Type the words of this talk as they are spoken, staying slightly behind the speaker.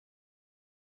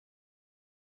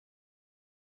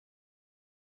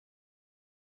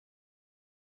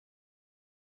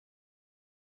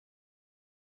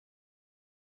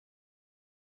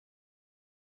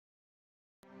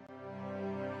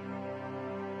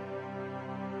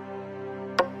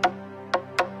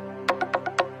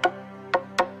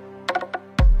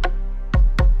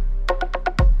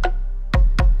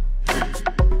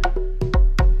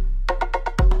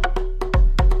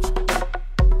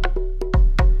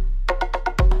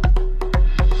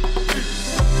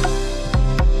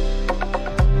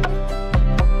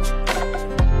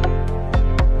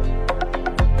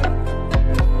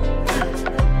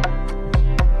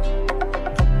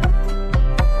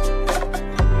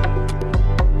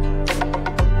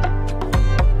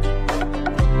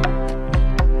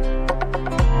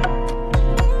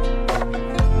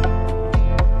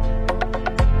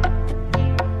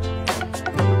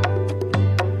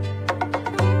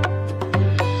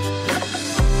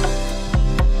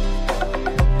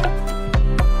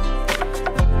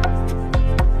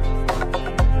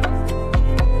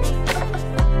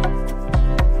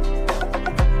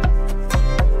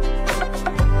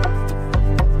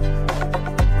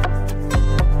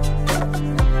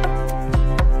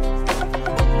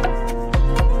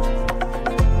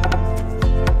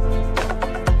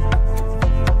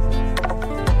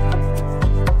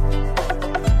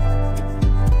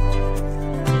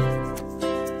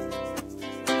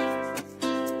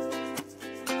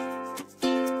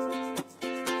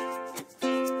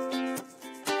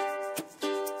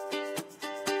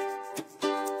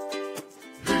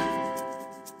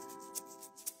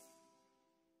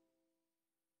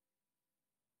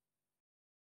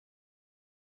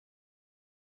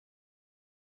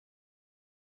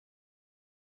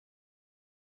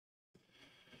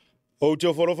O te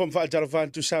oforo from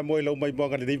Whaatarafantu Samoe lau mai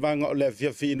moanga ni vanga o le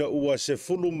fiafina ua se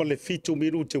fulu ma le fitu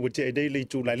miru te wate e daily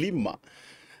tu la lima.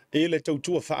 E le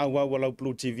tautua whaawa wa lau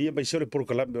Blue TV mai sore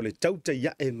porokalame o le Tautai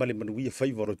ya e male manuia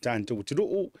whaivaro tānta o te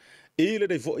ruu. E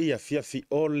le fo ia fiafi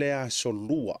o le a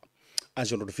solua. A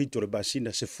solo le fitu le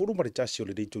basina se fulu ma le tasi o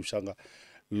le deitu sanga.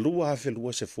 Lua hafe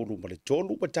lua se fulu ma le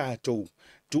tolu ma tātou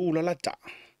tu la lata.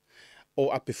 O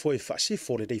ape foe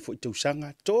whasifo le dei fo i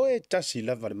tausanga toe tasi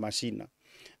lava le masina.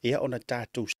 Ia ona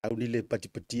tātou sauni le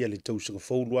patipatia le tausanga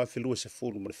faulua whelua se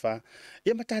fulu ma le wha.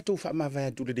 Ia ma tātou wha mawai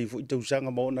atu le dei fo i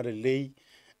tausanga ma ona le lei.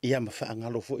 Ia ma wha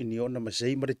angalo fo ini ona ma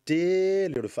sei ma le te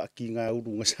le o le wha ki ngā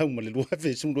uru ngā sau ma le lua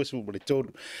whe sumrua sumu ma le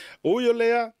tolu. Uio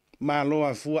lea ma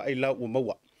loa fua ai lau ua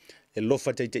maua. E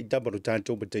lofa tei tei tabaru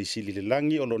tātou ma tei sili le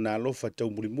langi o lo nā lofa tau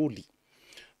muli muli.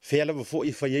 Whea lava fo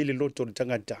i whai le loto le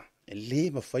tangata. E le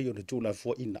ma whai o le tūla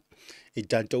fo ina. I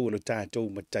tātou o le tātou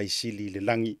ma tai sili le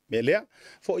langi. Me lea,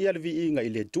 fo i alvi inga i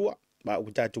le tua. Ma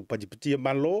u tātou patipatia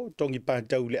malo, tongi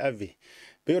pātau le ave.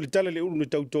 Pe o le tala le uru ne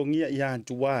tautongia i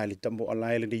ātua le tambo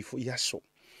alai le nei fo i aso.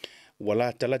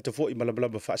 Wala talata fo i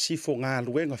malabalaba whaasifo ngā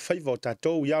luenga whaiva o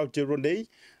tātou i Aotearoa nei.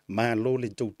 Ma lo le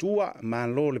tautua, ma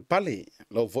lo le pale.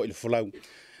 Lo fo i le folau.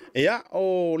 Ea,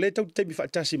 o le tau teimi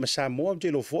whaatasi ma Samoa,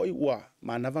 te lo fo i ua,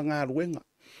 ma nawa ngā luenga.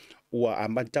 Ua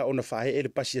amanta ona whae e le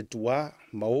pasi atua,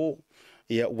 ma o,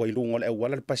 ia ua ilungo le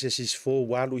awala le pasi a sisifo,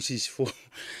 walu i sisifo.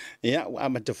 Ia, ua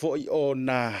amanta fo i o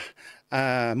na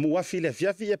muafi le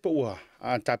fiafi e pa ua,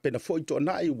 ta pena fo i to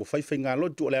nai, ua whaifai ngā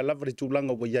lotu o le alava le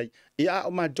tūlanga ua iai. Ia,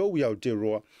 o mātou i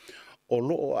Aotearoa, o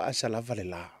lo o asa lava le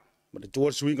la. Ma le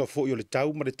tua suinga fo i o le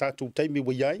tau, ma le tātou taimi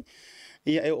ua iai.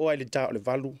 Ia e o ai le tā o le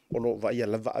valu, o lo va ia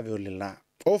lava ave o le la.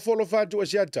 O folo whātu a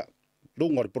siata,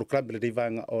 lungo le proklame le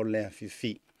reivanga o le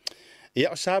fifi.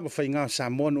 Ia o sa ma whai ngā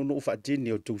Samoa no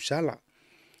whaatini o tūsala.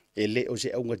 E le o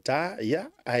se aunga tā, ia,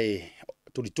 ai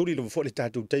turi le fo le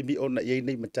tātou taimi o na iei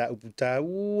nei ma tā upu tā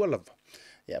ua lava.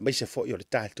 Ia mai se fo i o le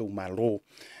tātou malo.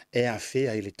 E a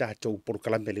whea i le tātou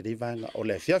proklame le reivanga o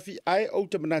le fiafi. Ai o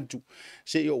te manatu,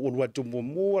 se i o urua tu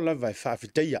mua lava e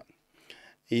whaafiteia.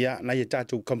 Ia, na ia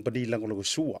tātou company langologo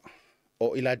sua.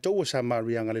 O ila tau o sa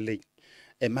marianga le lei.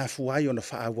 E mafuai o na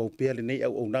whaawau pēr le nei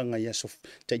au nanga ia so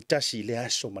teitasi le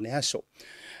aso ma le aso.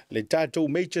 Le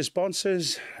tātou major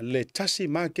sponsors, le Tasi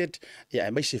Market, ia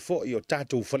e maise fo i o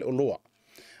tātou whale o loa.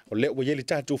 O leo wa le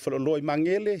tātou whale o loa i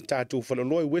Mangele, tātou whale o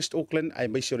loa i West Auckland, ai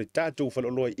maise o le tātou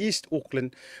whale o loa i East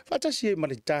Auckland, whatasi e ma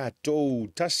le tātou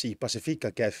Tasi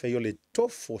Pasifika kia whai o le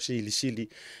tofo sili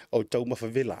o tau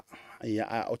mawhawela. Ia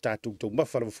o tātou tau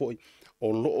mawharawa fo i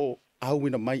o loo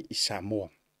auina mai i Samoa.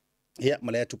 Ia,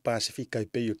 ma le atu Pasifika i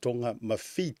pei o tonga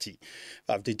mawhiti.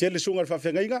 Te tele sunga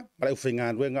whawhenga inga, ma le uwhenga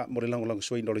ruenga, mo le langolang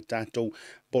soi no le tātou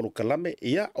poro kalame.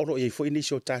 Ia, oro i fo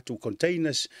inisi o tātou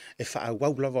containers e wha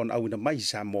wau lava on auina mai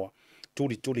Samoa.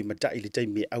 Tuli matai le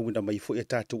taimi auina mai fo i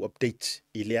tātou update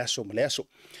i le aso ma le aso.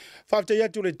 Whawtei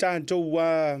atu le tātou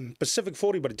Pacific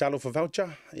 40 ba le talo for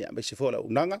voucher. Ia, mai se fo la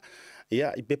unanga.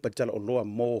 Ia, i bepa tala o loa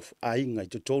mō ainga i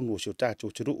te tonu o si o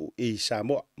tātou te ruu i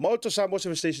Samoa. Moto Samoa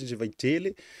 7 stations i vai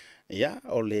tele. Ia,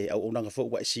 o le au unanga fo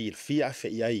wa si il fia fe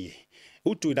iai.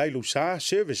 Utu i nailu sa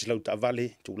service lau ta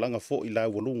vale tu langa fo i la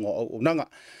walunga o unanga.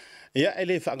 Ia,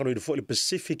 ele whaangaro i fo le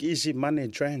Pacific Easy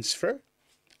Money Transfer.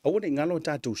 Au ne ngalo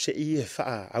tātou se i e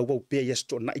wha au wau pia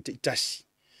yasto na i te itasi.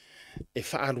 E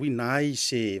wha alui nai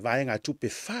se vaenga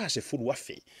tupe wha se furu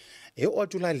afe. E o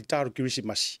atu lai le tāro kirisi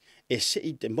masi. E se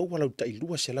i te maua lau ta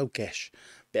ilua se lau cash.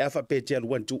 Pe afa pe te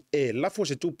aluan tu e lafo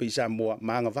se tupe i Samoa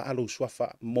maanga va alu swafa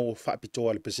mo wha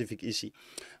pitoa le Pacific Easy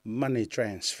Money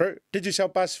Transfer.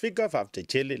 Digicel Pacifica wha te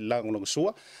tele langolong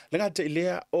sua. Lenga te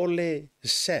ilea o le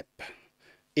SAP.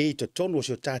 E to tonu o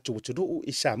si o tātou o te ruu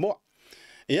i Samoa.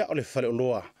 Ia o le whare o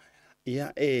loa.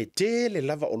 Ia e tele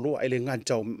lava o loa e le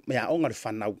ngantau mea onga le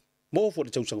whanau. Mo fo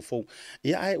le tausanga fou.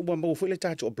 Ia ai ua mo fo le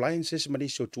tātou appliances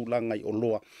manisi o tūlanga i o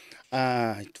loa.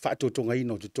 Whaatotonga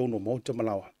ino te tono mo te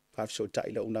malawa. Whaafso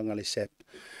taila unanga le SAP.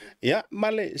 Ia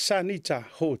male Sanita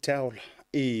Hotel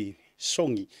i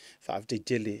Songi. Whaafte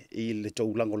tele i le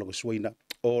taulango lago suina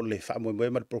o le whaamoemoe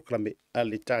ma le proklame a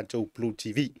le tātou Blue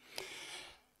TV.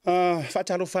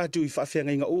 Whaatalo whaatu i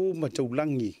whaafenga inga o ma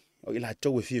taulangi. O ila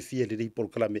tau e fia le rei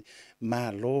proklame ma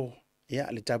lo. Ia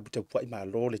le tabuta puai ma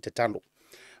lo le tatalo.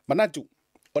 Manatu,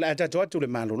 o le atato atu le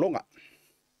malolonga.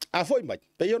 A foi mai,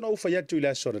 pe yo no ufa yatu i le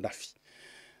aso na nafi.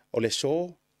 O le so,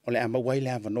 o le amawai le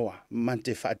avanoa,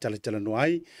 mante whaatala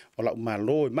noai, o la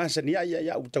umalo, masani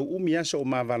ia utau umi aso o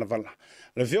maa vala.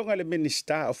 Le vionga le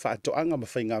minista o whaatoanga ma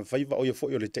whainga whaiva o yo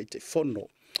foi o le teite fono,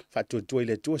 whaatua tua i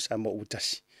le tua sa mo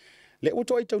utasi. Le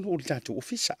uto ai taunu uli tatu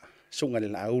ofisa, sunga le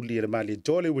la auli e le mali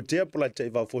tole utea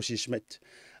Polata'ivao Schmidt.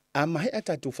 a mai a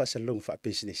tātou whasalong wha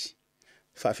business.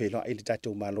 Whawhelo i le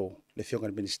tātou malo le whionga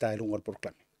le minister lunga le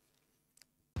proklame.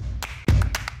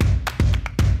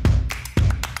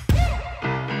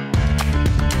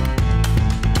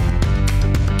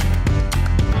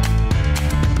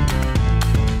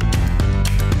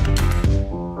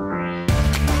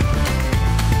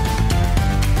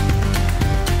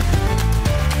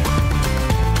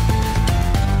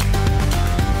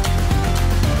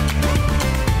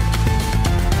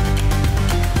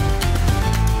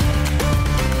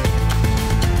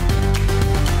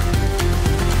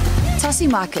 Tasi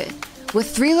Market. With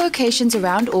 3 locations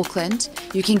around Auckland,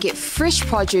 you can get fresh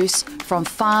produce from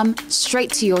farm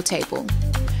straight to your table.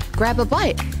 Grab a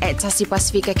bite at Tasi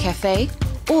Pacifica Cafe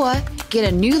or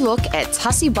get a new look at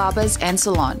Tasi Barbers and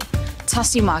Salon.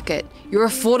 Tasi Market, your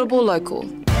affordable local.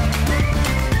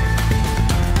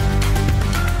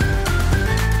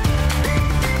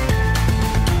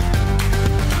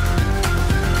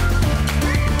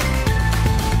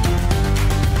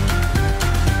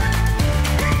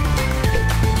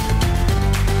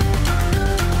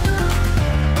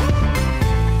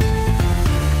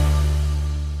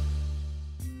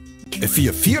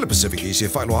 E fia le Pacific East e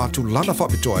whaelo atu lana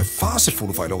whapitoa e whase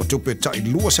fulu whaelonga tupe tai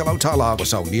lua se lau tala wa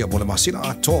sau nia mo le masina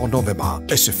a tō November.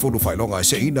 E se fulu whaelonga e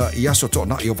se ina i aso tō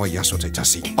na i o vai aso te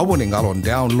tasi. Awane ngalo on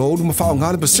download ma whao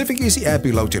ngā le Pacific East app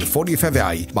i lau telefoni e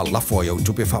whawai. Ma lafo ai au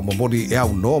tupe whamomori e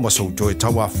au no ma sau joe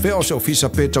taua wheo se ofisa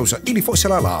pe tausa ili fo se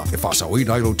lala. E whasa oi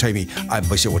na ilo teimi ai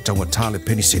mai se wa taua tale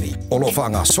penisini. Olo wha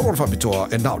ngā soro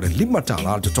whapitoa e nao le 5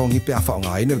 tala al te tongi pe a whao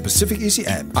ngā ina le Pacific East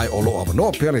app. Ai olo ava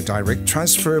no pele direct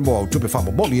transfer mo au tupe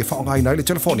whamo moli e whao ngai nei le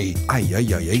telefoni. Ai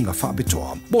inga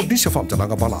whapitoa. Mo disa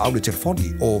whamtalanga bala au le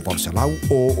telefoni o Valsalau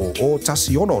o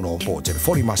tasi ono po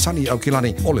telefoni masani au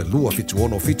kilani o le lua fitu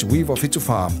ono fitu iwa fitu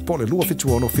wha po le lua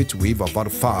fitu ono fitu iwa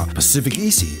varu wha Pacific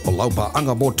Easy o laupa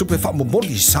anga mo tupe whamo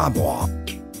moli Samoa.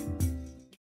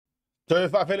 Toi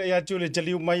whawhele i atu le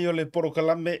taliu mai o le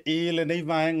porokalame i le nei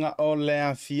vaenga o le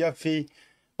a fiafi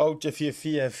au te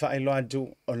fia whaelo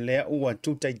atu o lea ua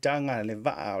tūtaitanga le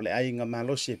waa o le ainga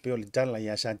malosi e peo le tala i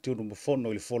a sa tūru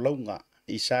mofono i le wholaunga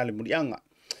i sa le murianga.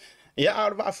 Ia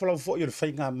aur waa wholau fo i le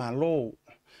whainga malo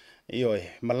i oe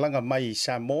malanga mai i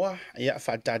Samoa ia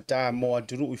whatata moa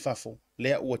turu i whafo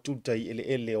lea ua tūtai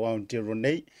ele o Aontero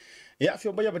nei. Ia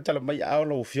whio mai abatala mai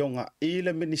aola o whionga i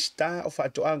le minister o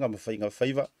whatoanga ma whainga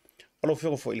whaiva o lo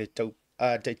whionga fo i le tau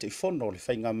teitei whono o le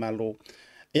whainga malo.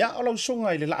 Ia o lau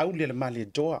songa i le laaulia le mali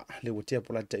doa le watea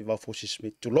Polata'ivao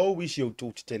Schmidt. Tu lau isi au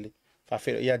tū tele.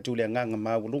 Whawhero ia tū le nganga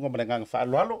maulunga ma le nganga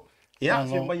whaaloalo. Ia,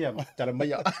 whio mai ama, tala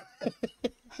mai a.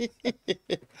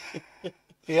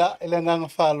 Ia, le nganga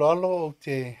whaaloalo o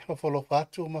te hofolo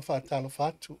whatu ma whaatalo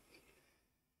whatu.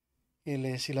 I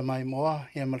le sila mai moa,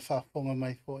 ia mal whaafonga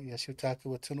mai fo ia siu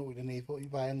tātu atunu i le nei fo i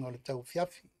vaenga o le tau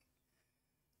fiafi.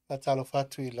 Whaatalo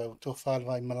whatu i lau tō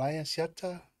whaalwa i Malaya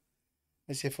siata.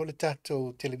 Me se fole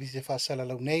tātou televisi whaasala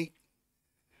lau nei.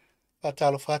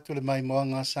 Whaatalo whatu le mai moa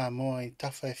ngā Samoa i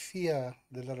tawha e fia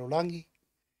le larolangi.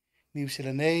 Niu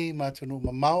sila nei mātunu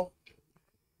mamau.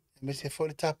 Me se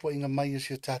fole tāpua inga mai o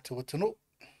siu tātou atunu.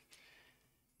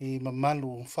 I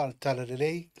mamalu whaalatala le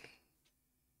lei.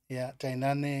 Ia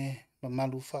tainane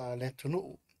mamalu whaa le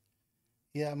tunu.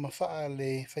 Ia ma whaa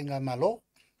le whainga malo.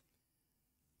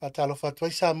 Whaatalo whatu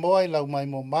ai Samoa i lau mai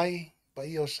mo mai. Pa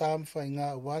i o Sam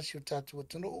whainga wasi o tātu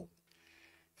atunu.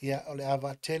 Ia o le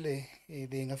awa tele i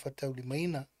le inga whatau li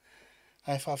maina.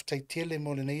 Ai whaftai tele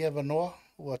mo le nei awa noa.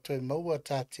 Ua toi maua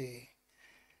tāte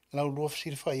lau lua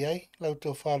fsir whai ai. Lau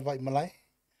tō whaalwa i malai.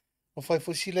 O whai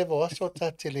fusi lewa aso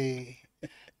tāte le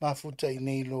mafuta i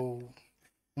nei lo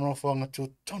mnowhanga tū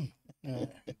ton.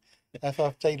 Ai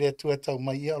whaftai le tua tau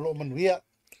mai ia o lo manuia.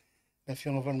 Na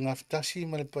whionga whanu ngā whatasi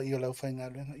ma le pa i o lau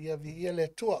whainga luenga. Ia vi ia le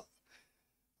tua.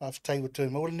 Aftai o toi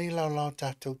maura ni lau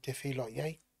tātou te whilo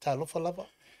iai, tā lofa lava.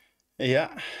 Ia,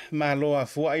 mā loa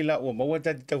fua i la ua maua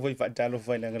tati tau whai whaata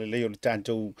lofa i langa le leo le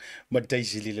tātou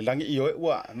mataisi li le langi i oe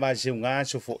ua mā seo ngā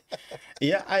sofo.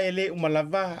 Ia, ai le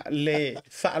umalava le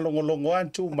whaalongolongo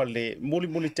atu ma le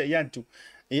muli te iantu.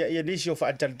 Ia nisi o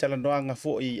whaatala noanga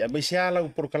fo i a me se ala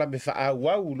uporokalame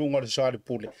whaau lunga le soare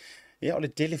pule. Ia o le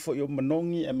telefo i o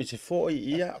manongi a me se fo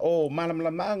ia o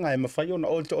malamalanga e mawhai ona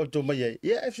o mai ai.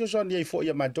 Ia e fio soni ai fo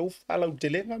ia mātou whala u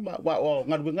telenga ma o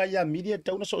ngaruenga ia media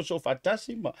tauna so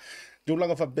whatasi ma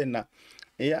tūlanga whapena.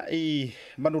 Ia i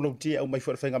manu lau tia au mai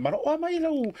fo whainga mano. O mai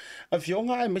lau a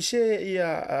fionga e me se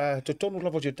ia totonu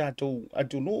lavo te tātou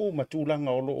atunu ma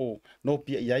tūlanga o loo no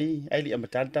pia iai aili a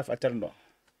matanta whatara noa.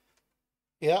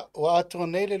 Ia, o atunga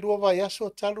nei le lua vai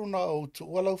aso talu na o tu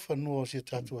walau whanua o si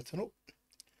tātou atunu.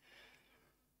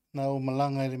 Na o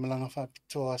malanga ele malanga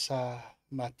whapitoa sa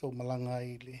mātou malanga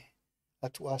i le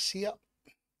atu Asia.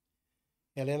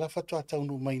 Ia le la fatua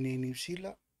taunu mai nei New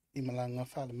Zealand, i malanga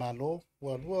wha le malo,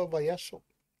 ua lua vai aso.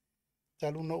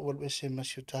 Taluna ua lue se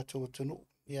masio tātou atunu,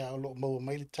 ia o lo maua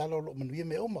mai le tala o lo manuia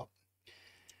me oma.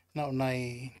 Na o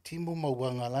nai timu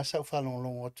mauanga la sa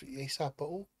whalongalongo atu i eisa pa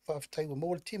u, whaafitai ua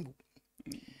maua le timu.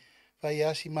 Whai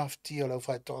asi mafti o lau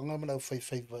whai toanga, ma lau whai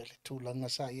vai le tūlanga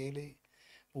sa i ele,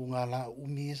 u ngā la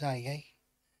umi e sa i ei.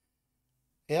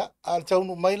 Ia, al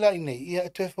taunu mai la i nei, ia e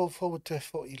tue fau tue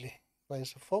fau i le, whai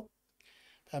asa fau.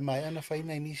 Mai ana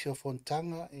whaina inisi o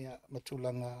fontanga, ia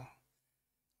matulanga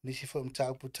nisi fo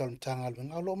mta upu tanga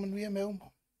alwen. Alo manuia me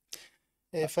umo.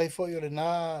 E whai fo i ole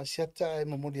nā siata e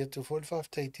mamoli atu fo ilfa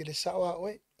aftai tele sawa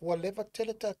oe. Ua leva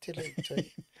tele tā tele i toi.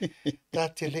 Tā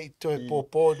tele i toi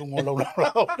pōpō dungo lau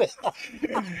lau le.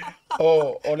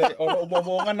 O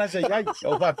mo ngana se yai,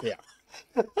 o whapea.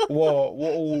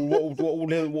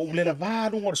 Ule la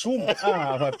varu ngor sum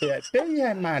pe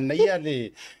ya man ia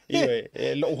le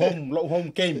lo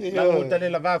home game la o tale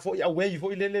la va fo ya we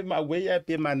fo ile ma we ya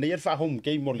pe man ia fa home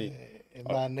game mole e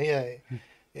man ia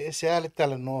e se ale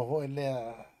tala no ho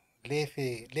le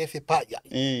fe pa ya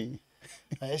e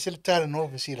se le tala no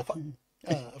fe si la fa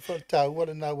fo ta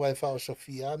wala na wa fa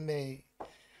Sofia me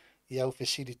ia o fe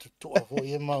si tu ho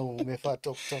e mau me fa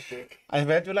tok ai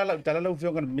va tu la tala lo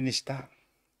fio kan minister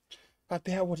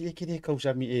Pape ha wori ekere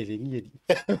kausa mi ere ngi.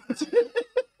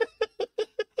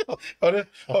 Ora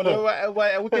wa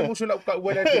o te musu la ka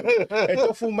wala. E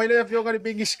to fu mai le fio ka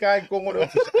big sky ko ngoro.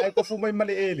 Ai ko fu mai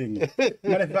male eling.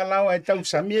 Male fala wa tau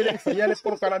samire fa ya le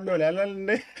por kala no le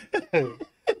ne.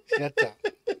 Seta.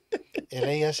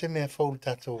 Ele ia se me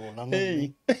faulta to na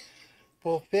ngi.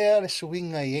 Po pe le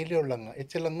swinga i ele o langa. E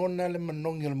te langona le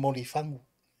manongi le moli fangu.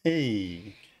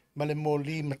 Male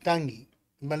moli matangi.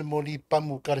 Male moli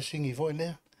pamu karasingi fo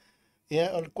ne.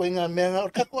 Ia o ko nga mea o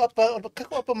kako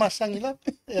apa masangi la.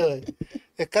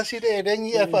 E kasi de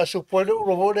rengi e fa supolo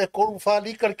ro le ko fa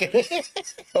li karke.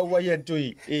 O wa ya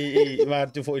tui ma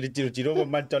tu fo ile tiro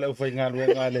ma tala o fa nga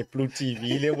le Blue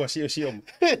TV le wa si o.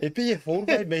 E pi e fo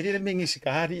vai me le mingi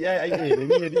skari ai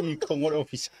ni ko ngor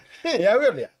office. Ia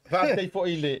wele. Va te fo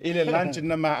ile lunch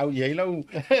na ma au ye la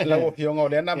o pionga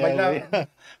le na mai la.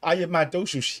 Ai ma to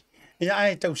sushi. Ia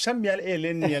ai tau sami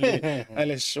ale ni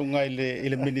ale sunga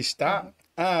ile minister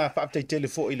fa te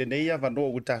telefo ile nei va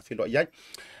no uta filo ia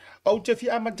au te fi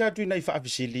amata tu nei fa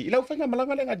afisili ila fa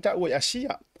malanga le ngata o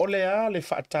asia o le ale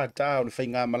fa tata o le fa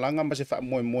malanga ma se fa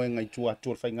mo ngai tu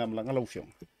atu fa malanga lo fio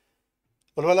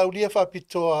o la ulia fa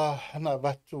pitoa na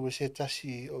vatu se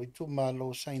tasi o tu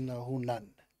malo saina hunan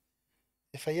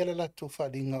e fa yele la tu fa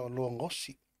dinga o lo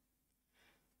ngosi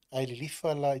ai le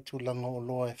lifa la i tūlanga o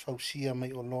loa e whausia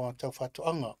mai o loa tau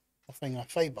whatoanga o whainga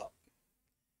whaiba.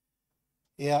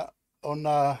 Ia, o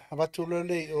nā watu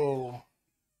lele o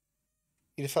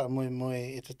i le wha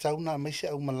moe e te tauna maise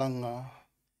au malanga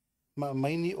ma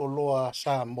maini o loa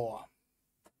Samoa.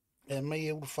 E mai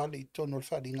e urwhale i tono le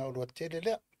wharinga o loa tere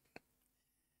lea.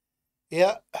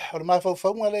 Ia, o le mawhau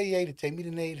whaunga le i le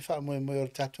teimiri nei i le wha moe o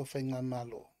le tātou whainga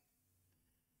malo.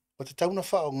 O te tauna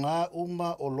wha o ngā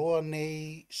uma o loa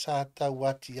nei sa tau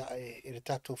ati e le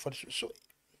tātou wharisui.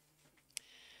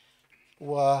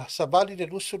 Ua sabali le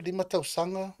lusu 5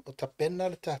 tausanga o ta pena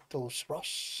le tātou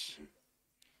Ross.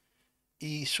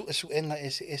 I suenga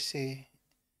ese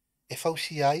e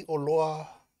fausi ai o loa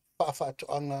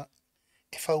whaafatoanga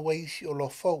e fauwaisi o loa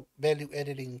fau value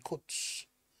editing goods.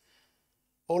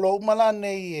 O lo umala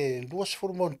nei e luas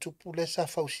furmon tupu le sa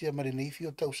fausia mare nei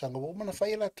fio tausanga. Wa umana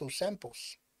whai la tau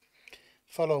samples.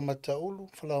 Falau mata ulu,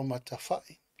 falau mata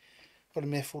whai. Fale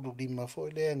me furu 5 fo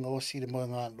le ngosi le mo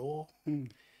ngā lo.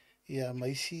 Ia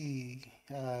maisi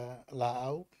la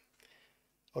au.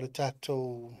 O le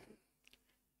tātou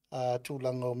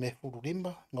tūlanga o me furu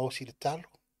 5, ngosi le talo.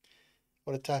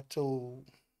 O le tātou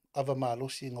ava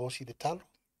malosi ngosi le talo.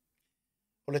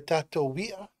 O le tātou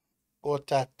wia, o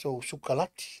tātou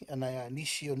sukalati, ana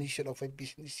nisi o la whai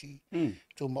business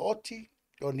tu maoti,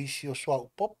 o nisi o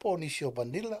swau popo, o nisi o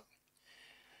vanilla.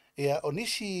 Ia o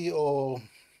nisi o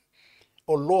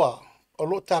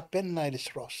loa tā pena i le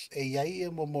Ross. E iai e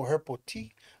mo herbal tea,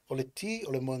 o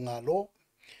le mo ngā lo,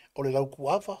 o le lauku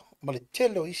ava, ma le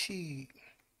tele o isi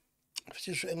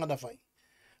fasisu e ngana whai.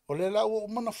 O le lau o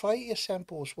mana whai e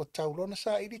samples wa taulona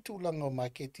sa iri tūlanga o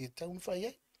marketi e taun whai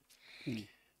ai.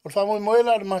 O le whamoe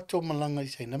moela le mātou malanga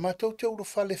i saina. Mātou te uru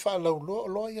whale whalau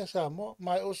loa ia sa mo,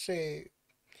 mai o se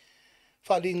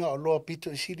whalinga o loa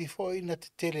pito i siri foi na te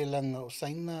tele langa o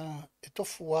saina e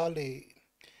tofu a le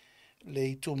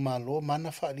i tū malo,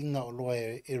 mana whalinga o loa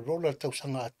e rola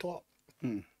tausanga atoa.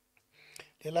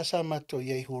 Le la sa mātou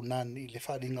iei hunan i le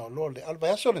whalinga o loa le alvai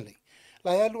aso le nei.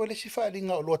 La ya lo le si fa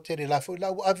linga o lo tere la fo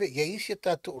la o ave ye isi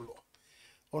tato lo.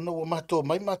 Ona o mato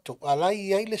mai mato. Ala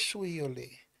ia ile sui o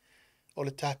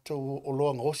le tato o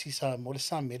lo ngosi sa mo le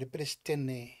same le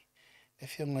presidente e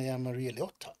fionga ya Maria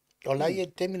Leota. O la ia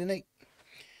temine nei.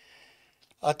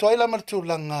 A toi la martu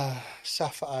langa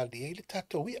safa ali le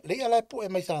tato wi le ala po e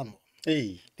mai samo.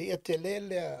 Ei. Le ia te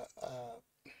le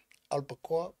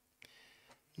alpacoa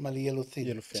ma le yellow thin.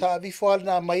 Yellowfin. Sa vi fo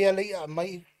na mai le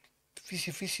mai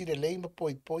fisi le le ma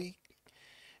poi poi.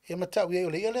 E mata wi o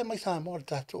le ia le mai samo le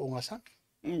tato o ngasa.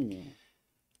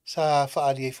 Sa fa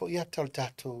ali fo ia tal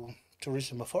tato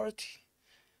Tourism Authority.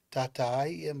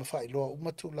 Tautai e mawhai loa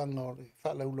umatu langa o le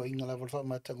whalaulo inga la wala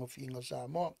whamatango whiinga sa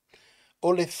moa.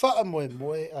 O le wha moe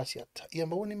moe asiata. Ia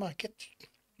maua ni market.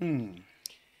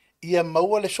 Ia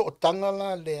maua le so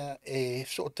tangala le e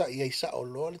so ta ia isa o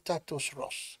loa le tatos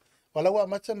Ross. Wala wa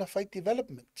mata na fight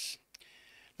developments.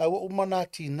 La wa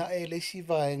umanati na e le si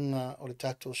vaenga o le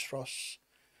tatos Ross.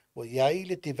 Wa iai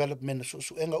le development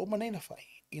so enga umanei na fai.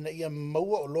 Ina ia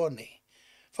maua o loa nei.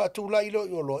 Whaatula ilo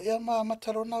i o loa. Ia maa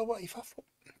matarona wa i fafo.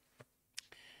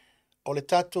 O le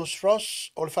tatos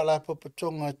Ross, o le whalapo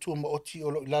patonga tua maoti o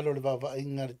lo ilalo le wawa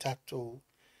inga le tato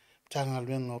tanga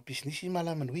luenga o businessi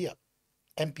malamanuia.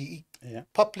 MPE,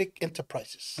 Public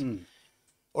Enterprises.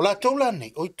 O la taula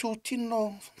nei, o i tū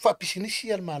tino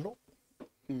whapisinisi al malo.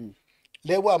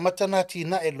 Le wa matanati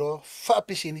na e lo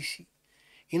whapisinisi.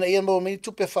 Ina ia mau mei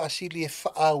tupe whaasili e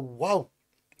whaawau.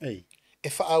 E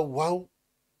whaawau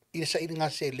i sa iri ngā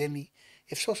se leni.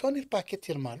 E whasosoni le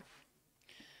paketi al malo.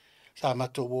 Sa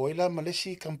mato woila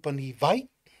Malesi company vai.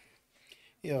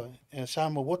 Ia, sa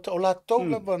mo wota o la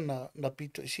taula na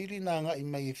pito isiri na nga i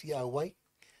mai e fia awai.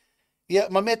 Ia,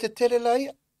 ma mea te tele la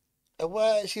ia.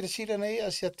 Awa sira na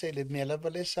ia sia tele mea lava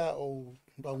le sa o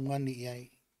ngani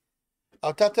iai.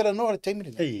 Au tatara noa le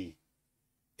teimiri na.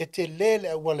 E te lele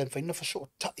a wale whaina whaso o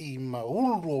tai ma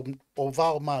ulu o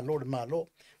vao ma lo le ma lo.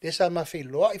 Le sa ma whi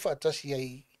loa i whaatasi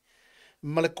ai.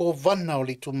 Ma le ko vana o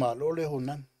le tu ma lo le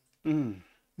honan.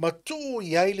 Ma tu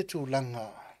iai le tu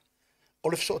langa. O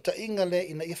le whaso o ta inga le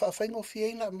ina i whaafenga o fia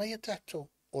ina mai a tato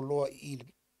o loa i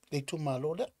le tu ma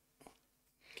lo le.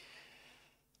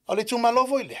 O le tu ma lo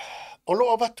voi le. O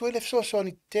loa watu e le whaso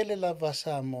ni tele la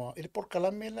vasa moa. I le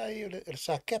porkalame la i le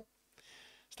sa cap.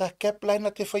 Sta cap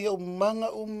line te whaia umanga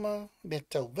me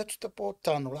tau vegetable,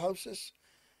 tunnel houses.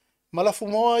 Malafu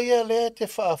moa ia le te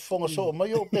whaafonga so o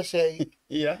mai o pese ai.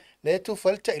 Le tu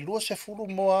whalita i lua se furu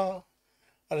moa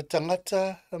ale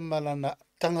tangata malana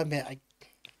tanga mea ai.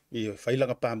 Iyo,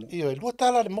 whailanga pāmu. Iyo, lua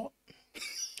tala le moa.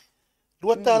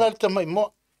 Lua tala le tamai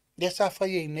moa. Lea sa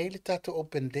whaia i nei le tato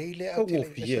open day le au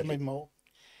te le mai moa.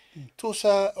 Tu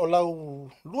sa o lau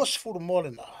lua se furu moa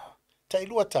le na. Tai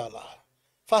lua tala.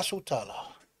 Fasu tala.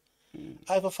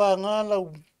 Ai fa ngā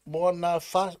lau moa na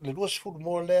le lua se furu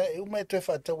moa le e umai toi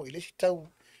whaatau i le si tau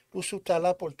lusu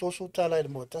tala po le tosu tala i le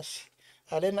moa tasi.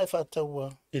 Ale na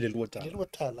whaatau I le lua tala. Le lua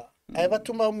tala. Ai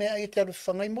watu mau mea ai te alu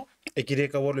whangai mo? E kire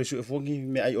ka wale su e fongi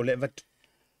me ai o le watu.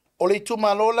 O le tu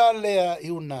malola lea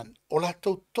i unan. O la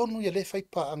tau tonu ia le whai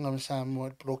paanga masa mua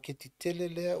proketi tele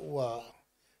lea ua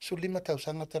su 5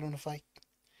 tausanga talo na whai.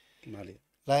 Mali.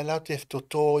 Lai lau te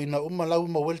ftoto ina lau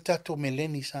ma welta to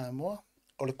meleni sa mua.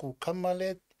 O le kukama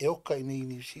le e oka i ni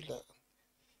New Zealand.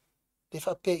 Le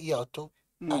whape i auto.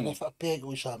 A le whape i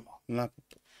uisa mua.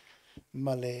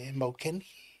 Ma le maukeni.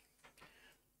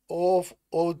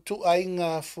 O tu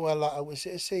ainga fuala au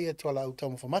ese ia tuala au tau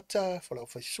mawhamata, fuala au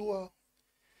whaisua,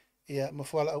 ia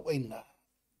mafuala au aina.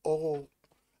 O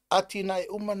ati na e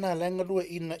umana lenga lua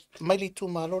ina maili tu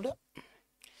malo lea.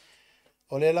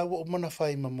 O le lau umana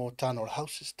whai ma mo tunnel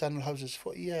houses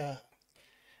fo ia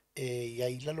ia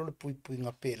i lalo le pui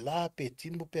ngā pe la, pe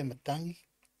timu, pe matangi.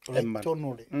 O le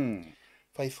tono le.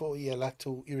 Whai fo ia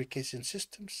lato irrigation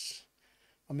systems.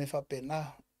 Ma me wha pe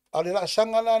na. A le la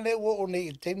sangala le ua o nei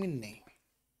i temin nei.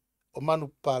 O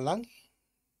manu pālangi,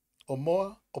 o moa,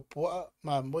 o pua,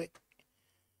 ma moe.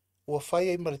 Ua whai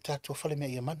ai ma le tātua whale mea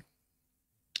ia manu.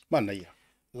 Mana ia.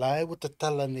 La e wata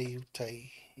tala nei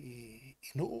utai i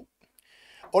nuu.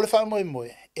 O le wha moe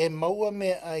moe, e maua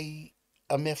mea ai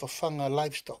a mea whawhanga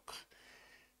livestock.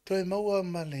 To e maua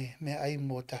ma le mea ai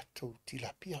mo tātou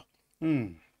tilapia.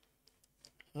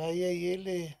 La ia i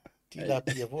ele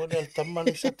tilapia vole al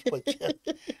tamale sa tu pacha.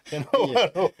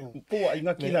 Pua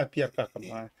inga tilapia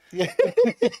kakama.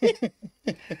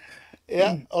 Ia,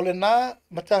 o le nā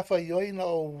matafa i oina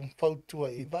o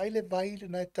pautua i vaile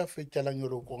na e tafa i talangi o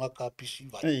roko ngā kāpisi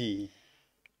vai.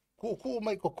 Ku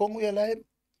mai ko kongu ia lai.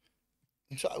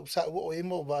 Sa ua o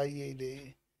emo vai e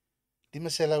le lima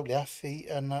se lau le afe i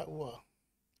ana ua.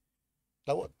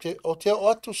 Lau o te o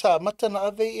atu sa mata na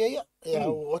ave ia. Ia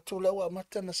o atu lau a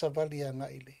mata na sa vali a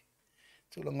nga ile.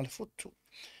 Tulanga le futu.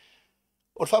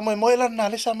 O le wha moe lana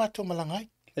le sa matu malangai.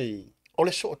 O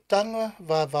le sootanga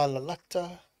va la lata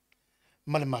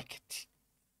ma le market.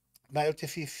 Mai o te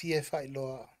fie whai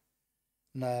loa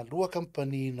na lua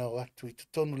company na o atu i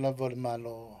tutonu lava le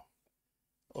malo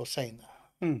o saina.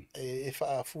 E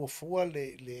wha fua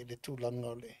le tūlanga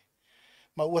o le.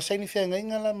 Ma ua saini whea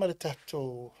ngainga la ma le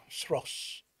tato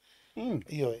Sross.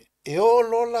 Io e o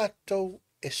lola tau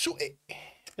e sue.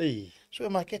 Sue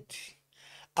market.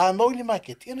 A mau ni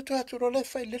market. Ia na tu atu rola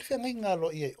whai le whea ngainga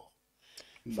lo ia o.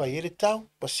 Whai ele tau,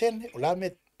 pasene, o la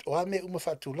me uma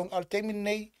whaatulong. Al temi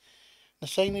nei, na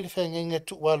saini le whea ngainga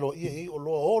tu walo ia o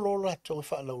lola tau e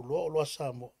wha lau loa o loa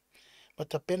Samoa. Ma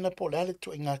ta pena po le ale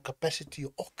tu inga capacity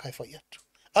o kai whai atu.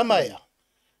 Amaya.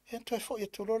 Ia tu e whai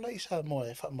atu rola i Samoa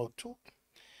e wha mautu.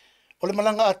 O le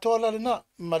malanga atoa la na,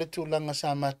 ma le tūlanga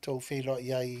sa mātou whelo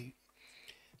iai.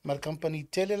 Ma le company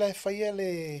tele lai whaia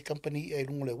le company e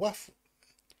rungu le wafu.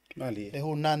 Le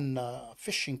hunan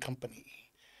fishing company.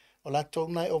 O la tau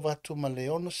nai o vatu ma le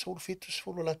ono sulu fitu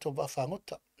sulu la tau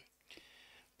wafangota.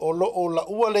 O la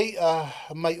ua lei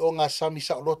mai o ngā sami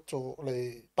sa o loto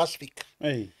le Pacific.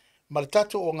 Ma le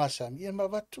tatu o ngā sami. Ia ma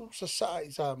vatu sa saa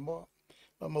i sa moa.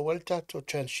 Ma wale tatu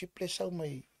transship le sau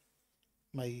mai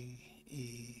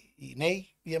i nei,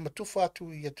 ia matufa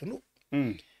atu i atunu.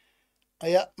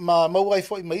 Aia, ma mauai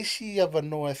fo i maisi ia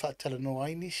vanoa e whaatala no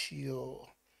ainisi o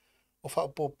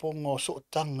whaapoponga o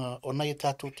sootanga o nai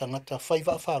tātou tangata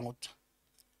whaiva whangota.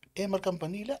 E mar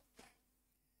kampanila.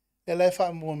 E lai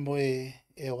whaamua moe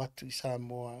e o atu i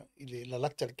Samoa i le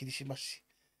lalata le kirisimasi.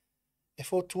 E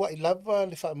fōtua i lava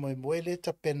le whaamua moe le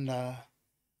tapena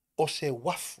o se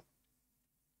wafu.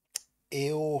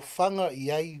 E o whanga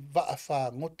i ai vaa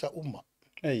whangota uma.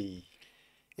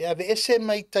 E ave ese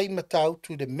mai tai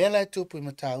matautu le mela e tupu i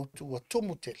matautu wa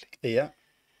tumu tele.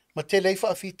 Ma tele i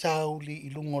whaafi tauli i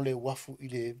lungo le wafu i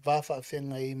le vāwha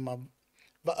whenga i ma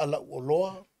vaa la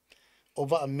uoloa o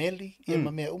vaa meli i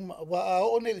ma mea uma. Wa a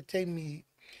one le teimi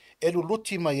e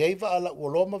luluti mai ei vaa la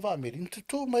uoloa ma vaa meli.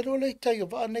 Ntutu mai role i tai o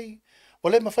vaa nei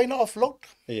wale ma whaina offload.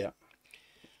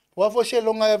 Wafo se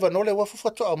longa e vanole wafu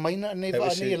fato a maina nei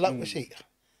vaa nei e lau e seia.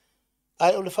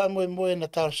 Ai o le wha na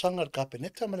tāra sanga le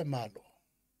kapeneta ma le malo.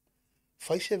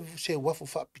 Fai se wafu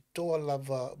wha pitoa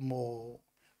lava mo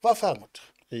whawhamota.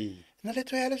 Na le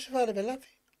toi ale se whare velavi.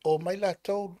 O mai la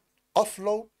tau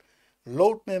offload,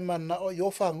 load me mana o i o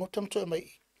whangota mto e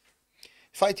mai.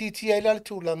 Whai titi ai la le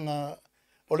tūlanga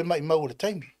o le mai mau le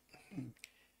taimi.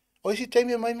 O isi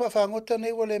taimi mai ma whangota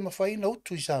nei wale ma whai na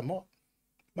utu i Samoa.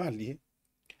 Mali.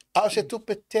 A se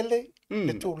tupe tele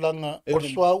le tūlanga o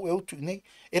swau e utu nei.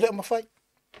 E le ma whai.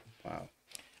 Wow.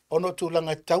 Ono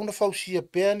tūlanga tauna whausia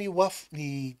pēr ni waf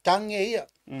ni tange ia.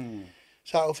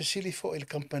 Sa o fasili fo il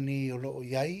company o loo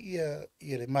iai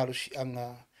ia le malusi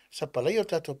anga sa palai o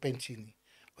tato pensini.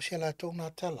 O sia la tau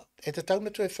nā tala. E te tauna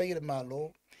tu e whai le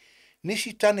malo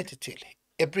nisi tane te tele.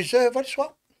 E preserve al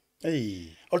swau.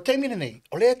 O le teimine nei.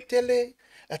 O le tele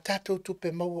a tato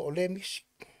tupe maua o le misi.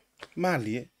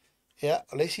 Mali e. Ia,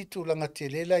 o le si tūlanga te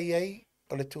lela iai.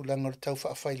 O le tūlanga o le tau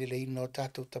whaafai le ino o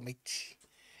tato tamaiti.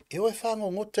 E oe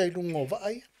whango ngota i lungo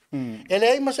vaai. E le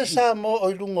ai masa sa mo o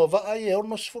i lungo vaai e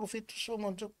ono sifuru fitu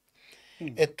sumontu.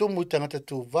 E tumu i tangata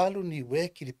tu valu ni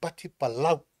weki li pati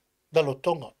palau dalo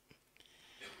tonga.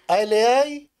 Ai le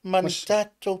ai mani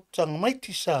tatou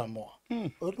tangamaiti sa mo.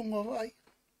 O i lungo vaai.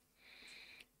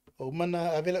 O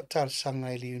mana avela tar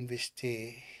sanga ili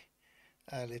investe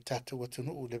le tatou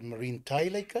watunu le marine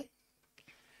tailai kai.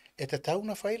 E te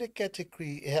tauna whaile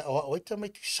category e a oita mai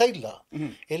ti saila.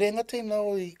 E le ngate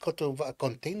nao i koto wa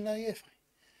container e whai.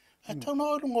 A tauna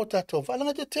o rungo tato,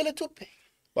 whalanga te tele tupe.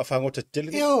 Wa whango te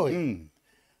tele? Ioi.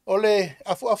 O le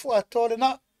afu atole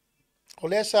na. O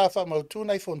le asa wha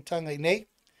mautuna i fontanga i nei.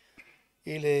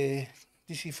 I le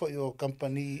disi fo i o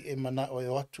company e mana o e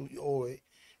atu i oe.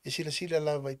 E sila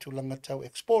lava i tulanga tau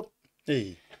export.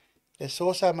 Le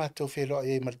sosa mato whelo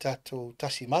e maltato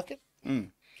Tasi Market.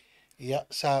 Ia,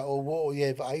 sa o wo o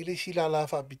ie vaile sila la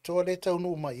wha bitoa le tau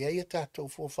numa ia ia tātou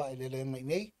fōwha ele le mai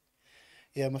nei.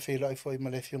 Ia ma whelo i fwoi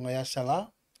malefio ngai a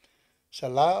sala.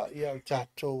 Sala, ia o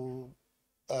tātou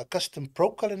custom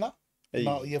broker le na.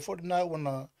 Ma ia fwoi na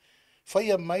wana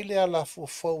whaia mai le ala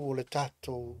fōwhau o le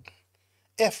tātou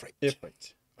air freight. Air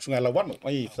freight. Sunga la wano.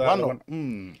 Wano.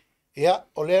 Ia,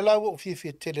 o le ala o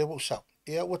fia tele o sau.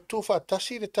 Ia, o tō wha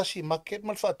tasi le Tasi Market,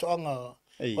 mal wha toanga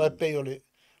o e pei o le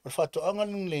o le whato anga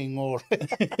nung le ngōre.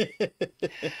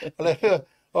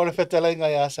 O le whetalai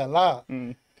ngai asa la.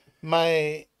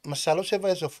 Mai masalo se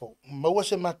vai sofo. Maua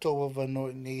se mato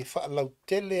vano ni whaalau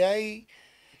tele ai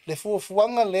le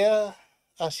fuafuanga lea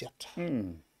asiata.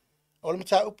 O le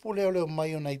mata upu leo leo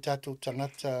mai o nei tātou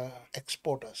tangata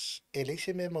exporters. E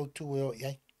leise me mautu e o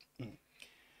iai.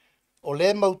 O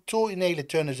le mautu i nei le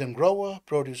Turners and Grower,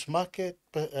 Produce Market,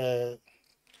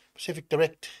 Pacific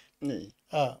Direct.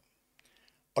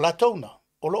 O la tauna.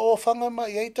 O lo o whanga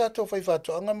mai iai tātou whai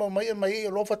whātoanga ma mai mai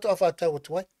o lo whātoa whātau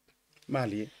atuai.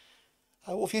 Mali.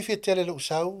 O fifi tele le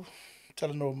usau,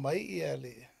 tala no mai ia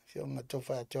le fionga tau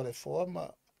whai atoa le fōa ma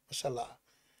sala.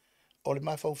 O le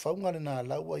mai whauwhaunga le nā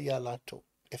laua ia lato.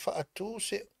 E whaatu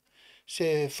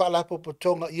se whalapo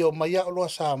potonga i o mai a oloa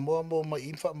Samoa mo mai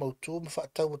imwha mautu ma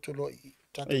whaatau atu lo i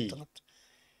tātou tangata.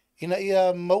 Ina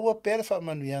ia maua pēle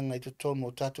whaamanuianga i te tonu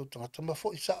mo tātou tangata ma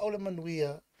fo i sa ole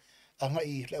manuia anga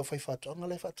i leo whai whātoanga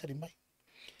le whaatari mai.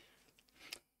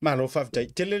 Malo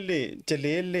whaftai,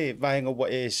 tele vaenga wa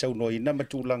e saunoina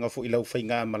matulanga fo i lau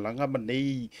whainga malanga ma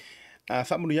nei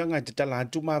whaamanuianga i te tala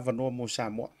atu ma wanoa mo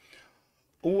Samoa.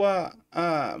 Ua,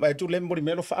 vai tu lemo di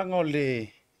melo whaanga o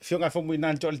le fionga whamu i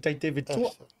nanto o le taite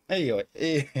vitua. Ei oi.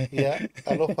 Ia,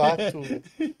 alofa atu.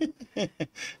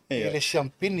 Le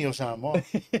champini o Samoa.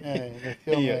 Le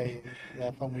fionga i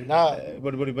whamu i nā.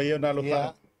 Bori bai o nā alofa.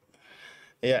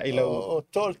 Ia, i lau. O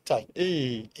Tautai.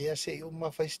 Ia se i uma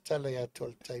whaistala ia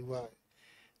Tautai wa.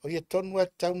 O ia tonu a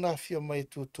tau nā fio mai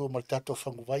tu mal tato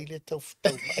whangu vai le tau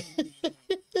mai.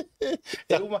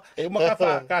 E uma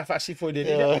ka fa si foi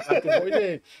dele atu foi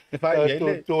de fa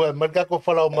ele tu marca ko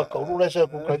fala uma ko rula sa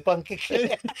ku kai panki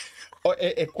o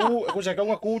ku sa ka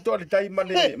uma ku to le tai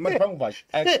male ma fa vai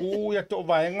e ku ya to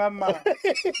vai nga ma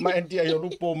enti ayo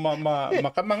rupo ma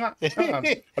kamanga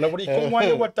ala bori ko mo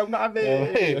ai wa tau na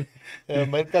ave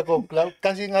marca ko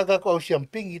kasi nga ka ko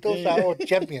champing ito sa o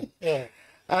champion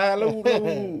lau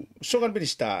songan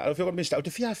minista o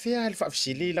te fia el fa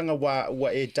fisili langa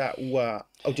wa eta ua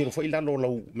au tiro foi lalo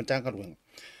lau matanga ruang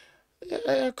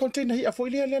container hi a foi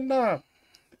lena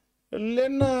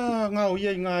ngau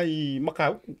ye ngai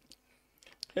makau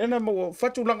lena mo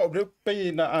fatu langa o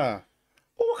pe na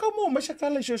o ka mo ma sa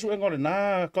kala so ngore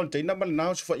na container mal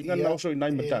na so foi ngana so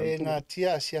nai matanga nga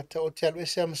tia sia ta o tia lo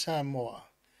esa msa mo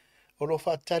o lo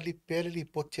fa tali pele li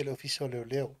potele ofiso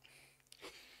leo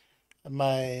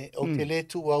mai o te le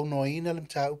tu au no ina le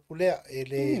mta upulea e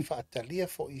le whaatalia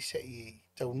fo i se i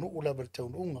taunu ula val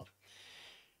taununga.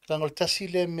 Lango le tasi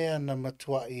le mea na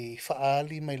matua i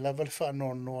whaali mai lava le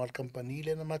whaano no al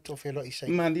kampanile na matua whelo i sai.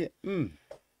 Mali,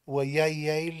 Ua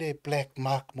iai le black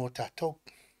mark mo tātou.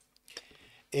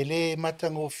 E le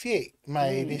matango fie,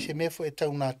 mai le se mefo e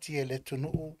taunatia le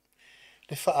tunu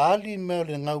le whaali mea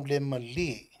le ngau le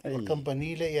mali o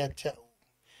kampanile i a tau.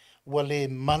 Ua le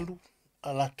malu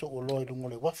alato o loi lungo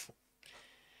le wafu.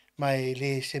 Mai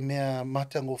le se mea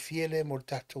matango fiele mo le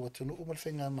tatou atunu umal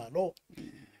whenga malo.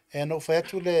 E no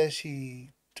whaiatu le si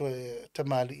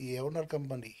tamali i e ona al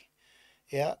kampani.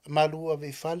 Ea, malu a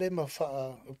vei fale ma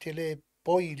wha tele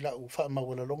poi la u wha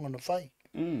mawala longa na whai.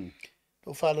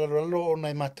 No wha lalo o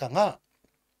nei matanga.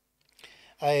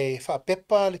 Ai wha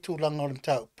pepa le tūlanga o le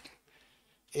mtau.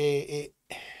 E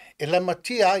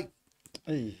lamatia ai.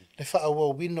 Le wha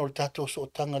awa wino le tatou so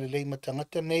tanga le leima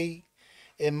tangata nei,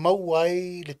 e mau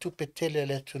ai le tupetele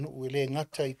le tunu ue le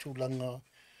ngata i tūlanga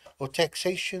o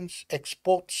taxations,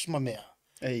 exports ma mea.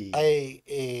 Ai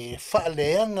e wha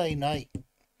leanga i nai.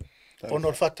 Ono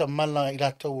le whata mala i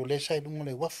latou o le sai lungo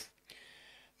le wafu.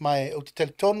 Mai o te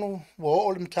teletonu, wa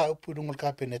o le mta upu lungo le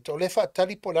kapeneta. O le wha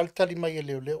tali po le tali mai e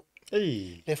leo.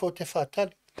 Le fo te wha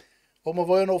tali. O ma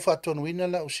voe no wha tonu ina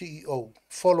la o CEO.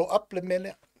 Follow up le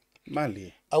mele.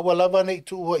 Mali. Awa lava nei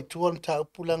tu ua i tuan ta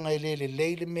upulanga i le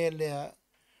leile me lea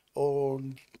o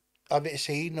ave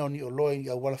se ina o ni o loi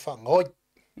a wala wha ngoi.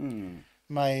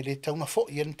 Mai le tauna fo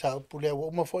i en ta upulea wa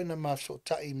uma fo ina maa so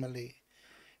tai ma le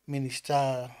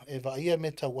minista e va ia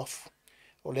me ta wafu.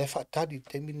 O le wha tadi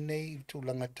te min nei tu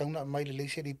langa tauna mai le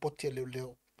leise li poti leo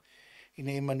leo. I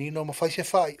nei manino ma whaise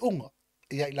wha i unga.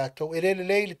 Ia i lato e le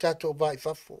leile tato va i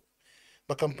fafo.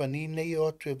 Ma company nei o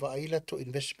atu e va i lato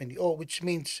investment i o, which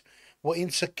means wa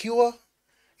insecure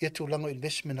ia tūlanga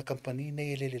investment na company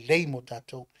nei le leimo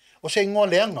tātou. O se ingoa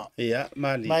leanga. Ia,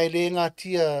 mali. Mai le ngā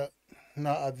tia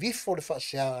na a vifo le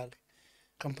whaasea le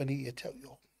company ia tau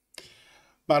yo.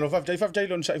 Malo whaftai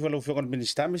lon sa iwalo whiongan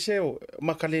minista me se o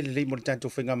makale le leimo le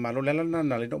tātou whinga malo le lana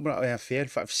na le nomra o ea whea le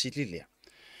whaafisili lea.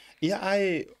 Ia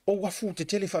ai o wafu te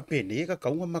tele whapene e ka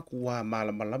kaunga makua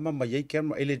malama mai ei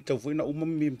kema ele tau whina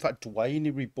umami mwhatuai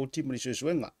ni reporti mani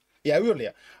suesuenga. Ia ui o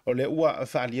lea, o le ua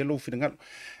whaalia lo whina ngalo.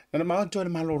 Nana maa antua le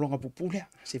malo ronga pupulea,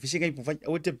 se whisinga i pufai,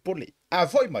 au te pole. A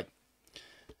foi mai.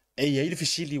 E ia i le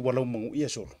fisili walau mangu ia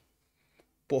solo.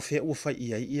 po fe ua fai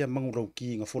ia mangurau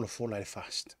ki nga fola le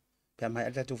fast pe mai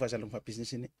ala tu fasa lumpa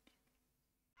business ini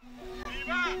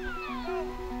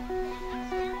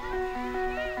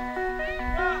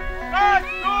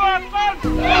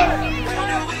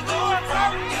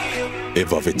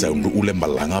Eva vetau ule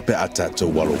malanga pe atato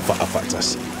walo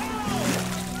fa'afatasi.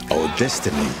 Our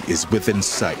destiny is within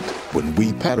sight when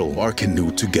we paddle our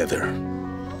canoe together.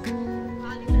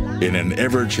 In an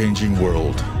ever-changing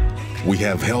world, we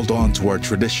have held on to our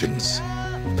traditions,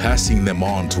 passing them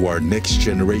on to our next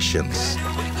generations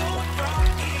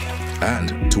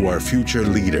and to our future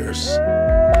leaders.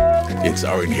 It's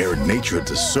our inherent nature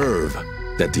to serve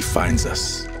that defines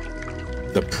us,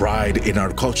 the pride in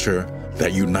our culture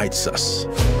that unites us.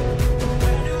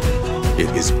 It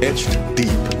is etched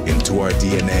deep into our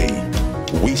DNA.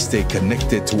 We stay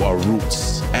connected to our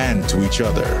roots and to each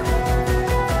other,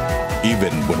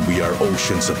 even when we are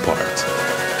oceans apart.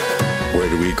 Where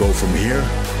do we go from here?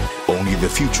 Only the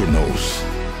future knows,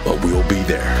 but we'll be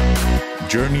there.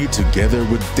 Journey together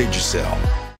with Digicel.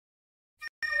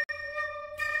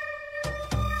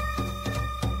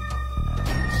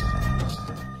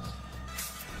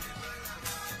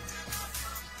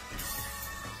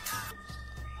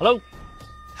 Hello?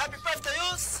 Happy birthday,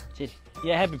 Us!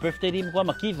 Yeah, happy birthday din mo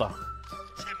ko makiva.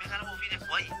 Say, may kana mo video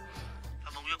ko ay.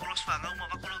 Among yung kulos fangaw,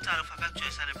 mabakulong talo fakag choy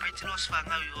celebrate los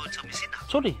fangaw yung sa misina.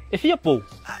 Sorry, if you po.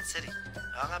 Ah, sorry.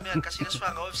 Ang amin kasi los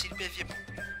fangaw FC PV po.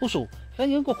 Uso,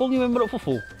 kaya ko kung yung member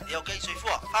fufu. Yeah, okay, so ifo,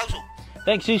 pauso.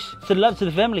 Thanks, sis. To the love to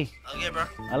the family. Okay, bro.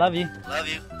 I love you. Love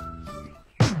you.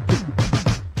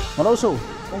 Maroso.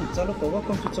 Oh, talo po,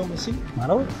 welcome to Thomas.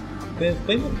 Maro.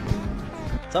 Pemo.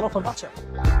 Talo from Bacha.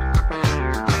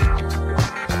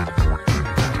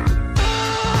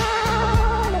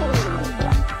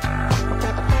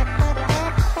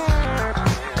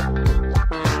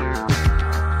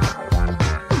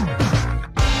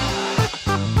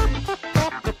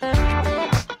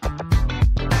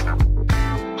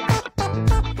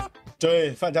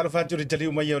 Toe, whātaro whāturi te liu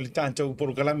mai o li tātou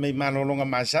porukala mei mālolonga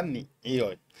māsani.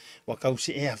 Ioi, wa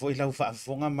kausi ea fo i lau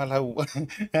whaafonga malau.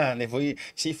 Ne fo i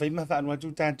si whaima whaanua tu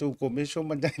tātou ko meso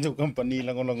ma tātou company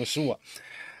langolonga sua.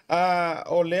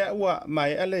 O lea ua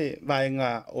mai ale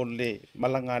vaenga o le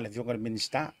malanga le fionga le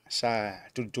minista sa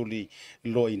tulituli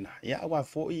loina. Ia ua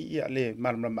fo i ia le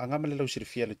malamanga ma le lau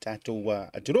sirifia le tātou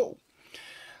aturo.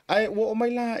 Ai o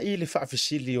mai la I le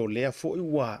whaafisili o lea fo I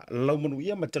wa laumanu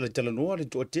ia ma tala noa le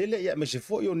tua tele ia me se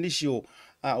fo I o nisi o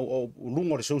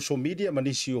lungo le social media ma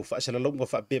nisi o whaasala launga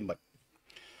whaapema.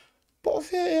 Po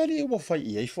fea eri ua whai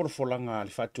ia I folanga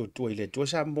le whaatuatua I le tua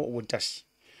sa mo o tasi.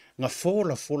 Nga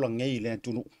fola ngei le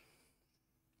atunu.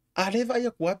 A le vai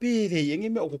a kuapi le iengi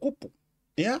me o kukupu.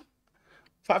 Ia?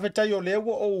 Whaafetai o lea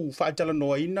ua o whaatala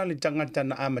noa ina le tangata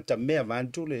na amata mea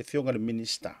vantu le fionga le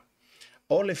minister.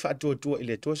 O le whaatuatua I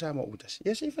le tua sa mo utas.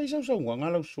 Ia sei whai sau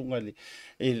ngā lau sunga le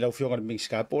e lau fionga le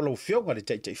mingska po lau fionga le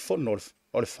tei whono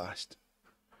o le fast.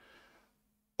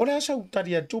 O le asau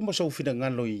tari atu ma sau whina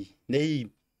ngalo I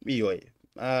nei I oe.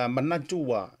 Manatu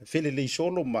wa whele lei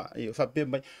solo ma I whape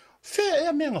mai. Whea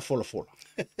ea mea ngā fola.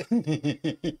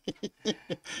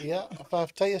 Ia,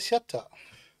 whaafitai a siata.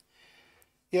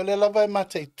 Ia le lava e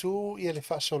mata I tū, ia le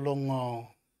whaasolongo.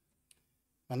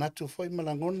 Manatu foi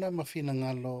malangona ma whina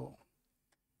ngalo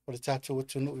o le tātou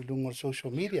atunu I lunga o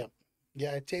social media.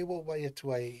 Ia e te iwa wai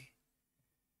atu ai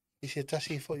I se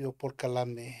tasi fo I o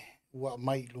porkalame ua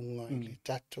mai lunga I le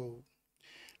tātou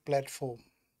platform.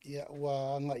 Ia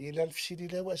ua anga I le alfisiri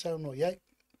lewa e sauno iai.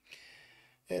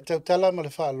 E tautala ma le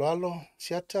whaaloalo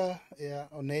siata ia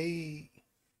o nei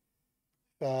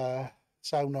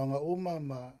saunanga uma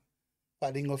ma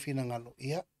wharingo fina ngalo.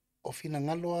 Ia o fina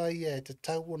ngalo ai e te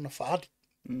tau o na whaari.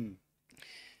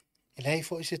 E nei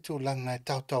fo I se tūlanga e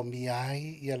tautau mi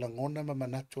ai ia langona ma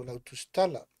manatu lau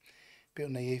tustala. Peo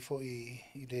nei fo I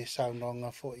le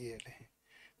saunanga fo I ele.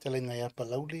 Talenga ia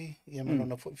palauli ia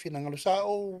manona fo I fina ngalo sa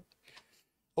o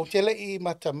tele I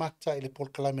mata I le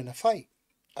polkalame na whai.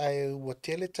 Ai ua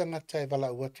tele tangata e wala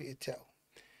uatu I te au.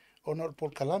 O no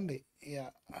Paul Kalame,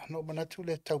 ia no manatu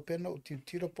le taupena o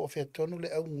tiutiro po fea tonu le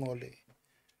au ngole.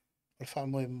 O le wha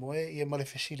moe ia ma le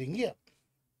fesilingia.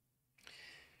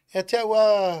 Ia te au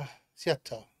a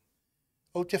siata.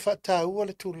 O te wha ua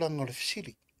le tūlanga o le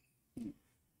fesili.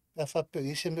 Ia wha peo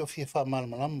I se me o fia wha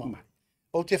malamalama.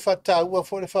 O te wha ua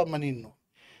fo le wha manino.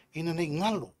 Ina nei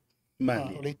ngalo.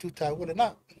 O le tū ua le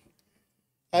nā.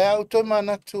 Ai au toi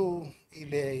manatu I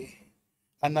le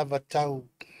anavatau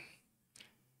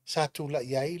sa tula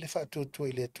iai le whaatuatua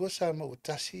I le tua sa ma o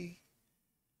tasi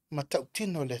ma tau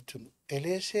tino le tunu. E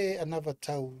le se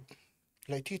anavatau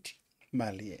lai titi.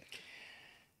 Mali e.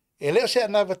 E leo se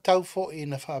anavatau fo I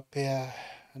na whaapea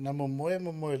na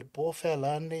momoe le po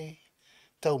whealane,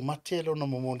 tau mate lo na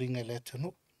momolinga le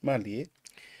tunu. Mali e.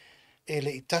 E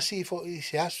le itasi fo i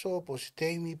se aso, po se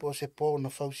teimi, po se po na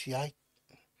fausi ai.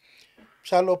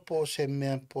 Salo po se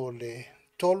mea po le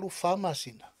tolu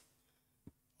whamasina.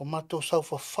 O mato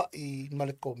saufa whai ma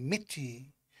le komiti,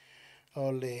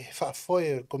 o le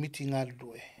whaafoe komiti ngā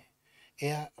lue.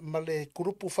 Ea ma le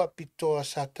kurupu whapitoa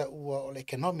sata ua o le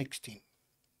economics team.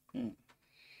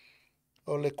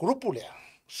 O le kurupu lea.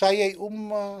 Sai ei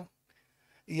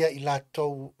ia i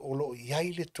lātou o loo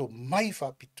iai le tō mai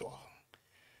whapitoa.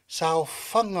 Sao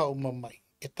whanga mai.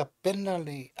 E ta pena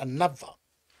le anava.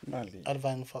 Mali. Al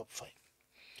vanga whapwhai.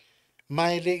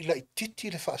 Mai le ila i titi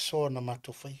le whaasoa na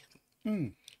mato whai.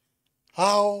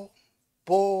 Hao,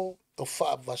 po, o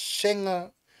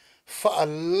whaawasenga,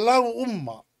 whaalau o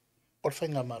le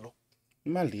whainga malo.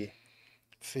 Mali e.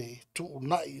 Fe tu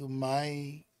unai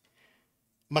mai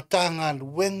matanga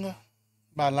luenga,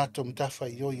 ma lato mtafa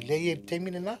yo i leie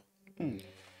teimine na.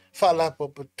 Whaala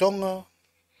popotonga,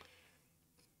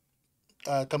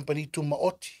 company tu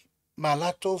maoti, ma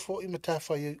lato fo i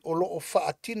mtafa yo o lo o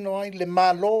whaatino ai le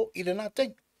malo i le nā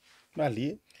teim. Mali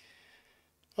e.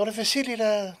 O le fesili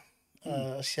la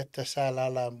siata sa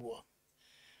la mua.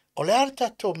 O le ale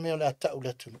tato me o le atau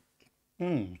le tunu.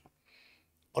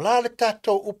 O le ale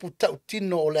tato upu tau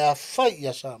tino o le a whai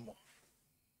a Samoa.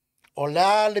 O le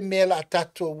ale mea la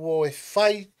tato wo e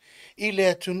whai i le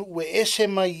atunu ue ese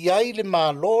mai iai le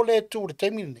malo le tu le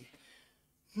teimini.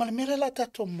 Ma le mea la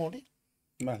tato moli.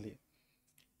 Mali.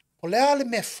 O le ale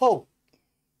mea fau.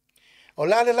 O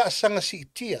le ale la sanga si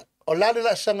itia. O le ale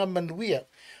la sanga manuia.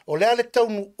 O le ale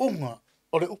taunu unga.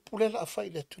 O le upu le la whai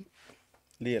le tunu.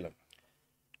 Liela.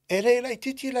 E rei la i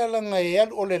titi la langa e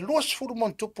alu o le luas furu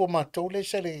montupo mātou le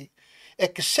se le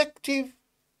executive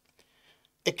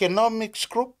economics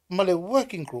group ma le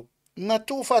working group. Nga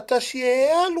tu whatasi e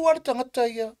alu ar tangata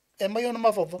ia e mai ona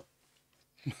mawhawa.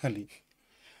 Mali.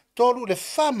 Tolu le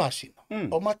whamasina.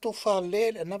 O mātou wha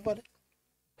le anaware.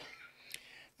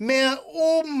 Mea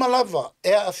o malava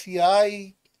e a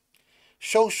ai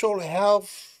social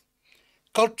health,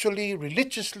 culturally,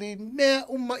 religiously, mea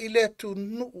uma i le tu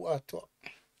nuu atoa.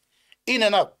 In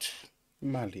and out.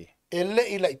 Mali. E le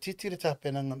i lai titi le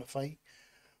tāpenanga na whai.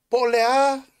 Po le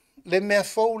a, le mea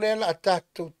fau le la a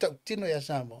tātou tau tino ia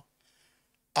Samoa.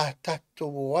 A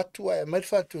tātou o atua e mai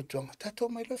whātua tuanga. Tātou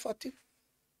mai le whātino.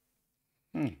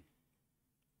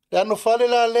 Le ano whale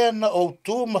la lea na o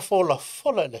tū ma fola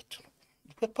le tu.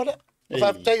 Pe pare. O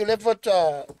whātai o le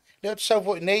whata, le o te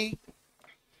sauvo i nei.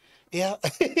 Ia.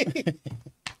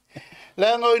 Le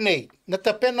angoi nei, na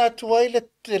tapena atu ai le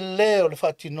te leo le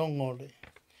whatinongo le.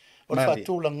 O le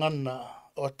whatula ngana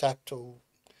o tātou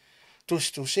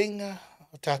tusinga,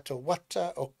 o tātou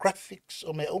wata, o graphics,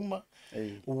 o mea uma,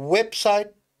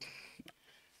 website,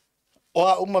 o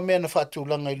a uma mea na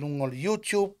whatulanga i lungo le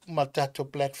YouTube, ma tātou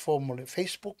platform o le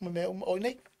Facebook, ma mea uma, o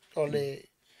nei, o nei,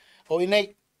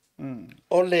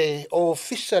 o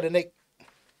fisa le nei.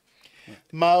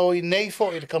 Ma o i nei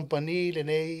fo i le company le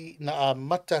nei na a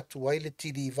mata tu ai le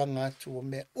tiri vanga tu o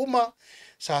mea uma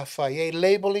sa whai e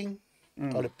labeling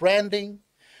o le branding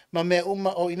ma mea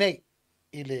uma o i nei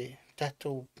i le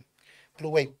tatou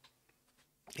Bluwave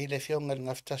i le whionga le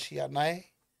ngaftasi anai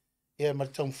i e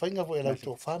maritau mwhainga vo e lau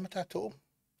tō whama tatou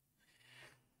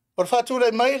o le whātua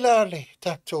le mai la le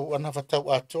tatou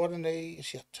anawhatau atoa nei i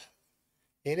siata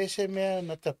e le se mea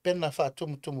na ta pena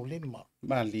whātumu lima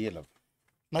Mali e lau.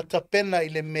 na ta pena i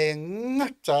le me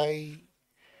ngatai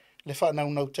le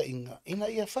whanau ta inga. Ina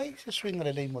ia whai se swinga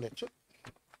le leimo le tu.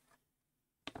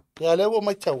 Ia leo o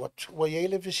mai tau atu. Wa iei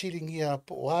le visiringia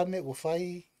po o ame o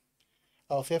whai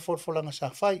a o whefolfolanga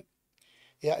sa whai.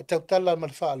 Ia e tau tala ma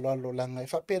le wha alo langa. E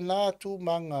wha pena tu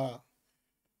manga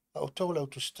a o tau lau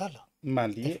tu stala.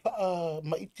 Mali. E wha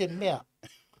ma ite mea.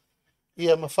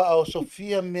 Ia ma wha o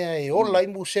Sofia mea e o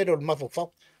laimu sero le mafo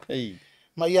whau. Ei.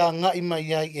 Ma ia ngai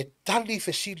mai ai e tali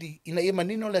fesili ina ia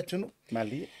manino le tunu.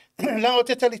 Mali. La o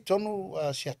te tali tonu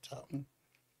siata.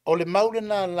 O le maule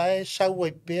na lae sau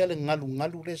ai pea le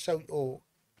ngalu le sau o.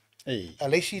 Ei. A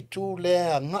leisi tu le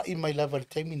a ngai mai lava le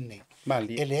taimin nei.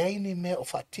 Mali. E le aini mea o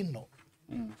whaatino.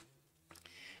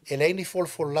 E le aini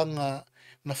folfolanga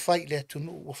na whai le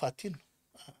tunu o whaatino.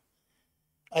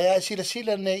 Ai a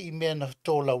sila nei i mea na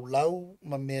tō lau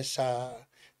ma mea sa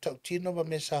tautino ma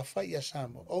me sa whai a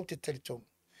Samoa, o te teritonu.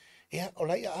 Ea, o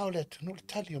lai a ao le tunu le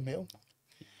tali o me o.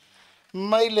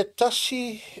 Mai le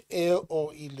tasi e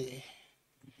o i le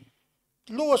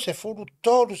lua se furu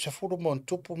tolu se furu mon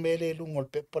tupu me le lungo le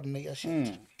pepa nei a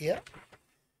siata. Ea,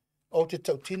 o te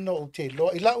tautino o te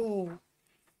loa. I lau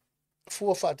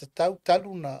fua whaatatau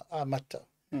talu na a mata.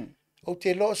 O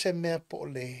te lo se mea po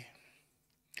le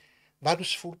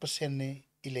vadus full pasene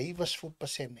i le ivas full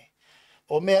pasene.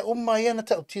 O mea umai ana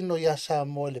tau tino ia sa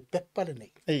mo le pepa le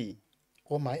nei. Ei.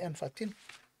 O mai ana whatino.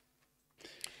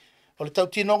 O le tau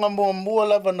tino nga mua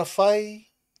lava na whai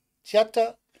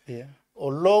tiata Ia. o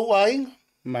lou ainga.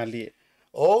 Malie.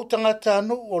 O tangata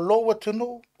anu, o lou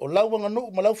atunu, o lauanga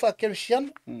nu, ma lau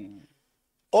whakerisiana.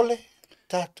 Ole,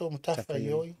 tātou matafa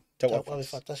ioi, tau awe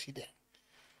whatasi dea.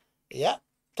 Ia,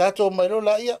 tātou mai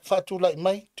rola ia, whatulai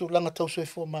mai, tūlanga tau soi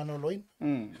fō mano loina.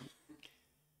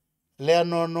 Lea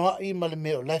no noa i ma le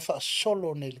meo, lai wha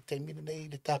solo nei le teimina nei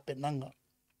le tāpenanga.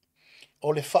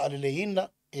 O le wha le ina,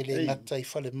 e le ngata i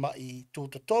whale mai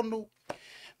tūtotonu,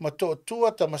 ma tō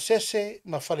tua ta masese,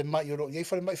 ma whale mai oro, iei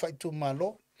whale mai whai tū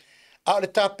malo. A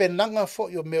le tāpenanga fo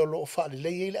i o meo lo o whale le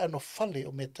i le ano whale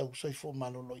o me tau soi fō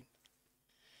malo loina.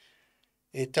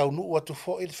 E tau nuu atu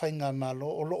fo i le whai ngā malo,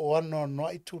 o lo o ano noa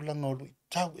i tūlanga o lui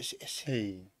tau ese ese.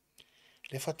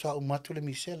 Le whatua umatu le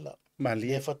misela.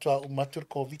 Le whatua umatu le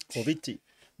COVID.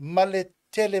 Ma le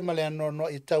tele ma le ano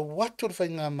noa i tau watu le whai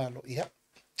ngā malo. Ia.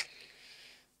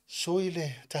 Sui le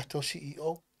tātou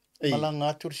CEO.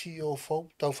 Malanga atu le CEO fau.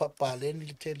 Tau whapaleni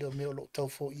le tele o meo lo tau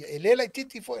fo ia. E lela i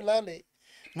titi fo i lale.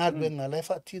 Ngā luenga le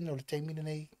whaatino le teimina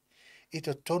nei. I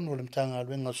to tonu le mtanga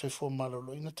luenga soi fo malo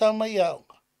lo. Ina tā mai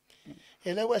aonga.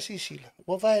 E lewa sisila.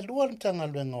 Wa vai lua le mtanga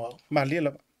luenga wau. Malia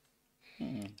la.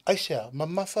 Aisea, ma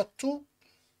mawhatu.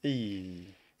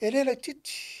 E lela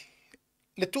titi.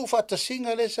 Le tu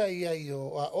whatasinga le sa ia i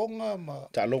o a onga ma...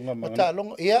 Talonga ma.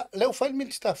 Talonga. Ia, leo whai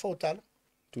minsta fo talo.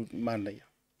 Tu mana ia.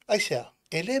 Aisea,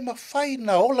 e le ma whai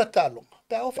na ola talonga.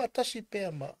 Pea o whatasi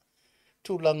pea ma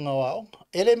tūlanga o a onga.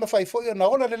 E le ma whai fo ia na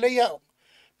ola le lei a onga.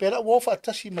 Pea la ua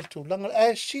whatasi ma tūlanga.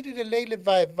 E siri le lei le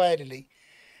vai le lei.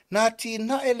 Nā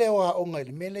tīna e leo a onga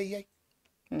ele mele iai.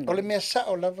 O le mea sa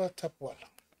o lava tapuala.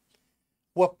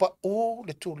 Ua pa u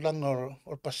le tūlanga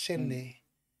o pasene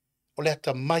o le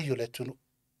ata mai o le tunu.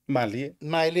 Malie.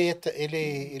 Ma ele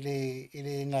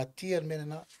ele ngā tia mena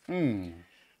na.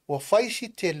 Ua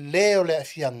whaisi te leo le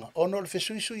afianga. Ono le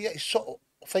fesuisu ia i so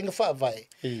whainga wha vai.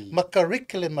 Ma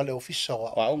curriculum ma le ofisa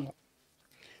wa. Waonga.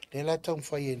 Le la tau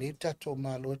mwhai e ne tato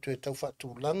ma lo e tau wha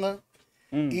tūlanga.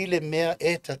 I le mea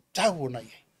e ta tau na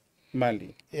iai.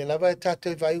 Mali. E lava e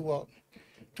tātou vai wa.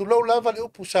 Tu lau lava le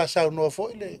upu sa sau noa fo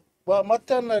ile. Wa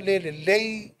matana le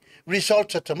lei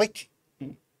results at maiti.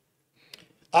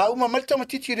 A uma malta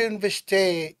matiti le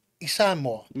universite i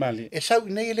Samoa. Mali. E sau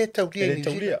nei le tauria i New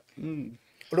Zealand.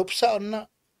 O lo psa ona.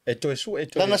 E to esu, e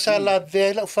to. Langa sa la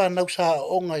vela fa nau sa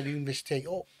onga i universite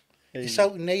o. E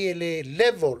sau nei le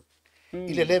level.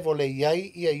 I le level e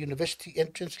iai i a university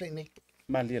entrance le nei.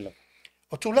 Mali la.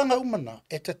 O tūlanga umana,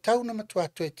 e te tauna matua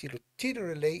atoe tiro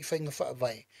re lei i whainga wha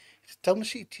vai. E te tauna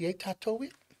si iti ei tātou e.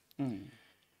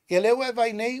 Ia lewa e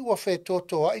vai nei, ua whē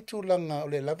tōtō ai tūlanga o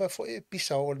le lava fo e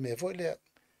pisa o le mea fo e lea.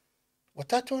 Wa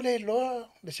tātou le loa,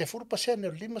 le se furu pasene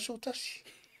o lima sūtasi.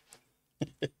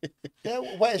 Ia,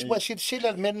 wa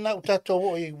sila le mena o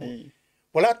tātou o e.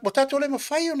 Wa tātou le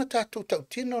mawhai o na tātou tau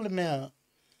tino le mea.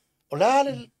 O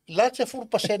la te furu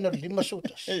pasene o lima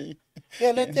sūtasi.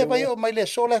 Ia le te vai o mai le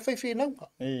sola fai fi nau.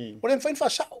 O le mawhai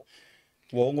whasao.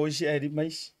 Wa ngoisi e ri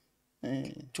mais.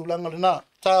 Tūlanga le nā.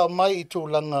 Tā mai i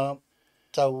tūlanga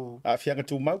tau... A fianga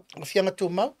tū mau. A fianga tū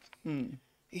mau.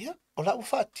 Ia, o la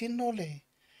uwha tino le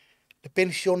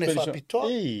pensione whapitoa.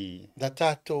 Da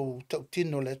tātou tau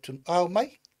tino le tū... Au mai,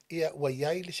 ia ua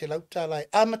iai le se lauta lai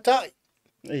amatai.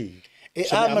 E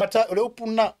amatai, o le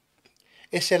upuna.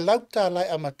 E se lauta lai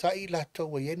amatai la tau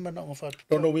wa ien mana o whatu.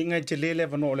 Rono winga i te lele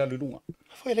vano o le alulunga.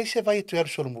 Fai lei se vai e tu eru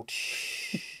solomuri.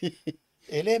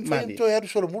 E le mwhai tu eru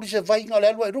solomuri se vai inga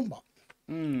le alua i ruma.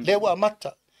 Le ua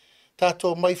amata.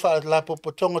 Tātou mai wha la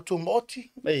popotonga tu mooti.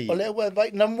 O le ua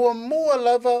vai. Na mua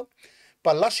lava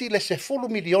palasi le se 10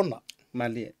 miliona.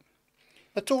 Malie.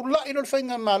 Na tu la ino le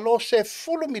whainga malo se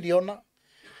 10 miliona.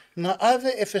 Na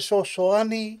ave e feso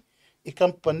soani i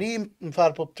kampani mwha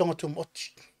la popotonga tu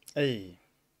mooti.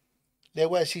 Le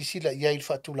ua e sisila iai le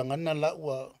whatulangana la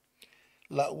ua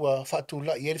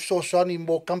whatula iai le feso soani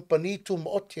mo kampani tu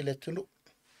mooti le tunu.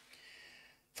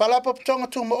 Whala popotonga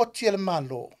tu mooti le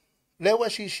malo. Le ua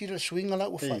sisila swinga la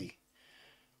ua whai.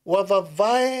 Ua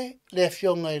vavae le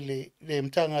fionga le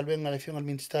mtanga luenga le fionga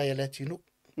minsta ia le tinu.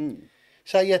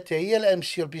 Sa ia te ia le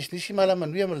MCL business ma la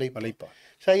manuia ma leipa.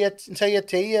 Sa ia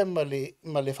te ia ma le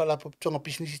whala popotonga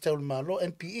business tau le malo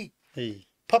MPE.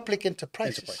 Public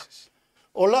Enterprises.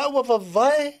 O la ua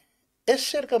vavae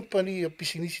eser company o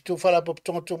business tu whala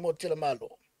popotonga tu mo tila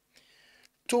malo.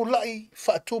 Tu lai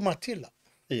whaatu matila.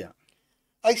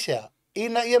 Aisea,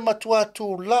 ina ia matua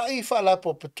tu lai whala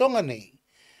popotonga nei.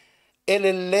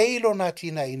 ele leilo na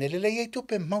tina ina, ele lei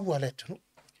tupe maua le tunu.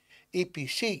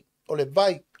 EPC, o le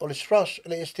vai, o le sras, o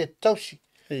le este tausi.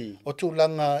 O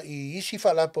tūlanga i isi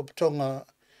whalapo tonga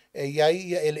e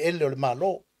iai ele o le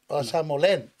malo, o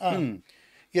Samolen.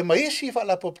 Ia mai isi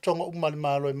whalapo tonga le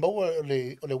malo e maua o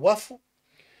le wafu,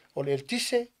 o le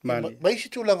tise, mai isi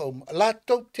tūlanga La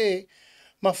tau te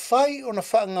mawhai o na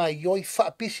whaanga ioi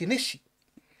whaapisi nisi.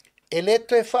 E le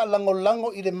to e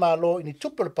whaalango i le malo i ni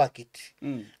tupu le pakiti.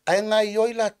 Ai ngā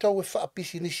ioi la tau e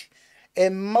whaapisi nisi. E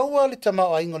maua le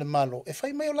tamau aingo le malo. E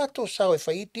whai mai o la tau sao, e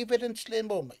whai dividends le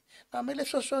mo mai. Nā me le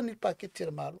soso ni le pakiti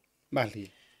le malo.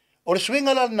 O le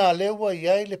swinga la nā lewa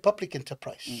iai le public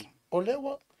enterprise. O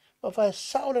lewa, wa whai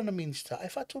sao le na minister. Ai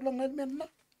wha tūlanga le mena.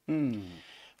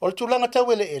 O le tūlanga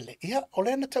tau ele. Ia, o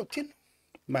le ana tau tinu.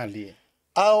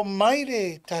 Ao mai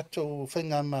le tātou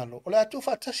whainga malo. O le atu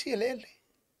whaatasi ele.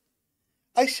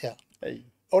 Aisea.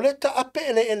 O le ta ape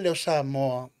ele o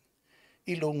Samoa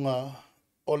i lunga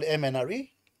o le MNRE.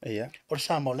 O le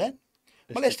Samoa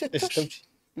ma le este tausi.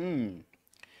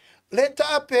 Le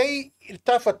ta ape i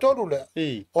ta whatoru le.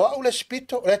 O au le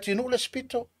spito, o le tinu le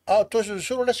spito, au tosu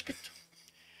suru le spito.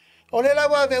 O le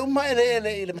lawa ve uma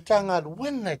ele i le matanga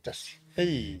luenga i tasi.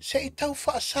 Se i tau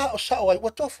wha sa o sao ai,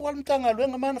 watofu al matanga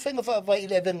luenga mana whainga wha vai i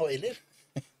le vengo ele.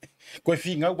 Koe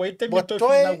whingau wai te me toi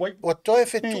whingau wai. Watoe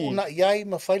whetu na iai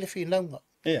ma whaile whinaunga.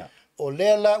 O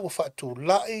lea la ua whaatu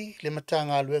lai le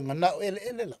matanga luenga na o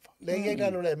ele lava. Le iai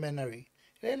lalo le menari.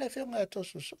 Le whiunga e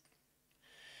tosu su.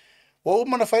 O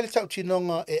umana whaile tau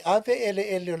tinonga e ave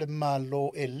ele o le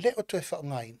malo e le o toi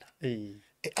whaungaina.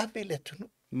 E ave le tunu.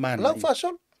 Lau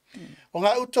whasol. O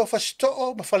ngā uto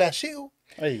whasitoo ma whale asiu.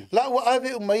 La ua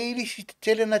ave umairi si te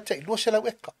tele na te ilua se lau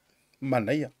eka.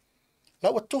 Mana ia.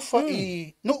 La ua tufa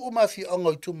i nuu mafi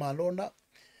ongo i tu malona.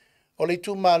 O le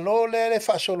tu malo le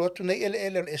whaasolo atu nei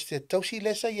ele o este tausi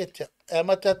le sa ieta. E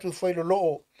matatu whailo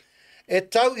loo. E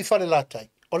tau i whale latai.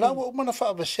 O la ua umana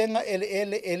whaavasenga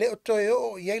ele o toe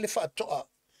o iei le whaatoa.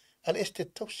 Al este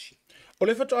tausi. O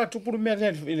le whaatoa tupuru mea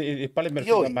le pale mea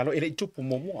whainga malo. Ele i tupu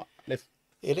momua.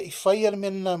 Ele i whai ala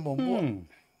mena momua.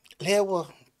 Le ua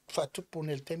whaatupu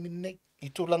nel temini nei. I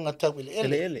tūlanga tau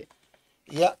ele.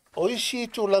 Ia, o isi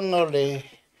tūlanga le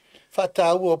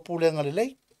whaatau o pūlenga le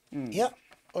lei. Ia,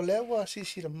 o le awa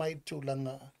sisi la mai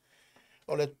tūlanga.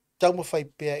 O le taumawhai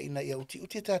pēr ina ia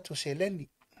uti tātou se leni.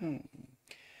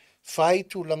 Whai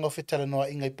tūlanga o whetala noa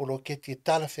ingai polo keti e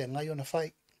tala whea ngai o na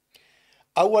whai.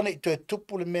 Awana i toe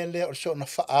tupu le mea lea o so na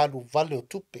whaalu vale o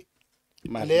tupe.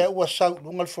 Lea ua sau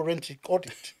lunga le forensic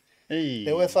audit.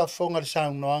 Le ua whaafonga le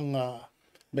sau noanga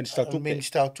Minister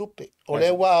tupe. O le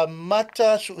wa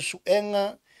mata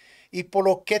suenga i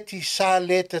poloketi sa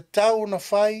leta tau na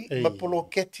fai, ma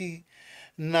poloketi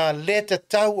na leta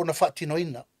tau o na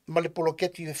whaatinoina. Ma le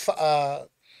poloketi wha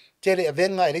tele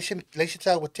avenga, e leise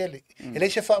tau o tele. E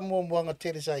leise wha muanga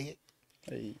tele sa ie.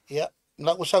 Ia,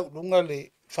 na usau lunga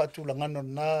le whaatulangano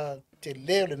na te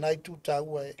leo le nai tu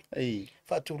tau e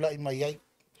whaatula i mai ai.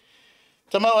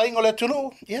 Tamau aingo le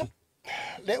tunu, ia.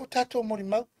 Le o tatou mori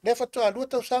mau, le whatoa alua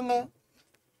tau sanga,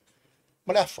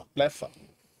 ma le afa.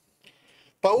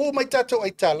 Pa u mai tatou ai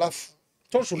tā lafu.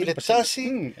 I le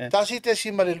tasi te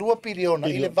si ma le 2 piliona,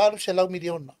 i le valu se lau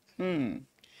miliona.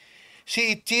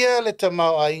 Si i tia le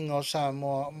tamau a ingo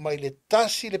Samoa, mai le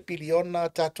tasi le piliona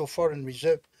tatou foreign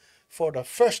reserve for the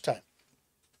first time.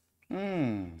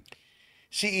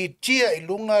 Si i tia i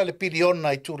lunga le piliona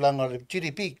i tūlanga le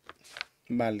GDP.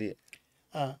 Mali.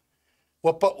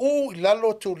 Wa pa u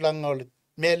lalo tu lango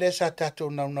mele sa tato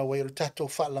na wai tato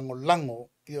fa lango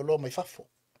i lo mai fafo.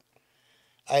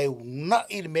 Ai una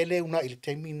il mele una il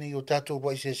temine o tato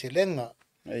wai se lenga.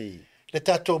 Le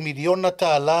tato miliona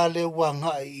ta la le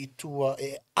wanga i tua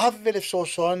e ave le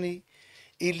sosoani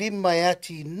i lima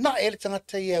ati na ele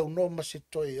tangata ia no ma se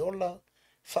toi ola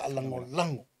fa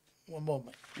lango. Wa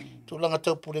moma. Tu langa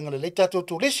tau pulinga le tato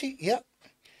tu lesi ia.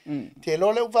 Te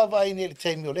lo le uva vai ni le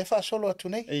taimi o le wha solo atu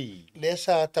nei. Le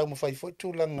sa tau mawhai fwoi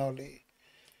tūlanga o le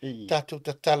tātou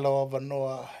tatala o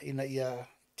wanoa ina ia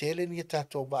tele ni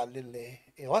tātou wa lele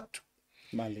e o atu.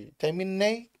 Taimi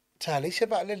nei, tā leise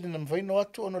wa lele na mwhai no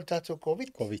atu ono le tātou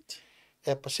COVID.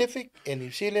 E Pacific, e New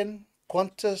Zealand,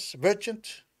 Qantas, Virgin,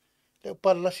 le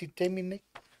uparalasi taimi nei.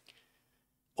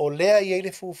 O lea i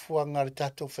le fufuanga le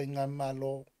tātou whainga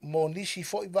malo, mo nisi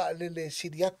fo i wa lele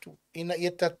siri atu. Ina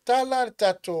ia tatala le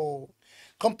tātou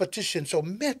competition, so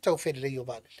mea tau where rei o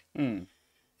wa lele.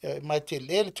 Mai te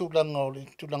lele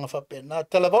tūlanga whapena.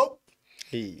 Talavau,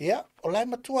 ia, o lai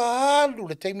matua alu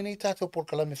le teimini tātou por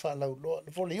kalame wha lau loa,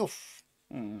 le vole uf.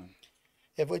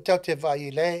 E voi tau te vai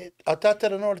i le, a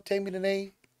tātara no le teimini nei,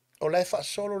 o lai wha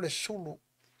solo le sulu.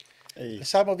 Le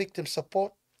Samoa Victim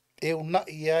Support, e una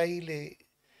ai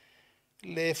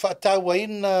le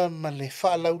whaatauaina ma le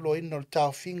whaalauloina o le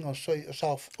tauwhinga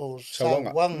o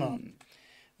sauanga.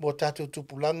 Mo tātou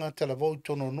tupulanga tala vau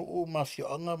tono nuu ma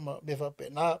fioanga ma me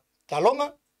whapena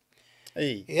talonga.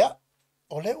 Ia,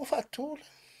 o le o whaatula.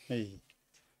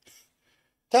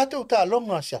 Tātou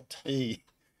talonga siata. E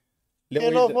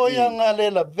lo voianga le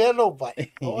la velo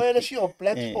vai. O ere si o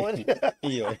black o ere.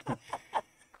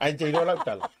 Ai te iro lau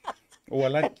tala. Ua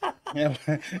laki.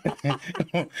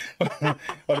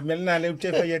 O le mele nā leu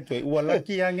te whai atu. Ua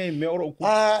laki ange me oro uku.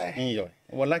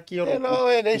 Ua laki oro uku. Elo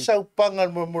e nei sau panga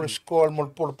mo le skoal mo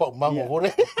le polo pau mango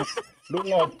hore.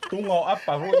 Tunga o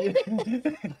apa hoi.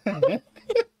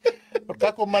 O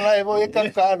kako mana e voi e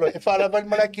kankalo. E whala vai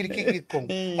mana kirikiki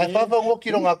kong. Ai whawa ngō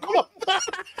kiro ngā kong.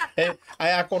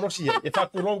 Ai a korosi e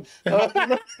whakurou.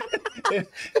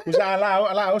 Usa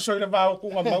ala oso i le vāo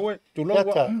kunga maue.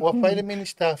 Yata, ua whaile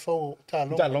minista fau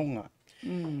tālonga. Tālonga.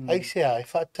 Ai sea, e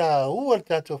whata ua le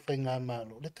tātou whai ngā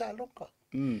malo. Le tālonga.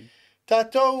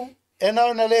 Tātou, e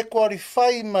nao na le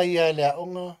qualify mai a le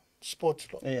aonga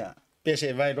sports law. Ia, pese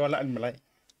e vai roa la ni malai.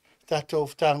 Tātou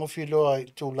whtangofi loa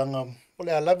i tūlanga. O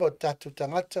le alawa o tātou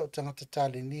tangata, o tangata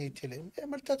tāle ni e tele. E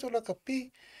mara tātou la kapi.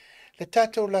 Le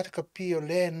tātou la kapi o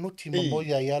le nuti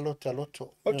mamoia i alo ta loto.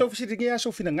 O tau fisiringi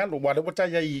aso fina ngalo, wale wata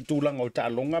ia i tūlanga o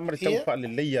tālonga, mara tau wha le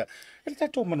leia. E le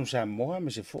tātou manu sa moa,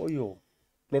 me se fo yo.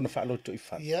 Lona wha loto i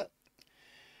wha. Ia.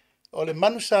 O le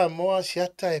manu sa moa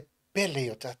siata e pele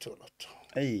o tātou loto.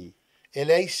 Ei. E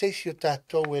le aisesi o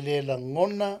tātou e le la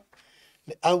ngona,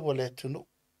 le aua le tunu.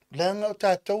 Le anga o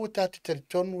tātou e tātou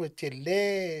teritonu e te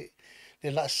le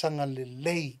la sanga le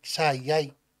lei sa iai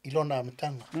i lona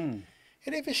amatanga. E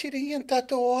le vesiri ian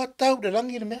tātou o atau le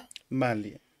langi le mea.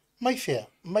 Mali. Mai fea,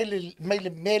 mai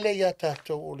le mele ia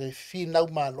tātou o le whinau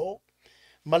malo,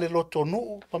 ma le loto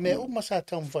nuu, pa mea uma sa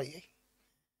tau mwhai ei.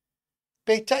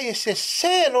 Pei tai e se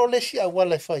sero le si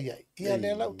awala e whai ei. Ia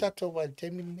le lau tātou wai te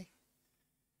mini.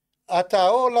 A tā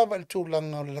o lava le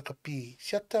tūlanga o le lakapi.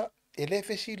 Siata, e le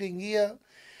vesiri ngia,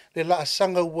 le la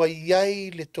sanga wai ai,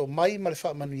 le to mai ma le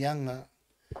wha manuianga.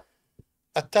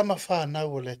 A tama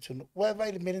whanau o le tunu. Wai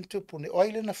vai le meren tupune, o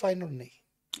aile na final nei.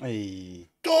 Ei.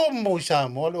 Tō mo i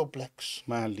Samoa le o Blacks.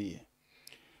 Mali.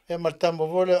 E martama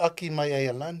vole aki mai ai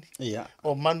alani. Ia.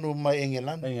 O manu mai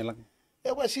engelani. Engelani.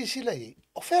 E wa sisila i.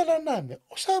 O whela name.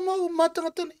 O Samoa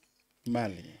matangatani.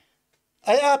 Mali.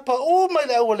 Ai apa o mai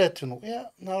le au le tunu.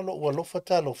 Ia. Nā lo ua lofa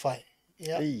tā lo whai.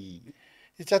 Ia. Ei.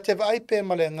 I ta te vai pe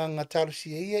ma le nganga talu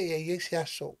si ia ia se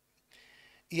aso.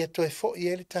 Ia toi fo i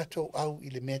ele tātou au i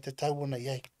le mea te tauona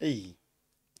iai. Ei.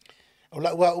 O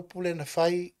la ua upule na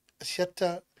whai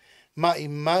siata ma i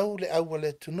mau le au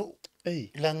le tunu.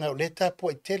 Ei. Langa o le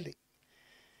tāpua i tele.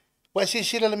 Wa si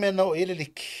sila le mea no ele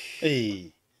liki.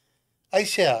 Ei. Ai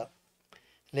sea,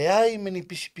 le ai meni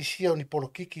pisi au ni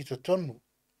polokiki to tonu.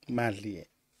 Mali.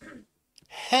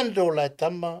 Hando la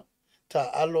tama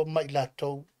ta alo mai la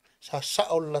tou. Sa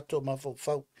sao la tou ma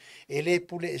fau. E le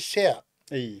pule e sea.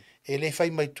 Ei. E le fai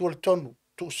mai tua le tonu.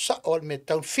 Tu sao al me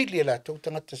tau fili la tou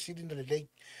tangata sili na le lei.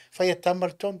 Fai a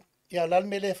tamar tonu. Ia lal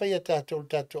me le fai a tātou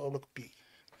au lakpi.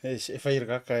 E fai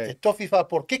raka E tofi fa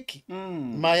por kiki.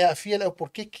 Mai a fia le por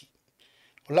kiki.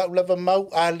 O la ulava mau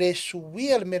a le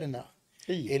suia le merena.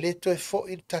 E le to e fo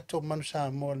i tātou manu sa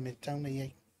mo me tauna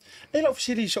iei. E la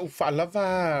ofisiri sa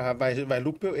ufalava vai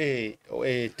lupe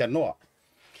e tanoa.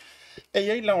 E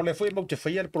iei la o le foi mau te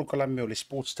whaia le prokalame o le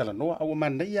sports tala noa. Au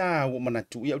mana ia au mana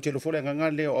tu. Ia o te lofore nganga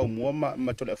leo au mua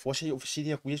ma tole a fose i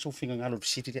ofisiri a kuia sa ufinga ngalo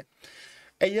ofisiri rea.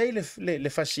 E iei le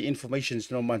fasi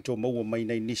informations no manto maua mai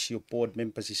nei nisi o board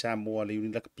members i Samoa le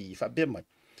unilaka pi whabea mai.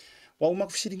 Wa o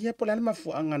makufisiri ngia po le alama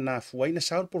fuanga na fuaina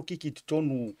saur por kiki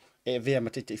tutonu e vea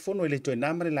matete i fono le toe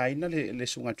namare la ina le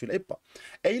sunga tula epa.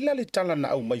 E ila le tala na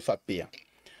au mai whapea.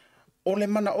 O le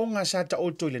mana o ngā sata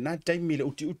o toile nā taimi le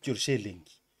uti o le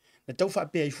selengi. Na tau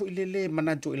whapea i fu ile le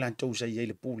mananto ilan tau sa i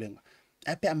le pūlenga.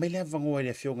 E pe a mele avangoa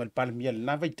le fionga le palamia le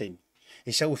nā vaitaimi.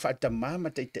 E sau e whaata mama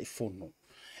taita i fono.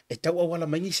 E tau awala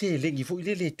maingi selengi fu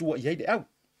ile le tua i aile au.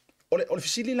 O le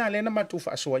fisili la lena matu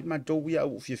whaasoa i matou ia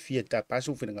au fia ta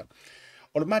pasu whininga.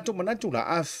 O le matou manatu la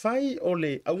a whai o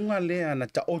le aunga lea na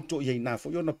ta oto i aina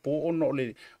fo i ona po ono o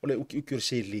le uki o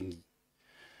selengi.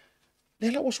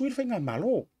 Le la o suil whainga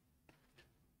malo.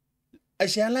 Ai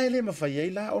se ala ele mawhai ei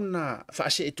la ona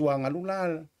whaase e tuanga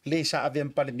lula le sa ave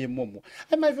mpale mia momo.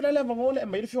 Ai mai vila le vangole,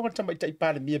 mai le fionga tama i tai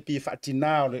pale mia pi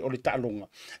whaatina o le talonga.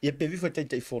 Ia pe vifa tai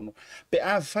tai fono. Pe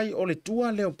a whai o le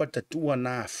tua leo patatua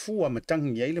na fua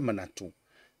matangi ai le manatu.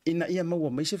 Ina ia maua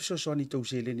mai se fisosoani tau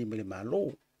se le ni me le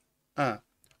malo.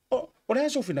 O le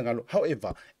aso fina ngalo.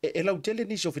 However, e lau tele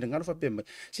ni so fina ngalo whape mai.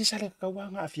 Se sale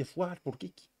kakawanga a fia fuar por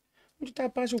kiki. O te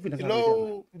tāpāsu pina ngā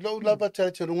Lo lava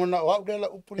tale te rungona o au lela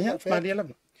upuri Ia, a mālia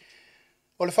lava.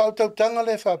 O le whautautanga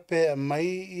le whapea mai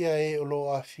ia e o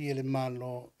lo a fie le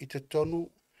malo I te tonu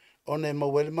o ne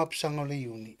mawele mapsanga le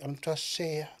uni. Am tua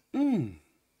sea.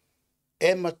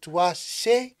 E matua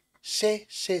se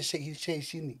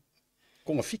sini.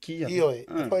 Ko ngā whiki ia. Io e.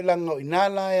 E koe langa o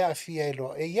inala e a fia e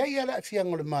lo. E iai ala a fia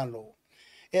ngole malo.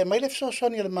 E mai le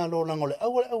fsosoni le malo langa le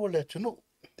awa le tunu.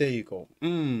 There you go.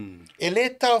 E le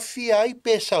tau fia ai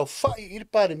pe sau fai. Il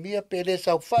pare mia pe le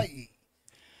sau fai.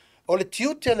 O le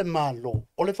tiute le malo.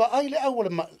 O le vai le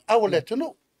awa le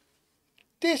tunu.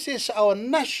 This is our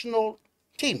national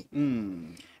team.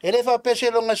 E le fa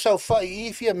pese longa sau fai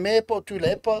I fia me po tu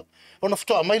le pa. Ona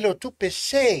ftoa mai lo tu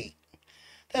pese.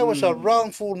 That was a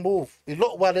wrongful move. I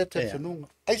lo wale te tununga.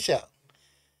 Aisa.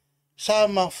 Sa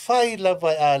ma fai la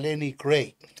vai a Lenny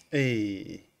Gray.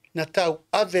 Na tau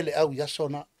avele au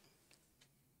yasona.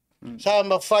 Sa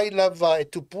ma fai la vai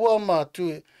tupua ma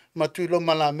tu lo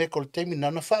mala me kol temi na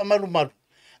na fa malu malu.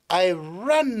 I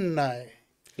run nai.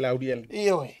 Laudiel.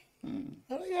 Iyo e.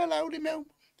 Ia laudi meu.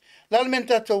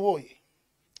 Lalmenta to woi.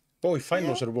 Poi fai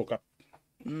no se boka.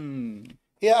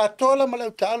 Ia atola ma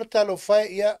lau talo fai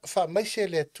ia fa mai se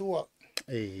le tua.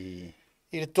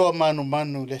 I le toa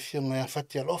manu le fionga ia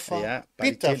fati alofa.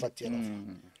 Pita fati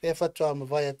alofa. E fatua ma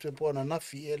vai atu e pona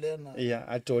nafi e le na. Ia,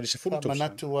 ato le se furu tosa.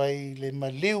 Manatu ai le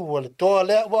maliu le toa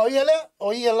lea. Wa ia lea.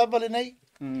 O ia lava le nei.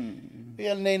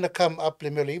 Ia le nei na come up le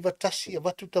meo le iwa tasi. A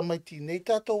watu tamaiti nei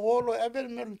tato wolo. E avele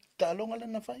meo le talonga le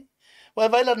na fai. Wa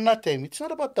vai la na temi. It's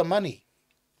not about the money.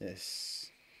 Yes.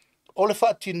 O le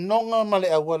whaati nonga ma le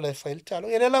awa le whai le talo.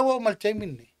 E le lawa o ma le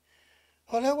teimini.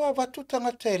 O le awa watu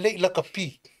tangata e lei laka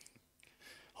pi.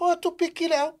 O atu piki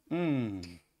le au.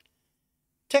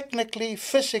 Technically,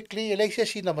 physically, e lei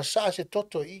sesi na masaa se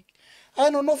toto I.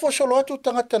 Ano nofo solo atu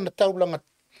tangata na taulanga.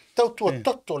 Tautua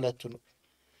toto le atunu.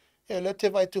 E le te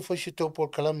vai tu fosi tau por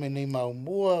kalame nei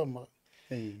maumua.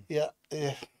 Ia,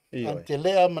 ante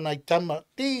lea mana itama.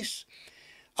 These.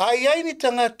 Ai ni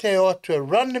tangata e o atu e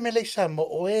run le mele sa mo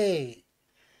oe.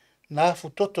 Na fu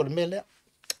toto le mele.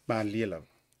 Ma liela.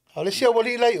 Ale sia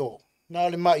wali lai o. Na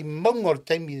le mai mongo le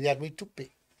taimi de adwi tupe.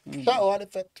 Sa o ale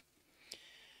fatu.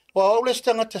 Wa o le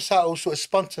tangata sa o so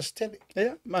sponsors tele.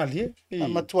 Ia, ma lie.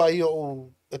 Ma tua I o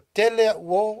tele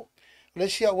wo. Le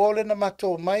sia wo le na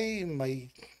mato mai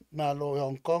malo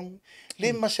Hong Kong.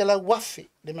 Le masela wafi.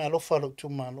 Le malo falo tu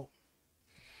malo.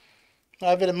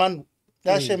 Ave le manu.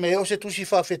 Da se me o se tu si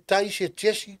fa fetai se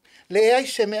tiesi le ai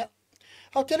se me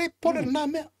au tele pole na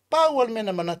me pa wal me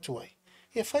na manatu ai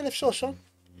e fa le so so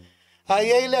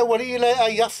ai le wali le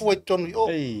ai afu e tonu o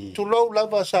tu lo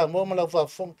lava sa mo ma lava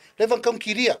fon le van kam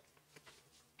kiria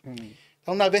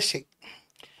na vese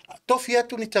to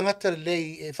fiatu ni tangata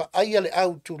le e fa ai le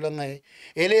au tu langa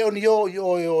e le on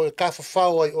yo ka fa fa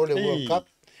o le World Cup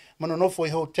mano no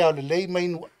foi hotel le mai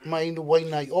no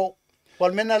waina o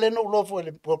wal mena le no lo foi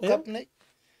le World Cup nei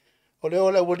o le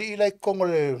ola wali lai kongo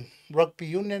le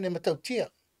rugby union e matautia.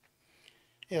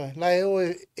 Ia, lai o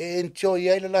enjoy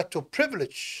ai le lato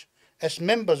privilege as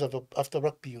members of the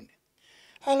rugby union.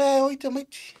 Ala o ita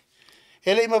maiti.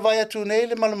 Ele ima vai atu nei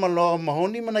le malamaloa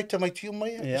mahoni mana ita maiti o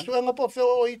mai. Isu anga po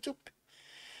feo o itupe.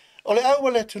 O le au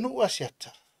le tunu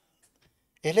asiata.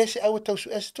 Ele se au tausu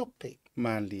estupe.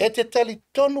 Mali. E te tali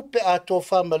tonu pe ato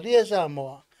whamalia za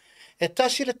moa. E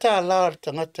tasi le tā lar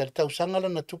tangata le tausangala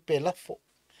na tupe lafo.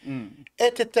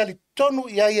 E te tali tonu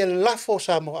ia e lafo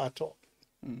sa mo ato.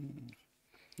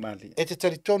 Mali. E te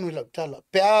tali tonu I lautala.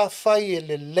 Pe a fai e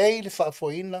le lei le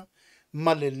whaafoina,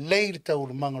 ma le lei le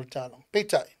tauru mangal talong.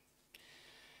 Peitai.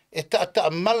 E ta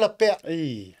mala pea.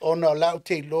 O na lau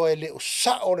te loa le o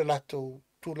sa o le lato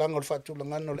tūlanga le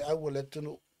whaatūlangano le au le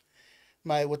tunu.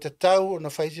 Mai o te tau o na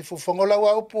whaisi fufongola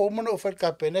wa upo o muna o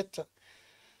whaika peneta.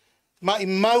 Ma I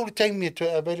mau le taimi e toi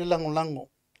a vele lango.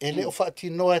 E le o whaati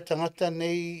noa e tangata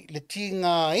nei le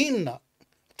tinga ina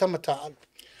tamata alu.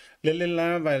 Le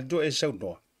la vai do e sau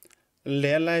noa.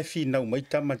 Le la e fi nau mai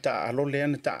tamata alo le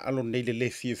ana ta alo nei le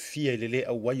fia le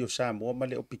au wai o Samoa ma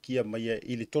le o pikia mai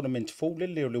I le tournament fou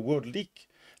le o le World League.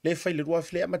 Le fai le rua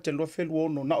flea ma te loa felu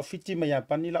ono na o fiti mai a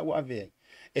pani la ua ave.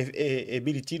 E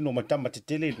militino ma tamata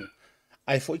tele no.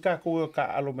 Ai foi ka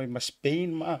alo mai ma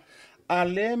Spain ma a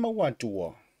le ma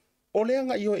watua. O le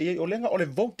anga o le anga o le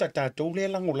vota tātou le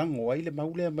lango ai le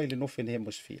maule mai le Northern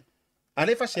Hemisphere. A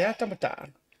le faseata mata.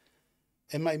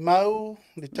 E mai mau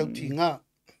le tauti ngā.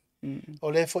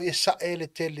 O le fo e sae le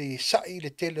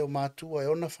tele o mātua e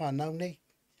ona whanau nei.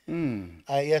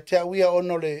 Ai a te awia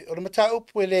ono le mata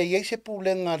upu e le iei se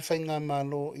pūlenga le whainga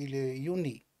malo I le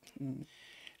uni.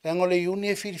 Lango le uni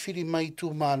e whiriwhiri mai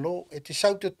tū malo e te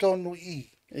sau te tonu I.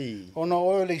 Ona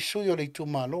o le sui o le tu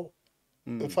malo.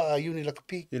 E wha uni la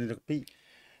kapi.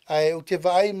 Ai o te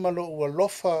vai malo ua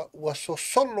lofa ua so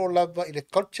solo lava i le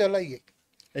culture lai e.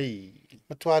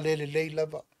 Matua le lei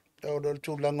lava. O le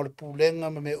tūlanga le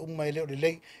pūlenga ma me umma i leo le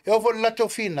lei. E o le lato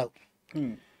finau.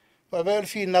 Wa vea le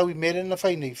finau i mere na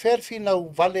whai nei. Whea le finau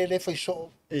vale le whai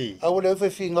so. Au le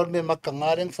whai finau me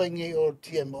makangare whai ngai o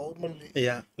TMO ma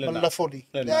le la foli.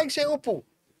 Nei se opu.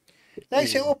 Nei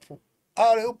se opu.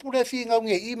 A le opu le finau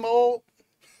nge ima o.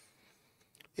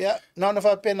 Ya, nana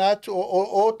wha pena atu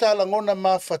o talangona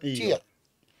ma fatia.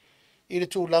 I le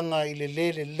tūlanga i le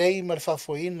lei ma le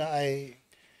whafoina ai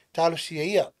talosia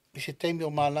ia. I se teimi o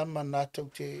malama na tau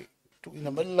te tu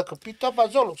ina malila ka pita pa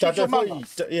zolo. Tata manga.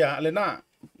 Ia, le na.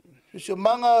 Se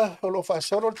manga o lo fa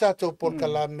solo tato por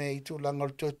kalame i tūlanga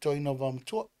o to ina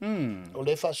vamtua. O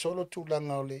le fa solo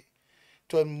tūlanga o le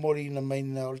to mori na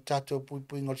maina o tato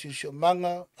pui ngol si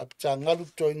manga apta ngalu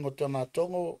to ingo tona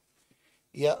tongo.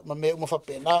 Ia, ma me uma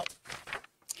whapena.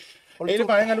 E le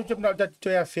vaenga luta na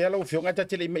te a fela o fionga ta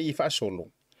tele i fa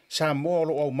solo. Sa mo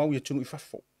lo au mau ia tunu i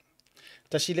fafo.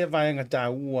 Ta si le vaenga ta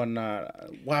ua na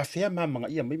wa fea mamanga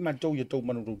ia mai mantou ia tau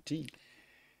manu ruti.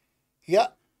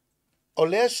 Ia, o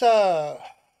le sa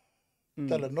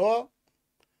tala noa,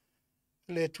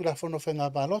 le tulafono whenga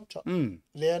balota.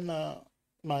 Le ana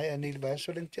mai anil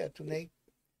vaeso lente atu nei.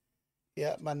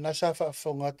 Ia, ma nasa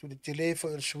whafonga tu le telefo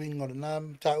il swing o le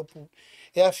nam taupu.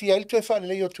 Ia, fia il tue whale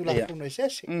leo tulafono e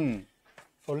sese.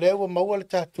 O leo maua le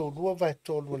tatou lua vai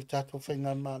tolu le tatou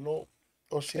whenga malo.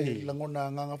 O se langona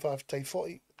nganga whaafitai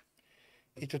foi.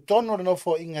 I te tono le no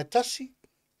fo inga tasi.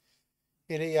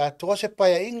 E le ia toa se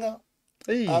paia inga.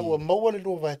 A ua maua le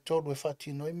lua vai tolu e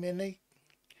whaatino i menei.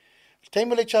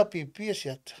 Teima le chapi pia si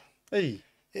ata.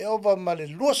 E ova ma le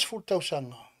luas fultau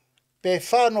sanga. Pe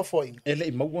whano fo inga. E le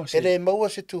i maua se. E le maua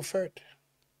se two-third.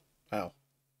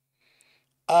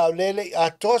 A lele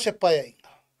a toa se paia inga.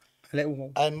 Le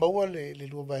umo. A maua le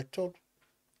lua vai tolu.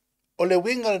 O le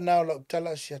winga le nao la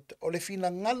utala si ata. O le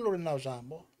fina ngalo le nao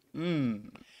zamo.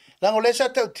 Lango le sa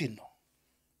tau tino.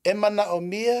 E mana o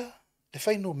mia le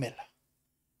whainu mela.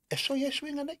 E so yesu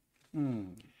inga nei.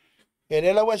 E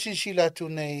le lawa sila tu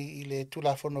nei i le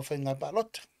tulafono whainga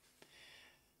balota.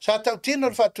 Sa tau tino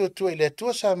le whatu tua i le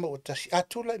tua sa mo o tasi. A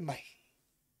tula i mai.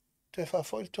 Tu e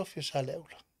whafo il tofi sa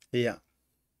leula. Ia.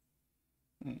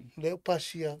 Leu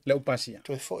pasia. Leu pasia.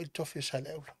 Tu e fo il tofi sa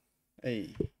leula.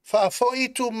 Ei. Whaafo i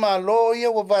tu malo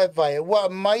ia wa vai. Wa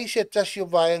mai se tasi o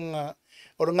vaenga.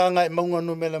 O nganga e maunga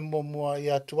numela momua i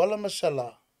atu ala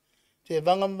masala. Te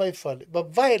vanga mai fale. Ba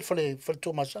vai el fale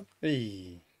tu masan.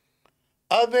 Ei.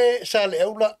 Ave sa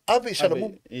leula. Ave sa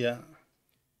lamu. Ia.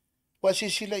 Wa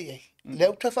sila iei.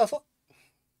 Leu ta whafo.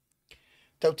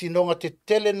 Tau tinonga te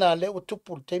tele na leu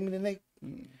tupu le teimine nei.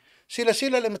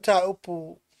 Sila le mata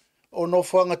upu o no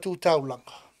fuanga tu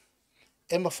taulanga.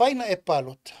 E mawhaina e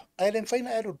palota. Ai le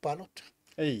mawhaina e rul palota.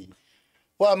 Ei.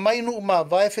 Wa mai nu ma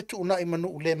vai fetu una i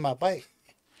manu le ma vai.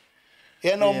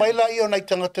 E no mai la i o nai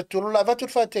tangata tulu la vatu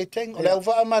fa te teng. O le au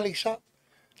va amali sa.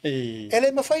 Ei. E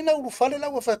le mawhaina uru fale la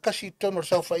wa fa kasi tono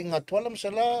sau fa inga tuala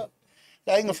msala.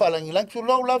 La inga falangi lang tu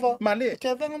lau lava. Male.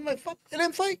 Te vanga mai fa. E le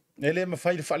mawhai. E le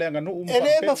mawhai le whale anga no umu. E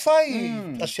le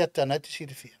mawhai. Asiata na te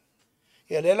sirifia.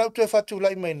 E le lau tu e fatu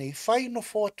lai mai nei. Whai no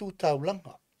fo tu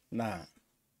taulanga. Na.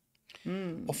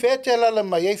 O fea te alala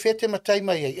mai ei, fea te matai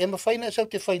mai ei. E mawhai na sau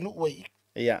te whai nu ui.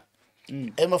 Ia.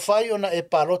 E mawhai ona e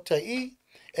palota i.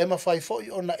 E mawhai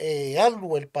foi ona e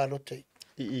alu e palota i.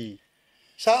 I.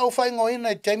 Sa au whai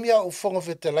ngoina e temia o whonga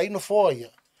whete lai no fōa ia.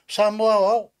 Sa moa o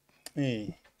au.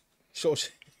 Ei. So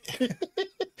se.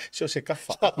 So se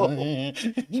kafa. Sa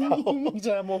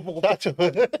mo poko.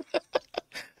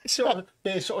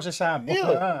 So se sa mo.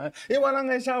 E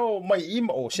walanga e sa o mai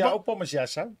ima o. Sa o po ma sia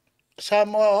sa. Sa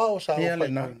moa o au sa au whai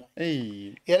ngoina.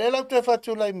 Ei. Ia le lau te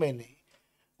whatu lai meni.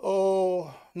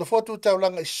 O no fotu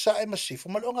taulanga i sa e masifu.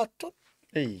 Malonga tot.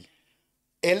 Ei.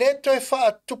 E le toi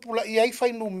wha tupula i ai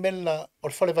whai nu mela o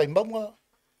le whale vai maunga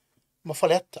ma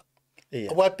whale ata.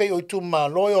 O wai pei o i tu ma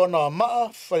loi o na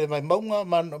maa whale vai maunga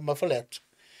ma whale ata.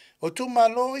 O tu ma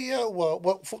loi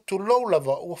tu lou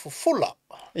lava ua fufula.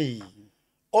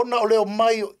 Ona o leo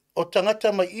mai o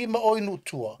tangata mai ima o inu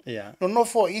tua. No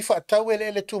nofo i wha tau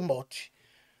ele tu mauti.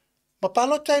 Ma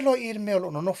palota ilo i mea lo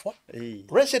no nofo.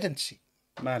 Residency.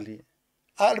 Mali.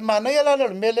 A le manai ala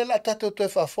le mele la tatou tu e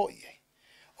wha fo i.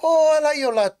 O ala i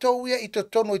o la tau ia i to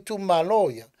tono i tu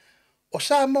malo ia. O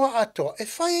sa moa atoa, e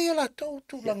whai i la tau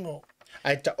tu lango.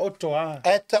 Ai ta oto a.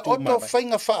 Ai ta oto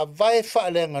whainga wha vai wha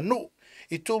lenga nu.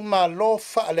 I tu malo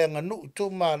wha lenga nu. I tu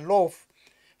malo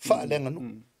wha lenga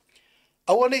nu.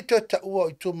 Aua nei toi ta ua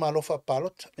i tu malo fa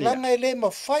palota. Langa ele ma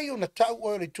fai o na ta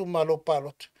ua i tu malo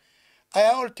palota. Ai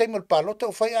a o le teimul palota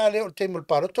o fai a le o le teimul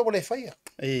palota o le fai a.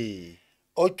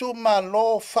 O i tu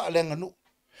malo fa lenga nu.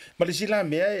 Ma le sila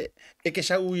mea e ke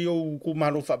sau i o ku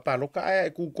malo fa paloka e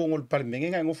ku kongo le palmenge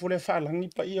ngai ngofo le fa langi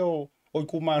pa i o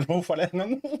ku malo fa lenga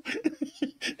ngu.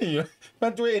 Iyo.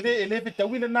 Ma tu ele fe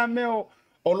tawina na me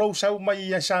o lo sau mai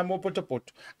ia sa mo poto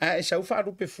poto. A e sau fa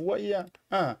rupe fua ia.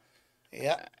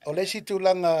 Ya, o le si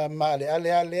tūlanga ma ale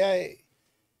ai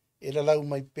e la lau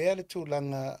mai pēr le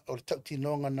tūlanga o le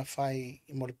tautinonga na whai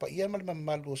i mo le pa ia ma le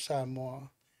mamalu o Samoa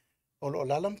o lo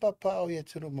lalam papa o ia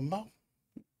tunu mamau.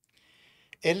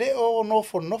 E le o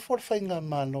nofo le whainga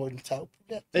mano i le tau.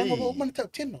 Lama o mana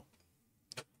tautino.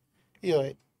 Io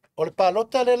e, o le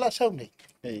palota le la sau nei.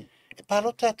 E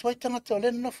palota atuai tangata o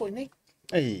le nofo i nei.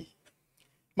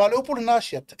 Ma le upu le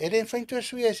nasiata, e le whaintu e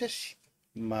sui e sesi.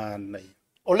 Manai.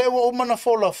 O le o mana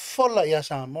fola ia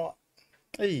Samoa.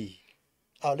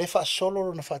 A le fa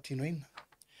solo na fatinoina.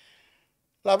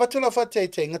 La vatu la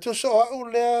fatete nga tu so au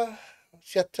le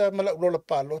siata mala ulola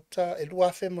palota e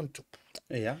lua fe montupu.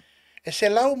 E se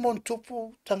lau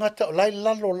montupu tangata o lai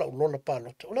lalo la ulola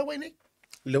palota. O le wai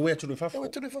le wea tunu fafu. Le wai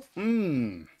tunu fafu.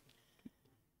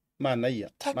 Manai.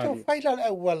 Tato whaila le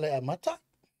au wale amata.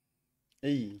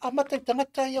 Amata i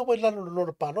tangata ia wai lalo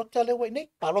ulola palota le wai nei.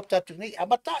 Palota tu nei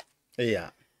amata.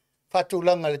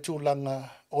 Fatulanga le tūlanga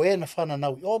o e na whana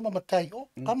nau i o mamatai o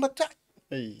amata.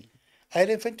 Ai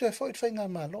le whaintu e whoi whainga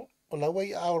malo o la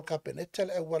wai a o kapeneta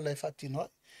le au wale whatino.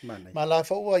 Ma la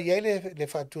whaua iei le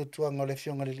whatuatuanga o le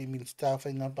fionga le liminsta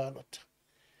whainga balota.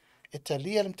 E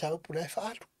talia le mtau pula e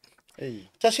whaalu.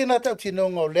 Tasi nā tau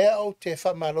tinonga o lea au te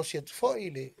whamalosi atu whoi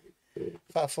le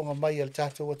whaafonga mai al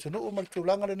tātou watunu umal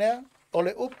tūlanga le nea. O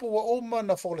le upu wa uma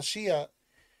na wholasia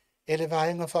e le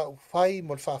vaenga whai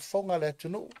mo le whaafonga le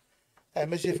atunu. E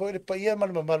mese foi le paia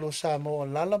mal mamalo Samoa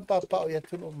lalam papa o ya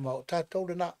tunu ma o tātou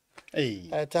le nā.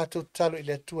 Tātou talo i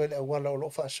le atua le awala o lo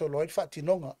whaasolo ai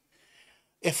whaatinonga.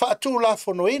 E whaatu la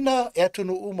fonoina e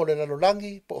atunu umo le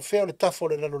lalolangi, po o wheo le tafo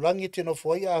le lalolangi tino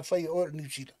fuai a whai o New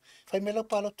Zealand. Whai mela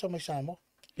palota mai Samoa.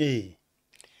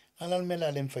 Alal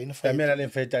mela le mwhaina whai. Mela le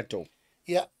mwhai tātou.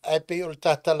 Ia, ai pe o le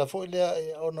tātala foi lea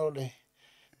e ono le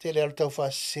te le al tau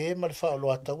whaase ma le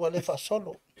whaolo ataua le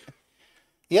whaasolo.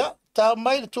 Ia, tā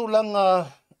mai le tūlanga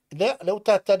leu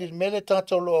tātari le mele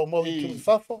tātou loa o mau i tū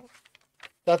whafo.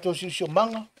 Tātou si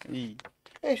manga.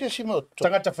 E se si moto.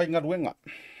 Tangata whainga ruenga.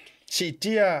 Si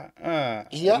tia,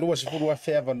 lua se furu a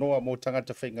whea wanoa mo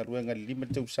tangata whainga ruenga lima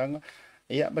te usanga.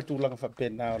 Ia, matūlanga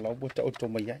whapena o lau bota o tō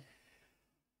mai ai.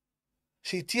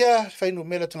 Si tia whainu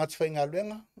mele tangata whainga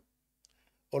ruenga.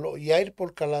 O lo iai le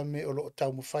pol kalame o lo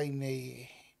tau mo whaine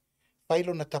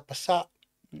whailo na tapasa.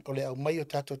 O le au mai o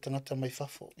tātou tangata mai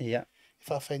whafo. Ia.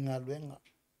 Whawhainga luenga.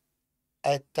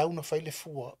 Ai tau na whaile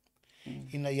fua.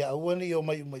 Ina ia auani o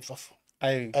mai umai whafo.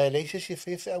 Ai leise si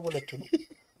whewhe awa le tunu.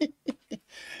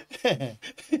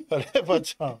 O le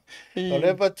patua. O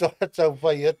le patua tau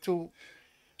whai atu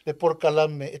le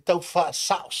porkalame. E tau wha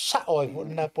sao ai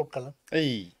na porkalame.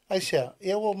 Ai sea.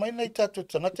 E awa mai nei tātou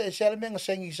tangata. E sea le menga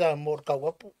sengi sa mor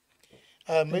kawapu.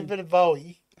 Mai vele vao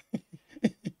i.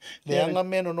 Le anga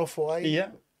meno no fo ai.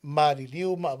 Mari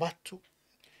liu ma watu.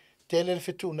 Tele le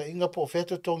fetu na inga po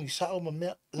fetu tongi sao ma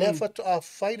mea. Le fatu a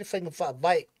whai le whainga wha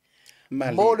vai.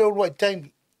 Mo leo ruai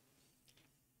taimi.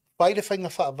 Whai le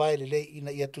whainga wha vai le lei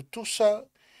ina ia tutusa.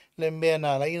 Le mea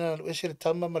na la ina lu ese le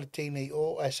tama ma le teinei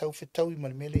o ai sau fetau i ma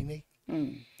le mele nei.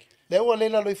 Leo a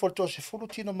leila loi forto se furu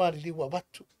tino mari liu a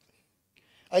watu.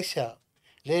 Ai sea.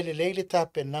 Le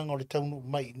tape nanga o le taunu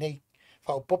mai nei.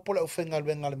 Whao popo le uwhenga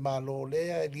luenga le malo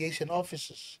lea liaison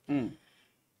officers.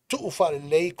 Tu ufa le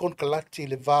lei kon kalati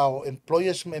le vao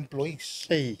employers ma employees.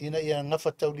 Ina ia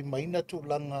ngawhatau li maina tu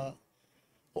langa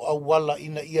o awala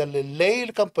ina ia le lei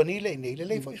le company le nei le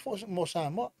lei fo mo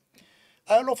Samoa.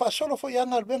 Ai lo fa solo fo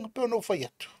yanga luenga pe no fa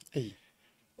yatu.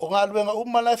 O ngā luenga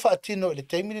umalai whaatino le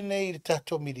teimini nei le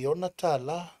tato miliona tā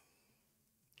la.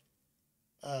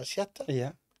 Siata.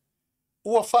 Ia.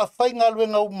 Ua whaafai ngā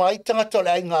luenga umai tangata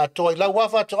le ai ngā toa i lau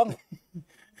wafa toanga.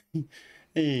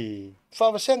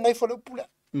 Whaafasea ngai fo le upula.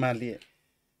 Malia.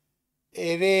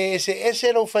 E re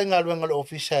ese lau whai ngā luenga le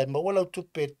ofisa e maua lau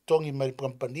tupe tongi mai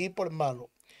company po le malo.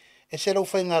 Ese lau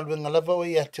whai ngā luenga lava o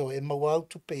i ateo e maua au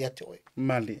tupe i ateo e.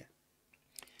 Malia.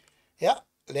 Ia,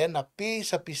 lea na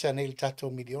pisa nei le tato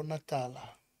miliona tāla.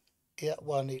 Ia,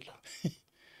 wāneila.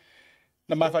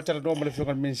 Na mawhatara noa ma le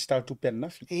whionga minister au tupe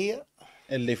anafi. Ia.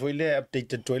 E le foi le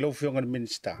update toi lau whionga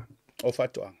minister o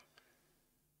whatuanga.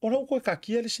 O lau koe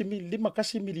kakia le se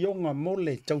 5 milionga mo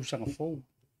le tausanga fōu.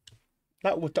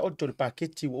 La ua ta oto le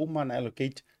paketi ua umana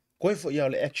allocate. Koe fo ia o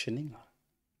le action inga.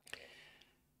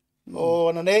 O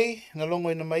ana nei, na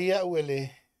longo ina mai au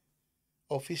ele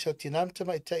ofisa tinamta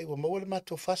mai tai wa mawale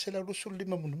mato fase la rusul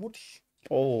 5 munumudi.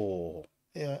 Oh.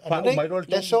 Ana nei,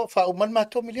 leso fa uman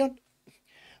mato milion.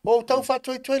 O tau fa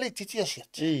toi toi le titi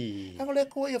asiat. Ako le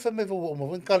ko ia fa me vo mo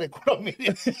ven kale ko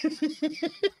milion.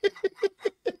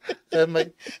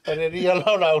 Mai ana ria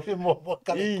la mo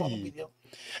kale ko milion.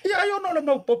 Ia yo no le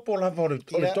mau popo la vole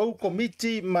ole tau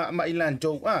komiti ma ilan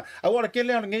tau awara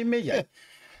kele ana ngai meia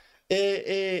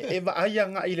e va aya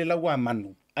nga ile lawa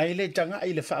manu ai le tanga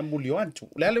ile fa mulio antu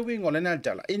le wingo le na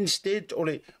tala instead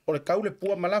ole kaule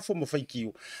pua malafo mo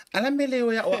faikiu ala mele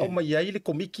o ya o mai ile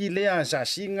komiki le a sa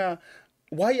singa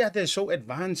why are they so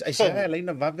advanced ai sa le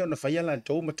na va na fa la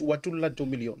tau ma tu watu la 2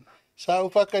 million sa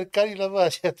upa kari la va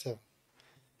seta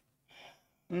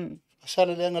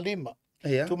sala le nga lima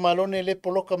tu malone le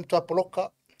poloka mtua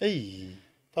poloka.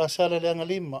 Pasala le anga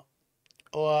lima.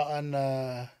 O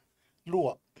ana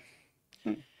lua.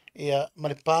 Ia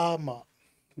malipama.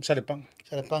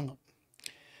 Salepanga.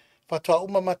 Patua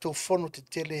uma matu fono te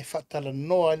tele fatala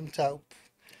noa il mta upu.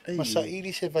 Masa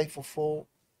ili se vai fofo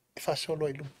e fa solo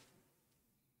ilu.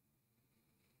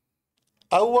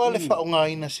 Aua le faonga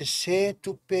ina se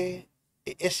tupe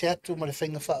e ese atu ma le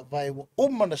whainga wha vai wa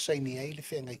uma na saini ai le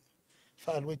whainga i.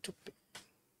 Wha alue tupe.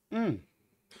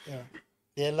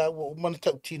 Le la wa umana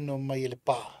tau tino mai ele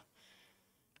pā.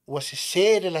 Ua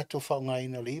se le la tō whaunga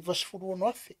ina le iwa sifuru ono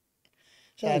afe.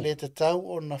 Sa le te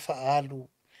tau o na whaalu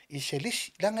i se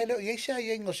lisi. Langa leo iei sa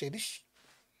iei ngo se lisi.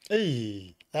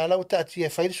 La lau tati e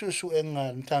whairisu su e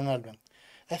ngā ntanga luang.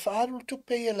 E whaalu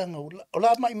tupe ia langa ula. O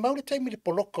la mai maure taimi le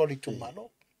poloka o li tu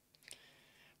malo.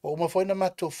 O uma whaina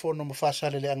mato whono ma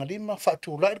whaasale le anga lima.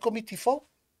 Whaatu la il komiti fo.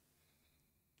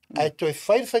 Ai toi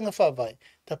fai whainga whawai.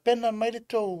 Ta pena mai le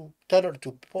tau taro le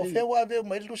tupe. Po whewa aveo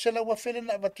mai le lusela ua whele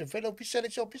na watu whele o pisa le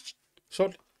se o pisa.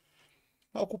 Sole.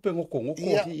 Ma kupe ngoko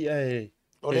hi ai.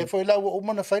 O le foi la ua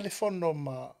umana whai le whono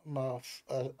ma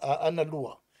ana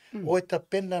lua. O e ta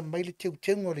pena mai le teu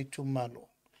tengo le tu malo.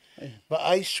 Ma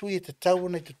ai sui e te tau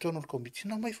nei te tono le komiti.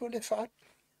 No mai foi le whaat.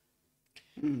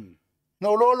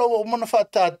 No lolo ua umana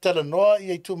whaata tala noa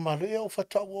i tu malo. Ia o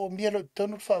whaata o mia lo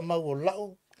tono le wha mau o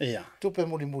lau. Tupe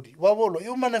muri. Wawolo, i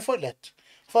umana foi let.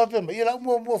 Whapema, i lau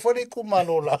mua foi le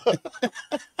kumalo la.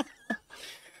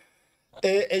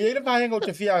 E le vahenga o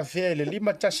te fia le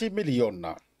 5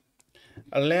 miliona.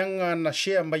 Lenga na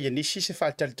share mai nisi se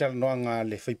whaatalitala noa ngā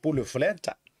le whaipule o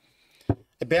whalenta.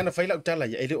 E beana whaila utala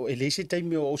ia, e le isi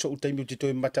taimi o osa utaimi o te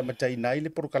toi mata inai le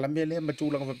porokalame le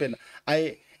matulanga whapena.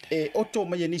 Ai, oto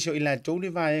mai nisi o ila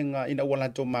tōni vahenga ina ua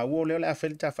lanto mau o leo le a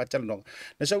whalita whaatala noa.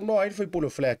 Na sau noa ai le whaipule o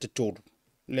whalenta tōru.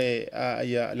 Le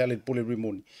le pole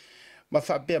rimoni ma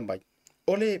fa be mai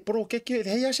ole pro keke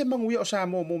he ya se mangu o sa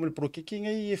mo le pro keke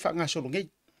ngai fa nga solo ngai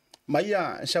mai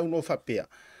ya sa no fa pe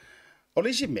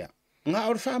ole si me nga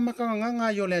or fa ma ka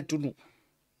nga yo le tunu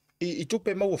i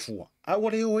tupe mau fu a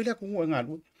ole o ile ku nga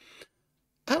lu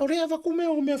a ole ava ku me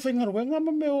o me fa nga nga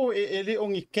me o ele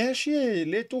ongi cash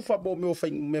le tu fa bo me fa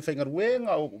nga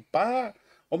nga o pa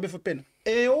o me fa pena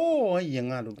o ai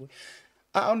nga lu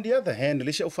on the other hand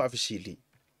le se o fa facili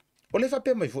o le fa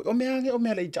pe mai fo o me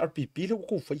le HRPP le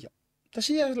ko fa ya ta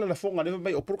si la fonga le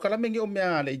mai o por kala mengi o me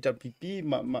le HRPP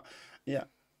ma ya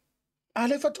a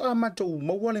le fa to amato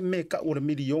mo wale me ka o le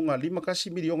miliona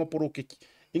 5 miliona por ke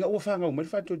inga o fa nga o me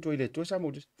fa to le to sa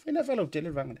mo fa na fa lo tele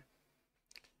vanga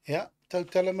ya ta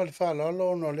tele mal fa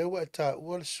lo no le wa ta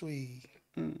o sui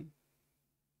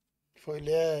foi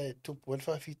le tu po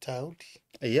fa fitauli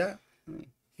ya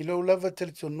I lo lava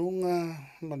tele tonunga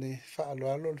mane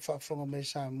whaaloalo le whaafonga me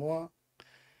Samoa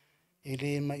I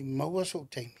le mai maua so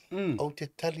taimi. Au te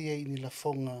tali e ni la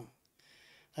fonga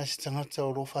a se tangata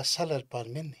o lo whaasala le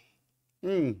parmene.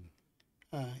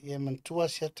 Ia mantua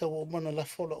si ata o mana la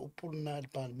fola upuna le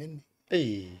parmene.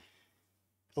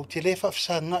 Au te le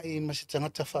whaafsanga I ma se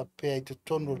tangata whaapea I te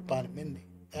tono le parmene.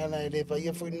 Ala e le vai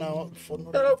a fwina o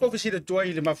fono. Tara ko visita tua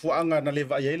I le mafuanga na le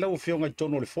vai e lau whionga I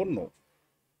tono le fono.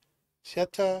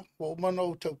 Siata wa umana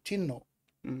o tau tino.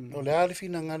 O le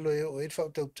alifina ngalo e o edfa o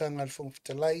tau tanga le fonga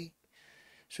fitalai.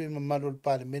 Sui mamalo le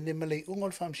pale mene malei ungo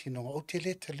le whamsinonga. O te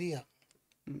leta lia.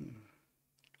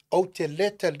 O te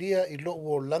leta lia I lo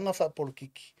o langa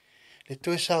whapolokiki. Le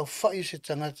toe sao whai se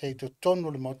tangata I to tono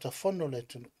le mauta fono le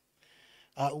tunu.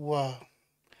 A ua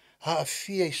a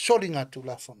fia I soli ngatu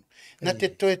la fono. Na te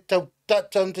toe tau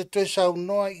tata te toe sao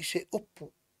noa I se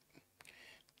upu.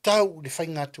 Tau le whai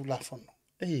ngatu la fono.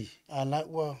 A la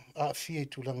ua a fia I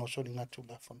tulanga o soli ngatu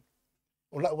la fono.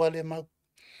 O la ua le mau.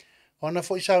 Ona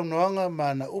foi sao noanga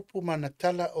mana upu mana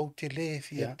tala o te le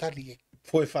fia tali e.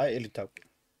 Foi fai ele tau.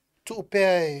 Tu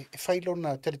upea e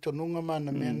whailona teritonunga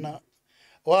mana mena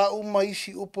Wa uma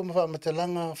isi upo ma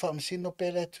whamatalanga whamasino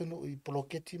pere tunu I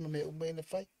poloketi ma me uma ina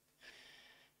whai.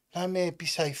 La me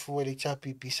pisai fua le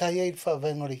chapi, pisai ei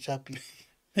whavengo le chapi.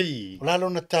 Hei. O lalo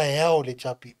na tae ao le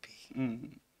chapi.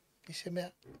 Pise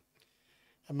mea.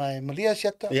 Mai malia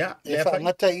siata. Ya, E lea wha whai.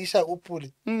 ngata isa upu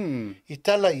le. I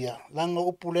tala ia. Langa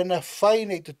upu lena whai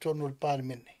nei te tonu le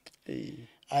parimene. Hei.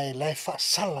 Ai lai wha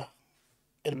sala.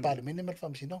 E le parimene ma le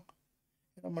whamasino.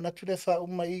 Manatu le wha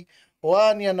uma I. O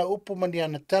ani ana upu mani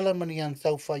ana tala mani ana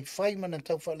tau whai mana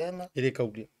tau whaleanga. Ere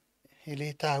kaulia. He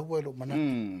le tāhua e lo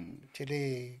manatu. Te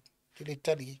le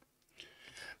tari.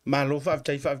 Malo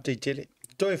whaafitai tele.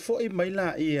 Toi fo I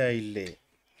maila I ai le.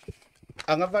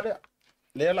 Anga vare.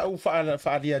 Le ala u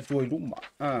whaaria tua I luma.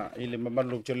 I le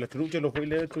mamalo tele tulu hoi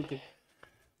le tuke.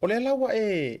 O le ala wa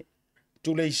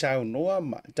tu le isau noa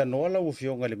ma. Ta noa la u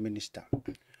fionga le minister.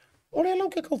 O le ala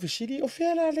ke kau fisiri. O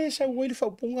whiala le sa ueli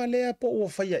whaupunga lea po ua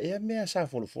whaia ea mea sa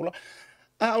folofola.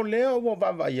 O lea ua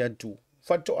vava I atu.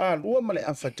 Fato a lua ma le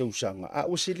a whatausanga.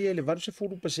 O sili le varu se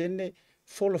 40%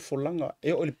 folofolanga.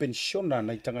 E o le pensiona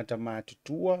na I tangata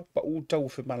mātutua. Pa u tau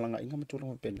whi malanga inga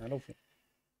matulanga pena.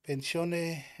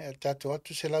 Pensione tato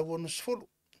atu se lau onu sfulu.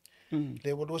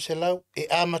 Le wadu se lau e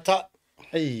amata.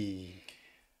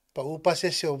 Pa u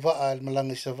pase se o vaa al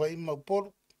malanga sa vai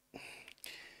maupolu.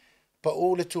 Pa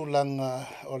u le tūlanga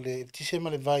o le tisema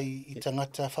le vai I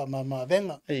tangata whamama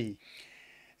venga.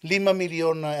 5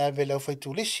 miliona e ave lau fai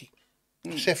tūlisi.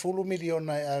 10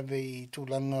 miliona e ave I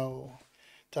tūlanga o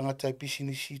tangata I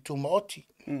pisinisi tūmaoti.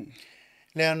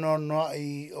 Le ano noa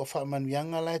I o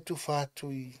whamanuianga lai tu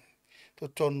whātu I to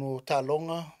tonu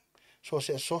talonga so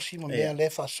se asosi ma mea le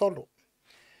fa solo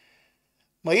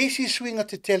ma isi swinga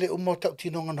te tele umo tau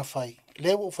tinonga na fai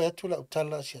lewo o fai atu la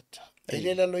utala siata e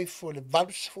le la loifo le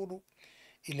valsfuru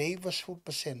I le ivasfuru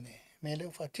pasene me le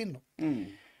o fatino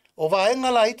o vaenga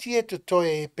la iti e te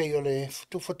toe pe o le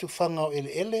futufatufanga o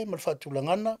ele ma le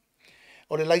fatulangana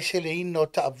o le laise le ina o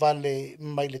ta vale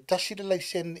mai le tasi le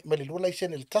laisen mai le lua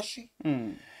laisen le tasi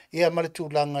ia ma le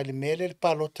tūlanga le mele le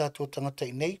palo tātua tangata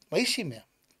I nei, ma isi mea,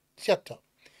 siata.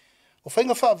 O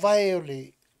whainga wha vai o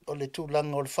le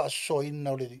tūlanga o le wha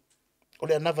soina o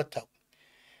le anavatau.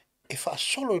 E wha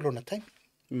solo I lona taimi.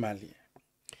 Mali.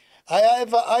 Ai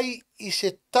eva ai I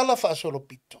se tala wha solo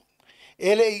pito.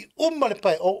 Ele I le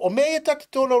pai, o mea e tata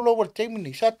tō lau lau al taimi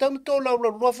ni, sa taumi tō lau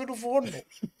lau lua whiru fuhono.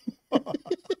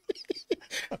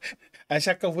 Ai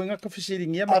sa ka wenga ka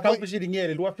fisiringia, ma ka fisiringia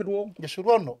le lua whiru o. Ya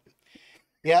surono.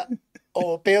 Ya,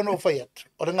 o peono fai atu.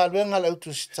 O renga luenga lau tu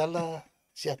sitala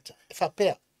siata. E wha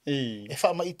pea. E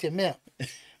wha ma ite mea.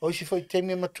 O isi foi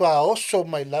teme matua oso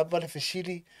mai lava le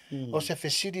fesiri. O se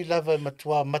fesiri lava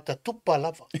matua matatupa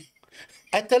lava.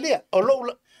 Ai talia, o lou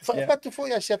la. Whapatu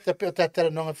foi a siata peo tātara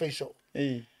nonga feiso.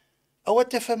 Awa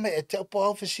te wha mai e te opo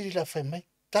au fesiri la whai mai.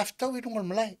 Taftau I rungal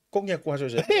malai. Kongia kuaso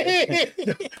se.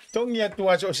 Tongia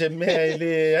tuaso se mea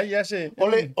ele ai ase.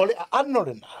 Ole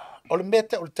anorena. O le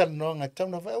meta o le tala noanga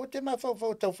tauna vai o te ma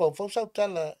fau sau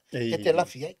tala e te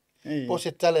lafi ai. Po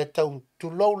se tala e tau tu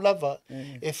lou lava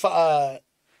e faa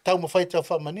tau mawhai tau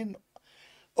wha manino.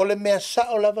 O le mea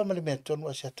sa o lava ma le mea tonu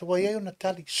a sea tua iei o na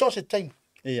tali. So se taimi.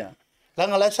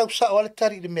 Langa lai sau sa o ale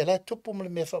tari le mea lai tupu ma le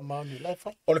mea wha maoni lai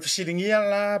whai. O le fisiringia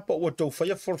la po ua tau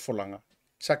whaia forfolanga.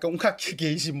 Sa ka unga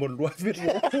ke isi mo lua whiru.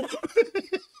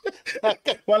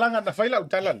 Walanga na whaila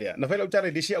utala lea. Na whaila utala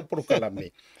lisi au poro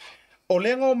kalame. O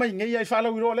lenga o mai ngai ai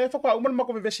whalau iro le whakua uman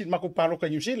mako me vesi mako palo ka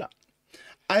New Zealand.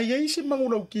 Ai ei si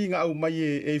manguna uki nga au mai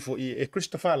e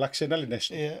Christopher Laxena le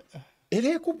nesto. E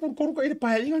le kupur koruka ere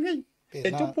paha inga ngai.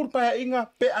 E tupur paha inga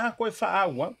pe a koe wha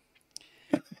aua.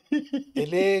 E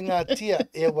le ngā tia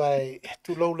e wai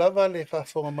tu lau lava le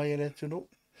whafonga mai ele tunu.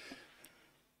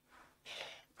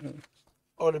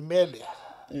 O le melea.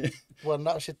 Wa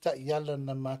nao se ta iala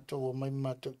na mātou o mai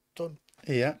mātou tonu.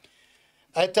 Ia.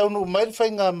 Ai taunu mai le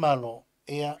whainga mano.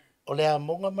 Ia, o le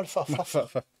amonga mal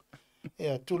whafafa.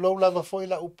 Ia, tu lau lava foi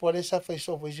la upo le sa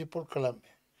whaiso waisi por kalame.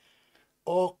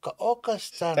 Oka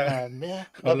stana mea.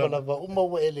 Lava uma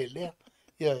wa ele lea.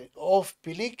 Ia, of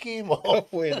piliki mo.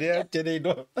 Of we lea, tere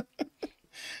no.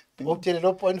 O tere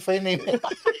no po en whainei mea.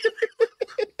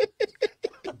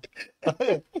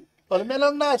 O le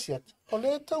mela nasiat. O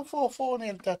le tau fo ne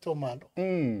el tato malo.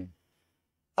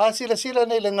 A sila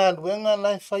nei le ngā luenga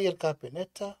lai whai el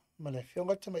kapeneta. Ma le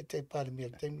whionga te mai te pāle mea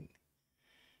teimi.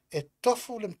 E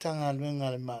tofu le mtanga luenga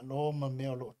le malo ma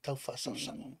mea lo tau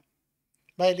whasausango.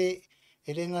 Mai le,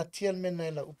 e le ngā tia mena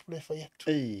e la upule whai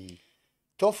atu.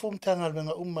 Tofu mtanga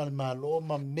luenga le malo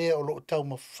ma mea o lo tau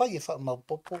ma whai e wha mau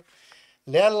popo.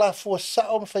 Le ala fua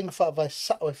sao ma whainga wha vai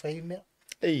sao e whai mea.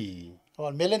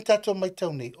 O melen tato mai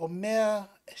tau nei, o mea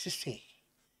e se se.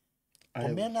 O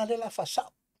mea na le la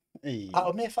fasao. Ei. A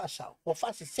o mea fasao. O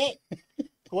fasi se.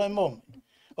 Ua mom.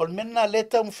 O le mena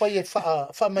leta mo fai e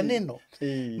fa maneno.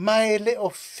 Mai le o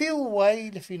fiu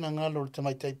wai le fina ngalo le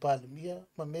tamaitai pale mia.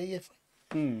 Ma mea e fai.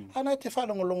 Ana te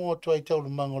whalongolongo tu ai tau le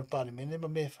mango le pale mene ma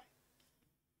mea fai.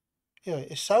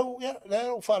 E sau, le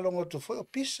o whalongo tu foi o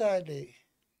pisa le.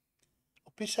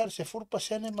 O pisa le se furu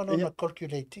pasene malona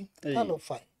calculating. Talo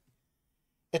fai.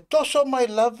 E toso mai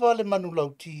lava le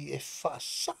manulauti e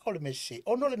whaasao le me se.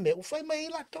 Ono le me ufai mai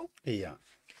ila tau. Ia.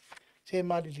 Se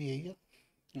malili e ia.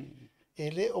 E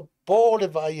le o pō le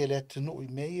vai e le atunu i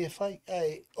mei e whai.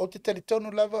 Ai, o te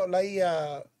teritonu lava o lai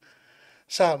a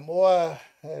Samoa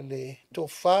le tō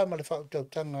whā ma le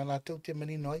whautautanga la tau te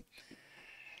manino ai.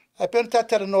 Ai pēn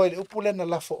tātara noi le upulena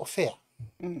lafo o whea.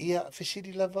 Ia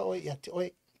whisiri lava oi ia te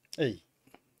oi. Ei.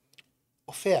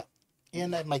 O whea. Ia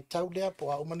nai mai tau lea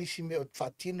po a umanisi me o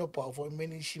whatino po a ufo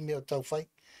umanisi me o tau whai.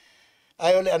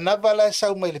 Ai ole anava la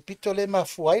sau mai le pito le ma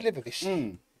fuai le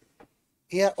bevesi.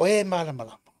 Ia oe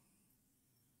malamalama.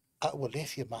 A ua le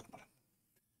fia malamalama.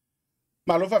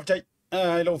 Malo whaptai.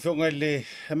 I lo whionga le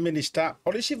minister.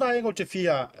 O le si vai ngau te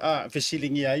fia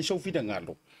whesilingi a iso whina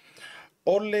ngalo.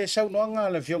 O le saunoanga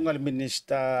le whionga le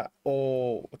minister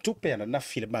o tupeana na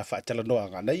file ma whaatala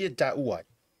noanga. Na ia ta uai.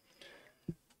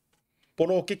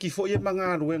 Polo ke ki fo ye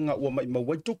manga ruenga ua mai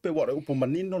mawai tupe wara upo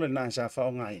manino le nasa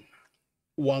whao ngai.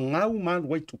 Ua ngau man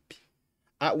wai tupi.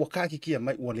 A ua kaki kia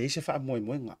mai ua le ise wha moe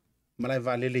moenga. Malai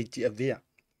vale le iti a vea.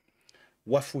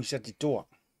 Wafu isa titoa.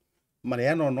 Mane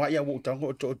ano no ia ua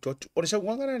utango o le sau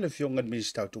wangara le whionga le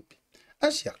minister o tupi.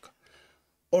 Asiaka.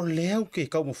 O leo ke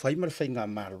kau mo whai mara whai ngā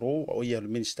maro o ia le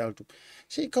minister o tupi.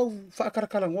 Se kau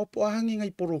whakarakala ngopo a hangi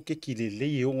ngai poro ke ki le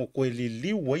lei ongo koe le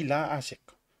liu wai la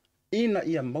aseka. Ina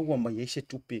ia maua mai eise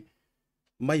tupi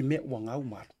mai me ua ngau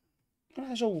maro.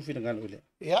 Kala so ufina ngalo ile.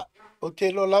 Ia, o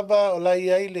te lo lava o lai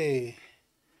ai le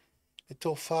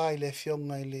tō whā i le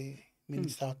whionga i le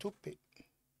minister tupi.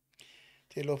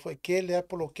 Te lo fai ke le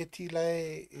apolo keti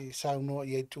lai e sauno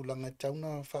i ai tūlanga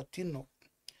tauna whatino.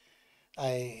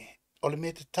 Ai, o le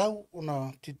me te tau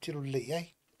una titiru le ai.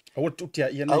 Aua tutia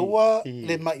ia nei. Aua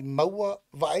le mai maua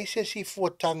vaise si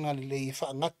fuatanga le i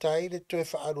whaangata ai le toe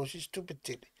whaaro si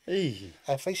stupetele.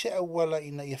 Ai whaise awala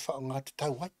ina i whaangata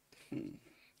tau ai.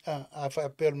 Ai whai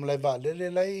apel malai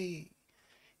vālele lai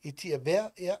i tia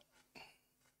bea, ia.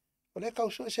 O le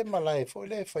kausu se malai, fo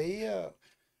le whai ia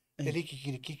e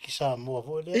riki kiki sa mua,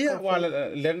 fo le. Ia, wala,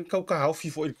 le kau ka haufi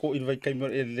fo i ko i vai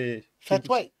kaimor e le.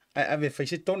 Whatuai. Ai, ave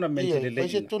whaise tournament le le.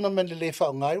 Whaise tournament le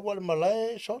whaongai, wala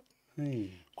malai, so.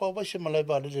 Ko vai se malai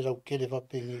vālele rau kere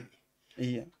wapengi.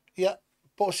 Ia. Ia,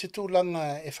 po se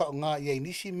tūlanga e whaonga i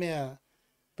nisi mea.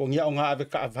 Po ngia o ngā ave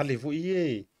ka avale fu i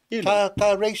e.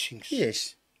 Car racings.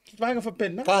 Yes. Vanga fa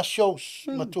pena. Car shows.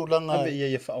 Matulanga. Ave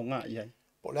ia fa onga ia.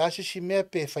 Po le ase si mea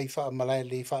pe fai wha malai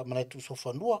le wha malai tu so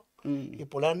whanua. I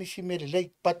po lani si mea le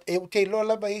lei. But e te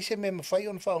lola ba i se mea mawhai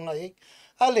on wha onga ei.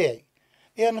 Ale ei.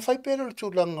 E ana whai pēro le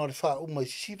tūlanga o le wha umai.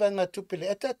 Si vanga tupele.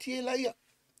 E tati e la ia.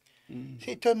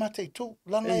 Se toi mata i tū.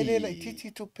 Langa e le la i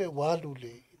titi tupe walu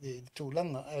le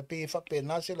tūlanga. E pe e wha pe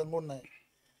nase la ngona e.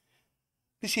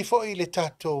 Nisi fo i le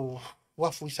tātou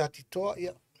wafu i sati toa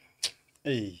ia.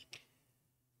 Ei.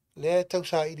 Le tau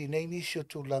sa iri nei nisi o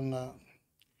tūlanga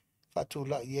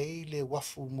whatula i ei le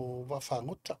wafu mo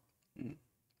wawhanguta.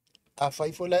 A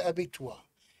whaifo lai abitua.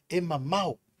 E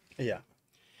mamau. Ia.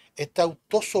 E tau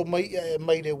toso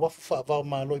mai le wafu whaavao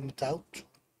māloi ma tautu.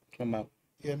 Mamau.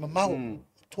 E mamau.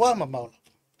 Tua mamau la.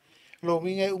 Lo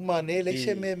minga e umane le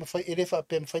se me mawhai ere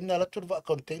whape mwhaina la turu wa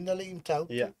container le im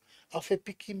tautu. Ia. A whe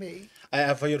piki me i. Ai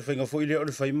a whai o whainga fo i le o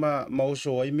le whai ma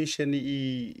oso ai mission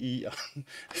i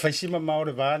whai sima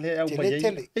maore vale au mai ei.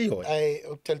 Tele. Ai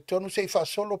o tele tonu se i wha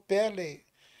solo pēr le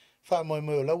wha moe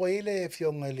moe o lawa i le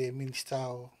whionga le minister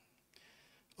o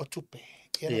tupe.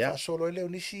 Ia wha solo i le o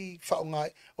nisi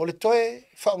whaongai. O le toe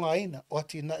whaongai ina o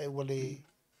ati na e wale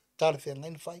tale whianga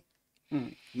ina whai.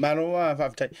 Maro a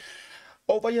whaafitai.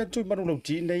 O vai atu marunau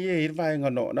ti nei e irva nga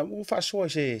no na u fa so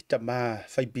se tama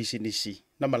fai business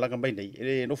na malanga mai nei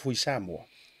e no fui Samoa.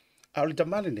 A le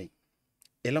tama nei.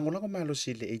 E lango malo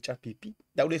si le HRPP.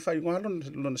 Da le fai ngalo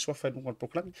no so fa no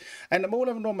proclam. Ai na mo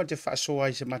no ma te fa so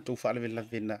ai se matu fa le la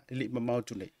vena le ma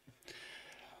tu nei.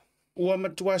 Ua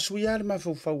matua suia le ma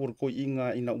fa ko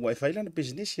inga ina u fai la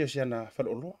business ya sana fa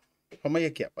lo. Fa mai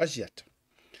ke asiat.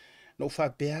 No fa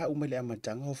bea o mele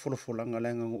amatanga o folofolanga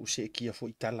langa o se kia fo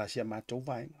itala sia matou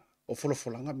vai o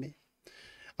folofolanga me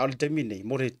al termine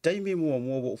mo re taimi mo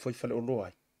o foi fale o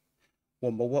loai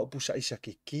o maua pusa isa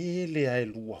ke kele ai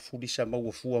lua fulisa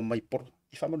mau fua mai por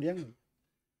I fa manuanga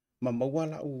ma maua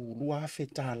la o lua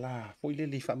feta la foi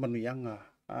le fa manuanga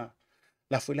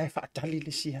La foi lai faatali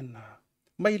le siana.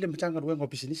 Mai le matanga ruenga o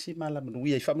pisinisi mala manu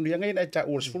ia fa manu ngai na ta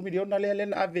ors full miliona le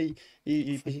na ave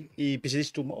i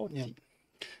pisinisi tu mo.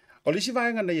 O lisi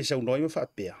vaenga na ia sau noi fa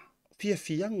pea.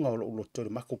 Fia nga lo to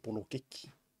mako polo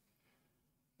keki.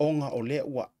 Onga o le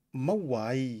wa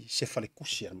mawai se fale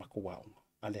kusia mako wa.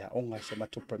 Ale onga se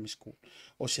mato primary school.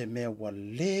 O se mea wa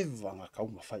leva nga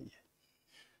kauma fai.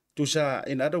 Tusa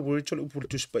in other words o upur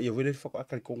tus pa ia wele fa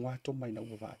akal ko ngato mai na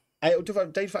wa. Ai o te fa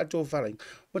tai fa to fa ring.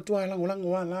 Ma tu ala ngolang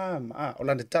wala o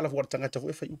la tala fo tanga ta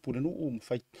fa upur no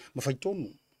ma fai tonu.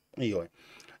 Iyo.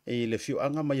 E le fiu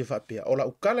anga mai fa pe. O la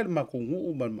ukala ma ko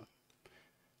ngu ma.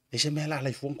 E se me la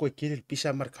fuon ko kile el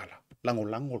pisa markala.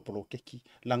 Lango polo keki.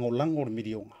 Lango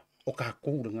midionga. O ka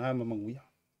ko nga ma manguia.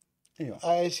 Iyo.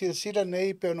 Ai sila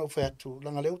nei pe no fa tu.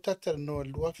 Langa le utata no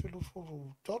lua filu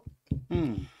furu tot.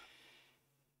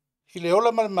 I le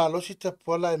ola mal malo si te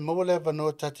pola e mole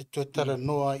vano tate to tara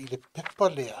noa i le pepa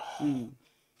lea.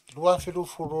 Lua filu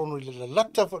furu no i le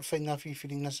lata fo fenga fi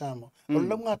filinga sama. O le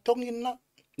launga tongi na.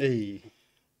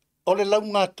 O le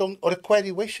launga tongi, o le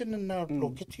graduation na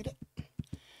lo ketira.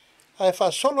 Ai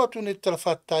fa solo tu ne tala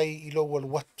fatai i lo wal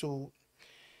watu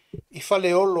i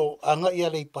fale olo anga ia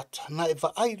le ipata. Na e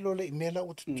va ai lo le imela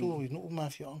o tutu i nu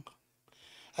umafio anga.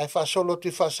 Ai fa solo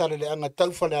tu fa sale le anga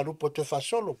tau fale alupo te fa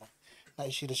solo ma. Na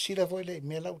i sila voi le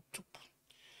imela o tupu.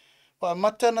 Wa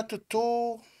mata na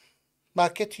tutu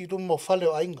maketi i rumo fale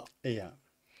o ainga. Ia.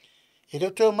 E reo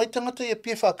teo mai tangata ia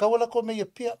pia whakawala ko me ia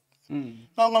pia.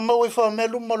 Nga mau i wha me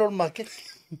lumo lo maketi.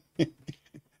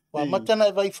 Wa matana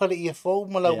e vai fale ia fau,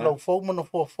 malau fau, mano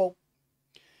fau.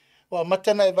 Wa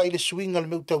matana e vai le swinga le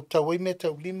meu tau me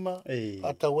tau lima,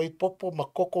 a tau popo, ma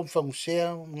koko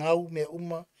mwhangusea, ngau mea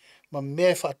uma, ma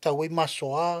mea wha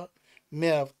masoa,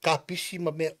 mea kapisi,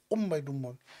 ma mea i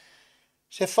lumon.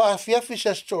 Se whaafiafi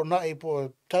sa stona e po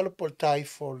talopo tai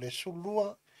fo le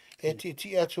sulua, e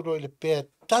ti aturo i le pea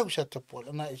tau sa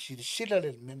tapola, na e sila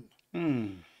le mena.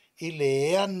 I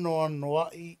le anoa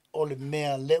i o le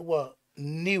mea lewa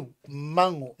niu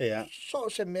mango so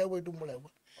se mea we du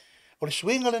molewa o le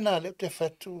swinga le na le te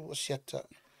fatu o siata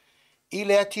i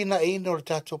le atina e ino le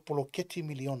tato polo keti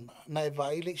miliona na e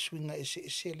vai le swinga e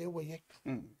se le wa yek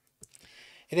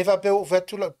e le vape o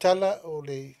fatu la tala o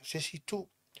le sesitu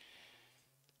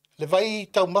le vai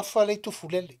tau mafa le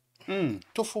tufulele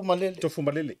tufu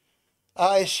malele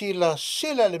a e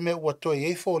sila le me ua toi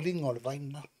e fo linga o le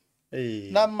vaina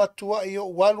na matua i o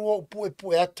walu o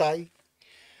pu e atai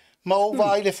ma o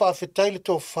va ile fa fetai le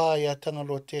to fa ya tanga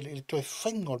lo tele le to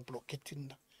fingol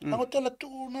bloketina na tela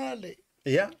tu na le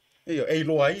ia e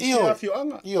lo ai se afio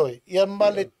anga ia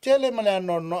male tele male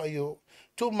no io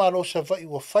tu malo sa va i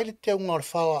o fa le te unga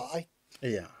fa ai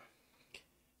ia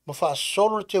ma fa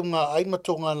solo te unga ai ma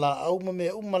tonga la au ma me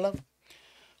umala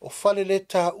o fa le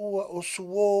ta ua o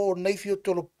suo nei fio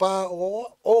tolo pa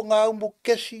o nga umbu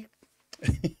kesi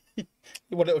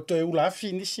i wale o to e ula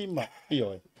fini sima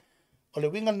io o le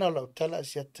winga na lau tala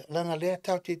siata, langa lea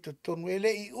tau te tonu,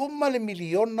 ele i le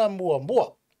miliona mua.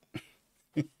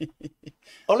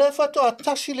 O le fato a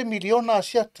tasi le miliona a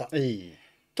siata.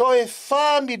 To e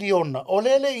fa miliona, o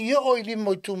lele i o i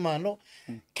limo i tumano.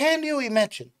 Can you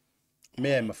imagine?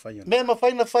 Mea mawhai. Mea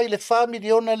mawhai na whai le fa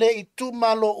miliona le i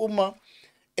tumalo uma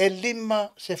e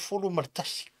lima se fulu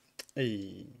martasi.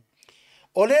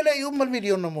 O lele i le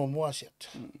miliona mua a siata.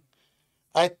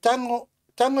 Ai tango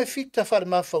e fita whare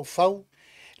mawhau,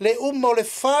 le o le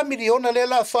wha miliona le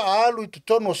la wha alu i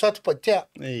tutono o satu patea.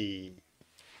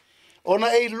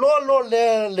 Ona e lolo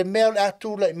le mea le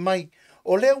atu le mai,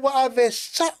 o le wa ave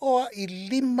saoa i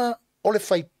lima o le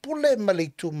whaipule ma le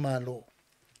itu malo.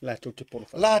 La tau te polo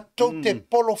wha. La tau te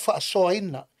polo wha soa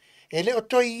ina. E le o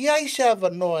toi iai se ava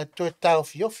noa e toi tau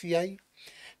fiofi ai,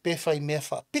 pe whai mea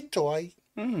wha pito ai,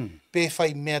 pe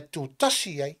whai mea tu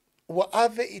tasi ai, wa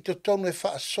ave i tutono e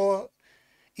wha soa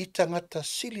i tangata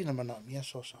sili na mana mia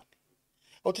sosani.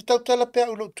 O te tautala pea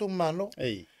ulo tu malo.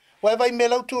 Wai vai me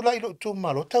lau tu la ilo tu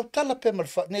malo. Tautala pea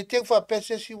malfa. Ne te wha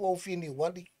pese si wa ufini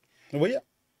wali. Waia.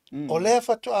 O lea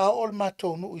fatu a ol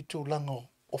mato nu i tu lango.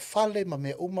 O fale ma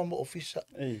mea uma mo ofisa.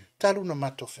 Talu na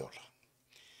mato feola.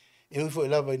 E uifo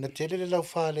ilawa ina tele le lau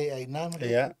fale ai nama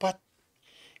le upat.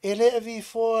 E lea vi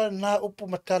foa na upu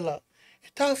matala. E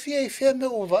tau fia i fia me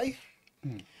o vai.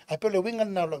 Ai pe le winga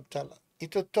na lau tala. I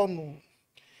to tonu.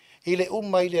 I le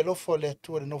uma i le lofo le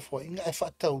atua le nofo inga e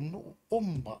whatau nu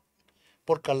uma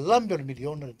por kalambio le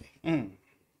miliona le mei.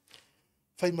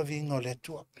 Whai ma vinga o le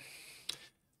atua.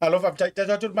 Alofa,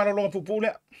 tatu maro longa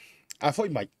pupule. A foi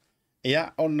mai.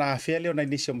 Ia, o na fele o na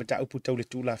inisio me ta upu tau le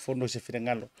tula fono se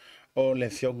whirengalo o le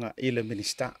fionga i le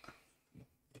minista.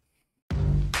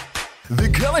 The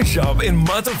Color Shop in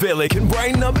Matavele can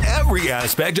brighten up every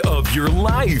aspect of your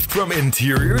life, from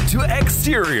interior to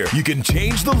exterior. You can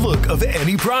change the look of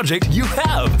any project you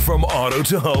have, from auto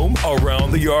to home,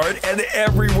 around the yard, and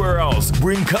everywhere else.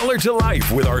 Bring color to life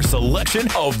with our selection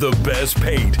of the best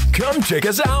paint. Come check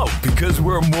us out, because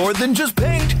we're more than just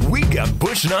paint. We got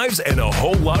bush knives and a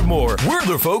whole lot more. We're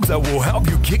the folks that will help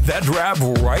you kick that drab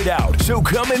right out. So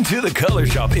come into the Color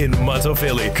Shop in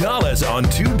Matavele. Call us on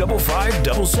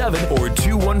 25577 or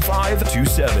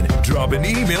 21527. Drop an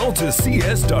email to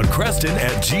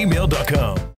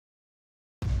cs.creston@gmail.com.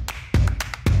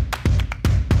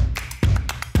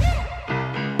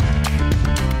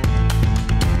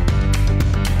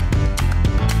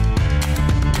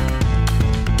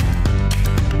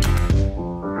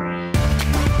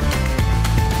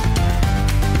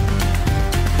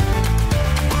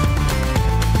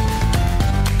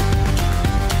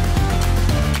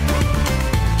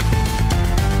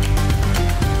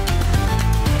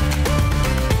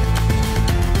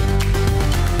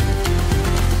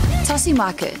 Tasi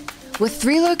Market. With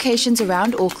 3 locations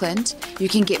around Auckland, you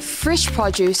can get fresh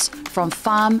produce from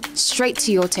farm straight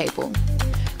to your table.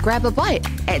 Grab a bite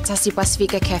at Tasi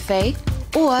Pacifica Cafe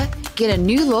or get a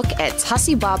new look at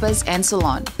Tasi Barbers and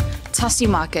Salon. Tasi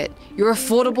Market, your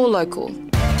affordable local.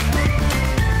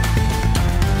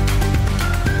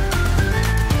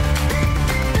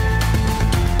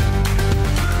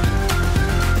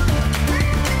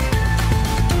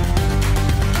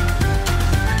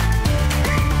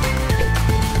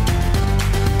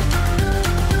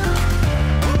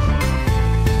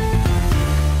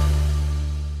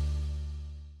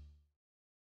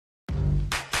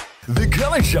 The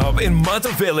Color Shop in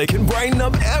Matavele can brighten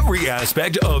up every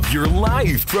aspect of your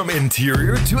life, from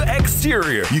interior to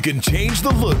exterior. You can change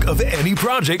the look of any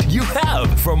project you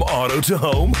have, from auto to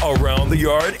home, around the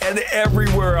yard, and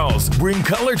everywhere else. Bring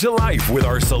color to life with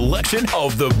our selection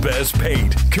of the best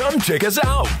paint. Come check us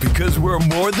out, because we're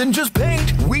more than just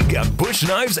paint. We got bush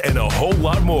knives and a whole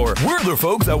lot more. We're the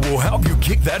folks that will help you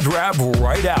kick that drab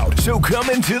right out. So come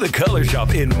into the Color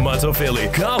Shop in Matavele.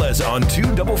 Call us on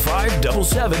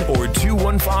 25577 or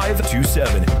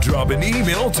 21527. Drop an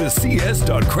email to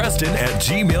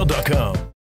cs.creston@gmail.com.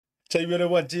 Taimere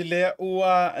wati lea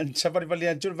ua safari vali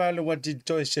anjur vale wati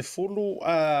toe se fulu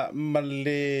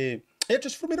male to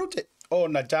se fulu minute o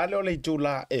na jale o le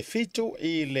tula e fitu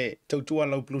i le tautua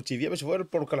lau Blue TV ba se foi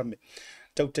por kalame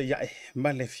tautai ya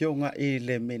male fionga i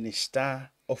le minister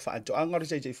o fa to anga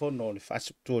se se fono le fa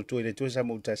tu le tu sa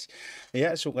mutas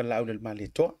ya suka lau le male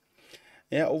to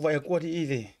ya o vai ko i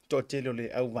le to tele le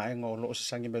au vai ngolo se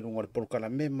sangi me ngor por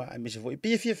kalame ma mi se foi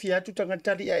pi fia tu tanga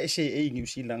tali a se e New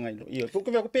Zealand ngai io ko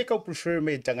ko pe ka prefer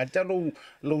me tanga talo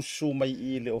lo su mai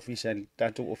i le official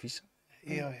tatu office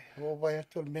Io, o vai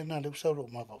atu mena le usau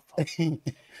ma va.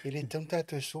 Ele tanta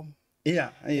tu sum.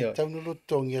 Ia, io. Tau no lo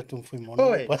tongi atu fui mono.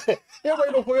 Oi. Ia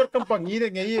vai lo foi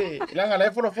campangire ngai langa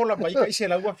le fola mai kai se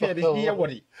la wa fia ri ia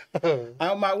wari.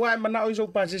 A ma wa mana o so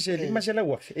pa se lima se la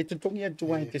wa. E tu tongi atu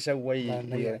wa te sa wa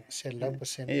ia. Se la pa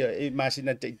se. Ia, e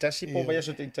masina te tasi po vai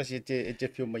so te tasi te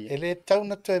fio mai. Ele tau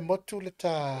na te motu le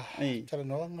ta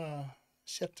no nga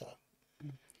seta.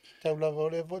 Tau lava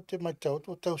ole vote mai tau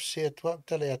tau se tua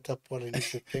tale ata pole ni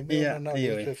se teme na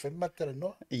o fe matara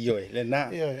no io le na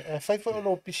fai fa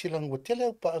lo pisi lango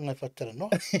tele pa nga fatara no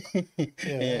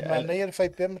ma na ia fai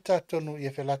pe mata tonu ia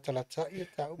fe lata ia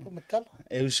ta o matala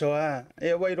e usoa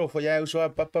e vai ro foi e usoa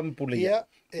papa mpule ia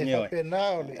e fa pe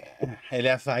na ole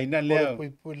ele a faina le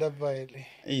pui lava ele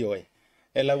io e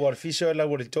la war fiso e la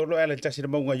war tolo e la tasi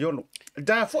mo nga yolo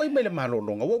da foi me le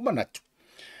malolonga wo manatu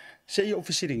se i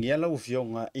ofisiringia lau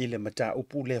fionga i le mata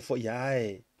upu le fo ia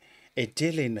e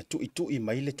tele na tu i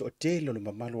mai le to tele le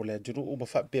mamalo le duru o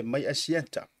mafa pe mai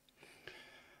asiata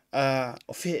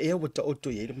o fe e o to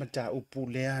i le mata upu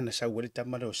le ana sa wele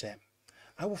tamalo se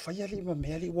a o fa yali ma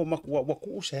meli o wa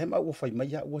ku se ma o fa mai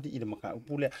ya o i le maka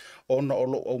upu le ona o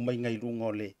lo o mai ngai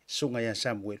lunga le sunga ya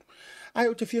Samuel ai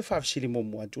o te fia fa sili mo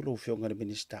mo dulu fionga le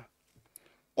minister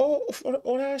o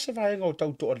la se vai ngo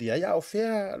tau to dia ya o fe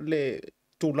le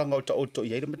tulanga o ta oto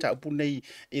ia mata upu nei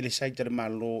i le saita le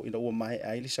malo ina ua mai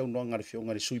ai le saunoa ngare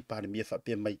fionga le sui pare mia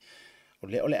whapea mai o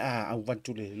le au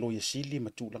vantu le loia sili ma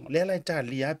tulanga le ala ta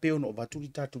lia pe ono vatu li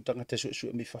tatu tanga te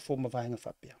su mi fafoma vaenga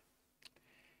whapea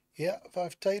ia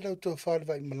whaftai lau tō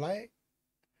whārewa i malai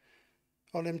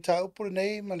o le mta upu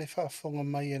nei ma le whafonga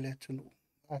mai le tunu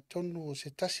a tonu o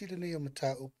se tasi le nei o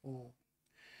mta upu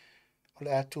o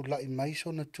le atu lai mai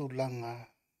so na tulanga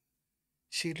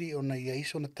sili o na ia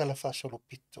iso na talafa solo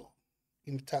pito.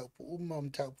 I mta upu o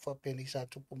mta upu whapeni sa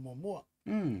tupu mua.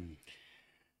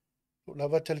 O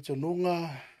lava tale tonunga,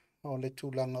 o le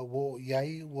tūlanga wo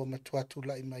iai ua matua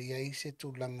tūlai mai iai se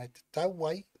tūlanga te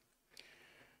tauai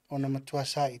o na matua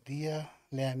sa idia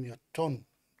le ami o tonu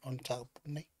on taupu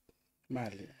nei.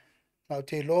 Mali. Mau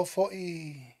te lo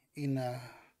fo'i ina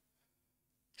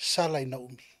sala ina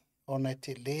umi o na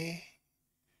te le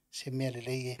se mea le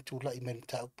lei e tūlai mai le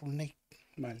taupu nei.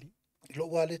 Mali. Lo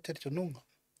wale te tununga.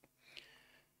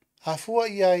 Hafua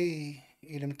iai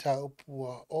i le mataupu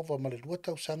a ova ma le lua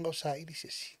tausanga o sa ili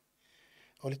sesi.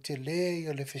 O le te le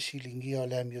o le fesilingia o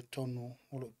le ami o tonu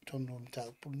o le tonu o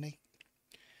mataupu nei.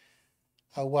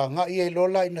 A wa nga ia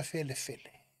lola ina fele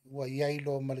fele. Wa iai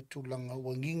lo ma le tūlanga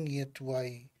wa ngingi atu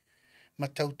ai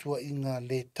matautua inga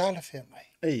le tala fea mai.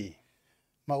 Ei.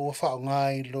 Ma ua whao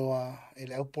ngai loa e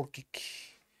le au porkiki.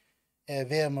 E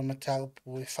vea ma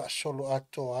mataupu e wha solo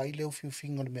ato ai le ufiu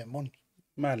fingo le mea moni.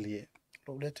 Mali e.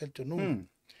 Lo le te tonu.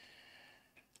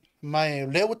 Mai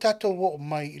leo tato wo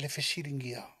mai i le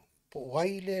fesilingia. Po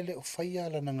wai le o whaia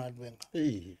la na ngā luenga.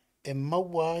 Ei. E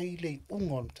maua ai le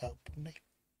ungon taupu nei.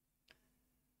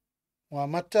 Wa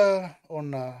mata o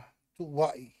na tu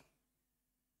wai.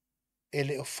 E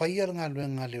le o whaia la ngā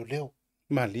luenga leo leo.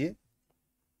 Mali e.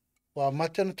 Wa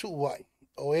mata na tu wai.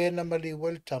 O e na mali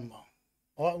weltama.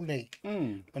 O au nei.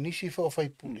 Manisi fa o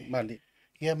whaipule. Mali.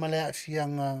 Ia male a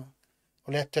fianga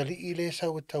o le atari i le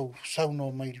sau tau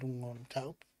sauno mai lungon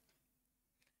taupu.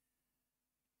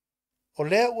 O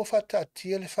lea ua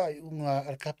whātaatia le whai unga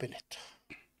al kapeneta.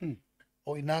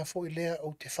 O ina fo i lea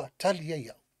o te whaatali ai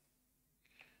au.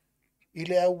 I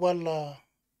lea wala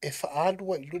e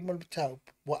whaalua i luma le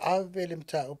mataupu. Wa ave le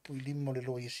mataupu i limo le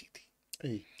loia siti.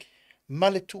 Ma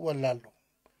le tua lalo.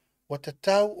 Wa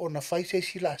tatau o na whai se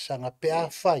sila asanga pe a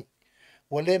whai.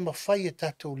 Wa le ma whai e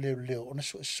tatou leo leo. O na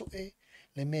sue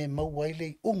le me mauai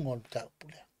le ungo le mataupu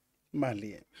lea.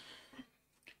 Mali e.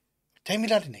 Taimi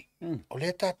lali nei. O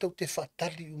lea tātou te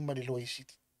whaatali uma le loa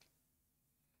isiti.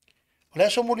 O lea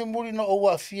so muri no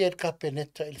oua fia e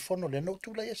kapeneta il fono le no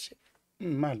tula ese.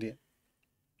 Mali.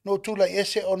 No tula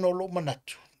ese o no lo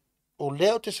manatu. O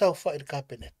lea o te sau wha il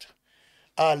kapeneta.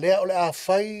 A lea o le a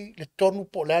whai le tonu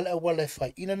po lea le awa le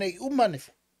whai. Ina nei uma ne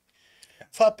fu.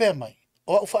 Whapea mai.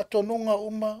 O au whaatonunga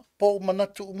uma, po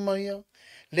manatu uma ia.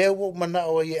 Lea ua umana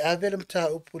o ie avele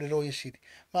mta upu le loa isiti.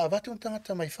 Ma avatu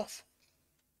tangata mai fafu.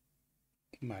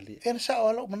 Mali. E na sa o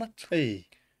ala manatu. Ei.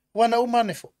 Wana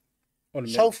umane fo.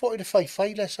 Sau fo i le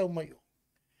whai la sau mai o.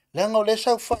 Langa o le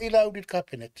sau whai la au di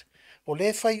kapenet. O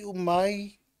le whai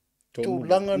umai tu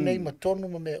langa nei matonu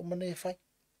ma mea umane e whai.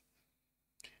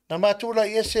 Na mātula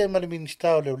i ese ma le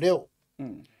minister o leo leo.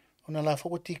 Ona la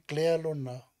foko ti clea lo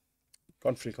na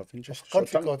conflict of interest.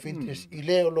 Conflict of interest i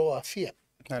leo lo a fia.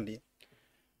 Mali.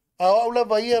 A au la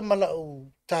vaia ma la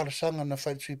u tālasanga na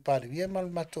whai tui pari. Ia ma le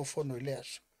mato fono i le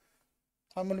aso.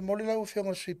 Ama le mole la u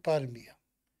whionga sui pari mia.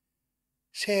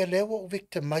 Se lewa o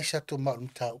victim mai sa tu maun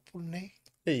ta upu nei.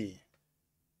 Ei.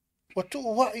 Wa tu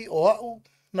wai o au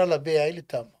na la bea ile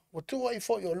tama. Wa tu wai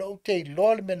fo yo lo te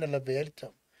lo le mena la bea ile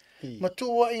tama. Ma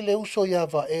tu wai le uso ya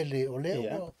va ele o le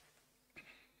wa.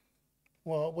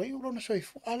 Wa wai ulo na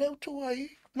soifu. A le tu wai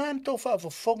na nto fa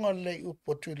fonga le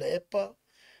upo tu le epa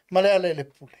ma le ale le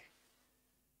pule.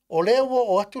 O le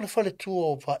o atu le fale tu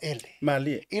o va ele.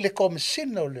 Mali. Ile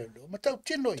komisina o le lo. Ma tau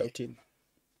tino Tau tino.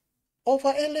 O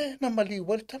va ele na mali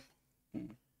weltam.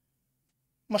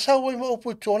 Ma sa wai mo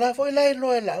pu tola foi lai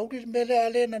lo la u mele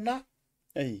ale na.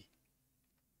 Ei.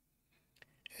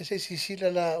 Ese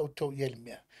sisila la o to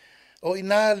yelmia. O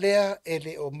ina lea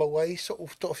ele o mawai so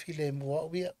ufto file mo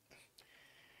wia.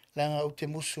 Langa o te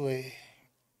musu e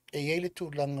ele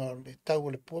tu langa le tau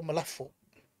le pu malafo.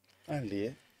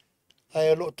 Ali.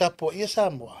 Ai lo tapo ia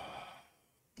Samoa.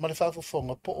 Ma le fa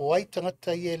fonga po o ai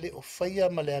tangata ele o faia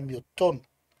ma le ami o ton.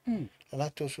 La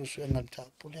to susu nganta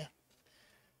pulea.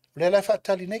 Le la fa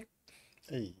tali nei.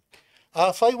 Ei.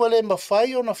 A fai wale ma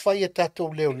fai o na fai e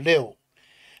tatou leo leo.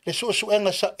 Le susu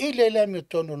enga sa ile le ami o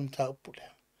tono nganta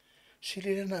pulea.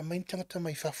 Sili na mai tangata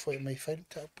mai fafo e mai fai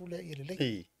nganta pulea ile le.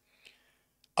 Ei.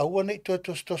 Aua nei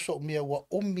to stoso mia wa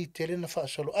umi tele na fa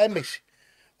solo. Ai mesi.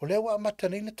 O le wa mata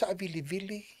nei na ta vili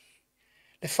vili.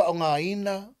 Le fa nga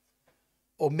ina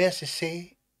o mea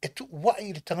se e tu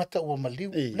wai le tangata ua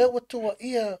maliu. Le wa tua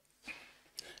ia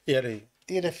Ere.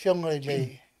 Ere fionga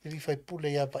le li fai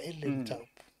pule ia va ele mtau.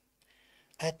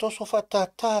 Ai toso fa ta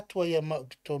tua ia ma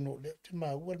tono le te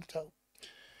ma ua mtau.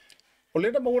 O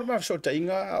le na maura ma so ta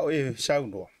inga o e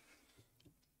sauno.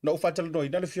 No fatal no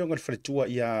ina le fionga le fretua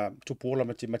ia tupola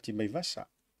mati mai vasa.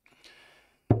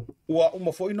 Ua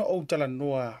uma foi no o tala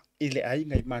noa ile ai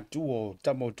ngai matu o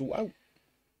tamo tu au.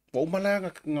 Wa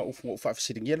umalanga nga ufu fa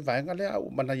fisiringia le vaenga le au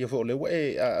mana ia fo le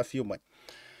e a fio mai.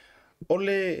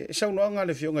 Ole saunoanga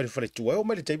le fionga le faletua o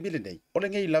mai taimi le nei. Ole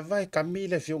ngai lava e kami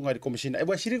le fionga le komisina. E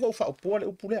wa siriga o fa opua le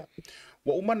upulea.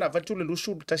 Wa umana vatu le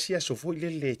lusu tasia sofo ile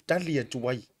le tali atu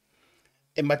wai.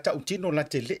 E mata utino la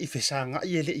te le i fesanga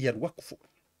i ele i aruaku.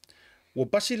 Wa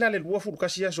basi la le lua furu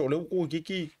kasia so le uko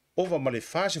kiki ova ma le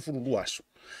fase furu luaso.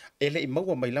 Ele i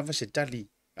maua mai lava se tali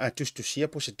a tustusia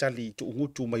po se tali tu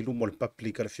ungutu mai lumo le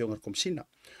paplika le fionga le komisina.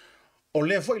 O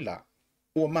le foila.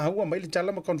 Ua mahua mai le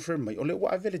tala ma confirm mai. O le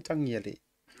ua avele tangi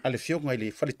ale fionga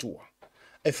ile faletua.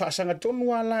 E whaasanga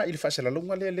tonu ala ili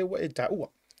whaasalalunga le ua e ta ua.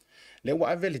 Le ua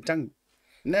avele tangi.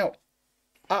 Now,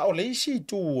 a o le isi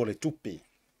tu o le tupe.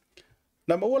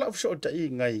 Na maua la uso o ta i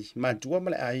ngai mātua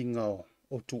ma le a inga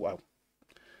o tu au.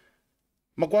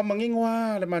 Ma kua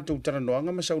mangingoa le mātua utara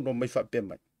noanga ma sauno mai whapea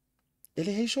mai.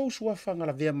 Ele hei so sua whanga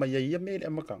la vea mai ia me le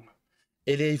amakanga.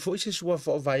 Ele hei fo ise sua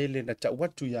wha o vaele na ta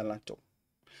watu ia lato.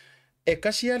 E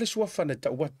kasi ale sua whana ta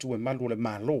watu e malu le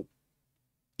malo.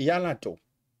 Ia lato.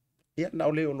 Ia na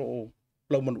o leo lo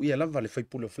lau manu ia lava le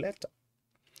whaipule o fleta.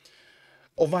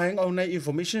 O vaenga o nei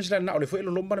information sila na o le fo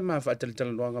ilo lomba le maa whaatali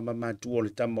tala noanga ma mātua o le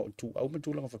tama o tu au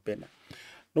matulanga whapena.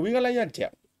 No winga la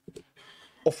iantea.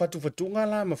 O fatu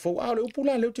la ma fo au le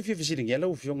upula leo te fifisiringi ala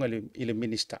ufionga ile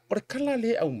minister. O le kala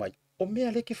le au mai. O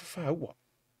mea le ke whawhaua.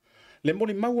 Le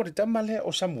moli mau le tama le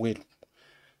o Samuelu.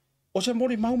 O se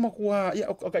moli mau makua ia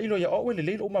o ka ilo ia o le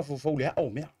leilo o mafofau le au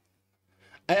mea.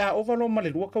 Ai a ovalo ma le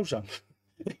lua kausanga.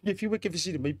 Ke fiwe ke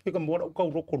fisiri mai peka mora o kau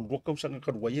roko lua kausanga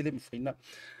karua ia le mawhaina.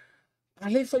 A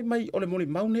le fai mai o le moli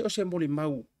mau ne o se moli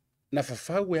mau na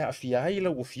whawhau e a fiai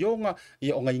lau o fionga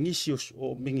ia o ngai ngisi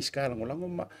o mingiskala ngolango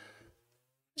ma.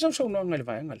 Sau noa ngai le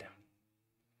vaenga lea.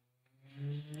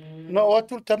 Na o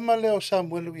atu tama leo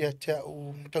Samuelu ia tea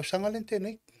o tausanga lente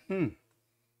nei.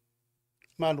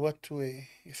 Malu atu e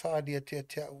whaadia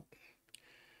tea o.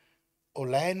 O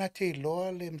laena te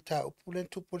iloa le mta upulen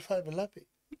tupu le whae velape.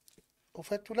 O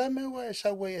whatu lai mea wa e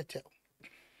sawa ia tea o.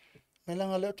 Me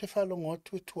langa leo te whalongo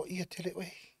atu e tua ia te leo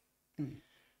e.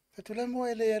 Whatu lai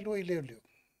mua e le alua i leo leo.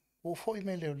 O fo i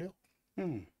me leo leo.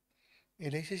 E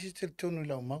reise si te tonu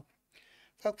lau mau.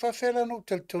 Whawhela no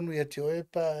te tonu ia te oe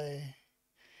pa e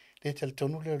le te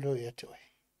tonu leo leo ia te oe.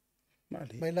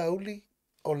 Mai la uli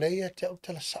o le ia te au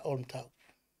tala sa o mtau.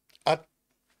 At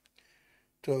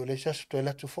tu le sasu tu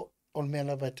la tu fo on me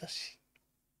la vaitasi.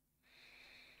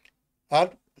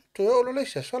 At tu o le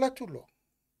sasu la tu lo.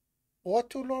 O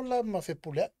atu lo la ma fe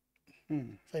pulea.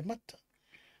 Fai mata.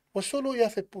 O solo ia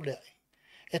fe pulea.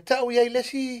 E tau ia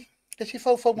lesi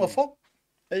fau ma fo.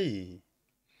 Ei.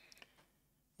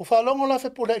 O whalongo la fe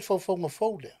pulea i fau ma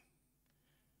fo lea.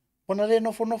 Ona le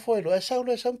no fo elo. E sau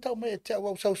le sau tau me e te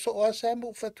au sau so o asa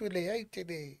mo fatu le ai te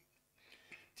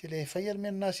le fai al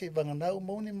men nasi vanganau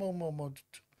mauni mau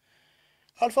tutu.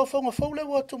 Al fau fau le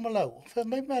watu malau. Fa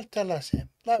mai mal tala se.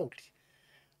 Lauli.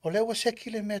 O le wa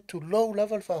sekile me tu low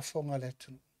level fa fonga le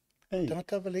tu. Tana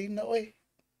ta vale ina oi.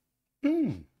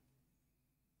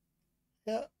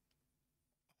 Ya.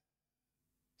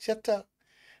 Seta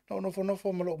no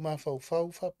fo malo ma fau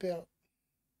fa pe.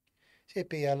 Se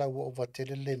pe ala wo va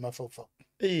tele le ma fau.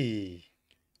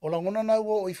 O la ngona na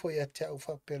wo i fo ya te au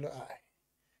fa pe lo ai.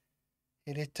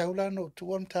 E le taula no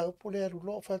tu on ta po le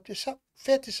lo fa te sa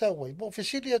fete sa wo. Bo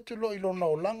fesilia tu lo i lo na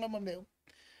o langa ma me.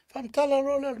 Famtala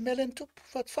rola le melentu,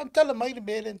 famtala mai le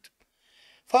melentu.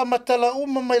 Famatala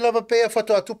uma mai lava pea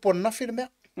fato atu po na firme.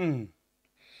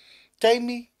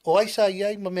 Taimi o aisa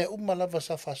iai ma me uma lava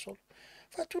sa fasol.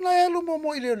 Fatu na elu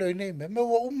mo ile le nei me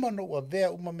wo uma no wa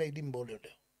vea uma me dimbo le.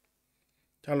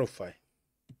 Talo fai.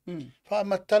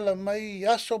 Famatala mai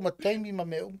aso ma taimi ma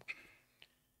me uma.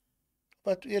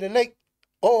 Fatu ile lei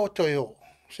o toyo.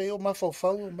 Se o ma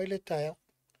fau mai le taia.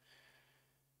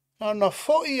 Na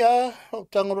fo ia o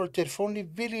tangoro le telefoni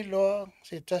vili loa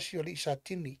se tasi o li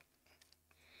satini.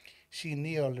 Si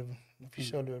ni o le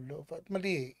ofisa le lo.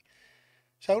 Mali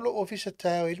saulo ofisa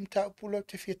tau ilim tau pulo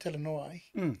te fia tala noa ai.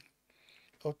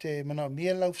 O te mana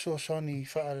mia lau so soni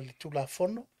faa le tula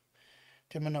fono.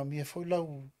 Te mana mia foi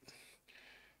lau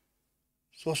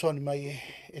so soni mai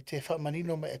e te faa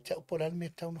manino mai e te upola me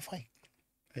tau na fai.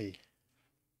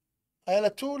 Ai la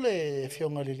tu le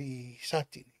fionga le li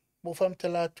satini. Mo fam te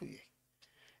la tu ye.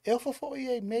 E ofo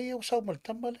ye me o sau mal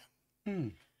tambale.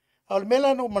 Al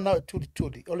mela no mana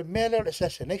tuli. O le mela o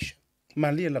assassination.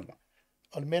 Mali lama.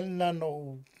 Al mela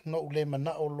no le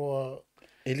mana o lo.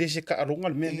 Elise ka arunga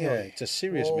le mela. It's a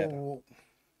serious matter.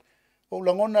 O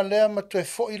langona lea ma tu e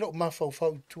fo ilo ma fau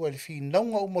tu al fi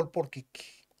naunga o mol porkiki.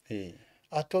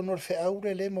 A tono le fe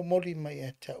aure le mo moli mai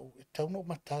e tau. E tau no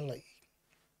matala i.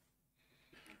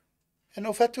 E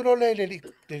no faturo le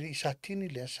li satini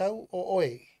le sau o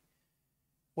oe.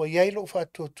 Wa iai lo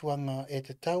whaatuatuanga e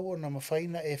te tau na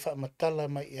mawhaina e whaamatala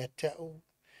mai e te au.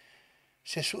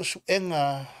 Se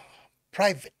suenga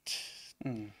private.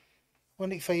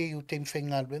 Wani i whai u te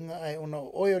mwhenga luenga ai ona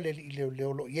oio leli i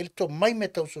leo lo. Ieli to mai me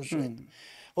tau suenga.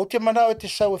 O te manao e te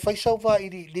sau e whai sau wā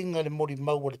iri linga le mori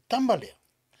mau o le tamalea.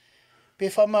 Pe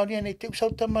whamaunia nei te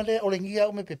usau tamalea o le ngia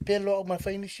o me pe pelo au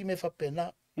mawhainisi me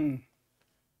whapena.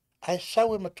 Ai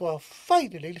sau e matua whai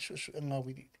le leile suenga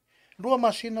wiri. Lua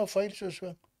masina o whai le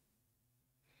suenga.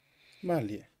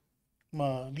 Malia.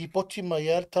 Ma li poti mai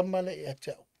ar tamale e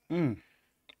atau.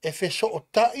 E fe so o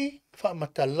tai, wha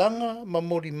matalanga, ma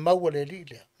mori maua le li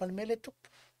lea. Ma le mele tupu.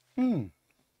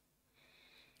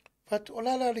 Fatu o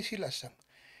lala le silasang.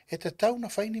 E te tau na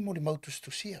whaini mori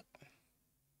mautustusia.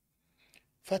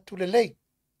 Fatu le lei.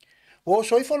 O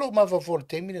so i whalo ma wawole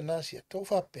te mine nasia, tau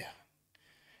whapea.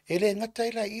 E le ngata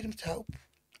ila irim tau.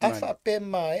 A whapea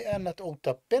mai ana o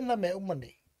ta pena me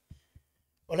umanei.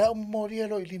 O lea umoria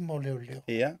lo ili mo leo leo.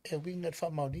 E winga wha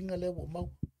mauringa leo o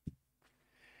mau.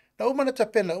 Na umana ta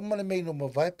pena, umana meino ma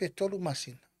vai pe tolu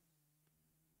masina.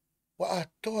 Wa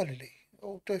atoa lele.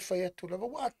 O toi whai atu lava.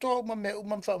 Wa atoa uma me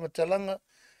umam wha matalanga.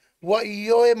 Wa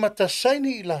i oe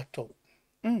matasaini i lato.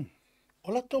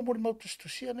 O lato mori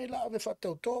mautustusia nei la ave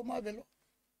whatau toa ma velo.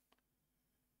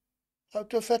 Au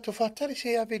toi whato whatari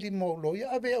se ave li mo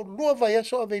loia. Ave au lua vai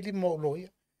aso ave li mo loia.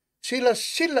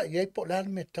 Sila iei po lana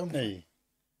me taunu.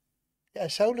 Ya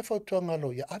saule fautuanga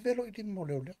loia. Ave lo i li mo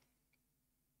leo leo.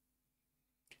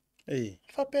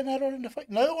 Fa pena ro na fa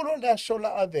na o le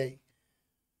sola ave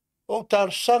o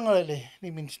tar sanga le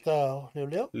ni minsta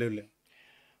leo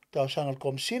tar sanga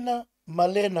komsina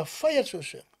malena fa so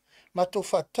ma to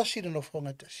fa tasi no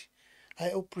fonga tasi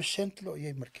ai o present lo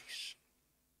ye markis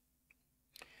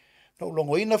no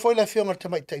longo ina foi la fiona te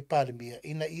mai tai pare mia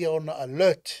ina ia ona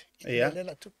alert ina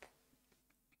le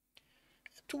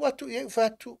tu atu ye fa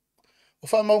tu o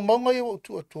fa mau ye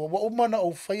tu o mana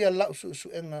o fa ia la su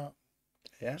enga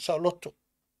sa loto.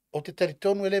 O te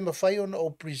taritonu ele mawhai ona o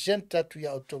present atu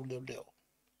ia o tau leo.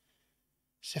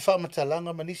 Se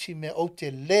whamatalanga manisi me o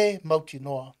te le mauti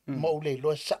noa. Ma o le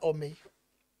loa sa o mei.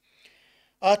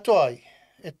 Ato ai,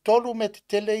 e tolu me te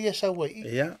tele ia sa wai.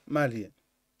 Ia, malia.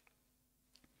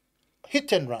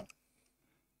 Hit and run.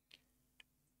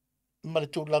 Ma le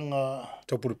tūlanga...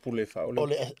 Taupuripule whao. O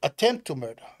le attempt to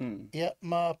murder. Ia,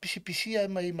 ma pisi ai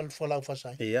mai ma le whalau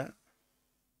whasai. Ia.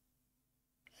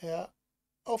 Ia.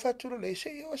 O fatura le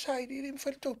se o sai di mi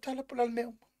fatto tala per al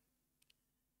meu.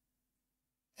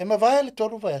 E ma vai le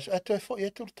toru vai a to fo e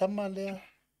tu tamale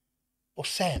o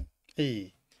Sam.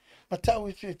 Ma tau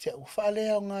i te o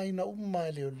fale o nga ina umma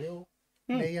leo.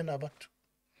 Ne ia na batu.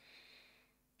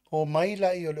 O mai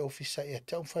la i o le ofisa e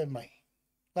tau fai mai.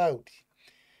 Laudi.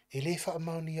 E le fa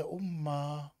mauni a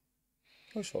umma.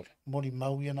 O sore. Mori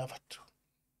mau ia na batu.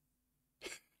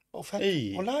 O fatu.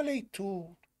 O la le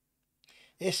tu.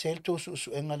 E sel to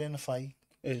su enga le na fai.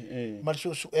 Mar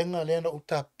su enga le na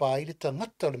uta pai le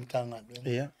tangata le mtanga.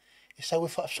 Ia. E sa we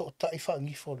fa so ta i fa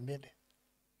ngi fo le mele.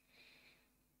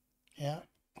 Ia.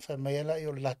 Fa mai la i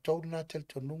o la tona tel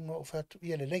tonunga o fa tu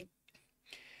ia le lei.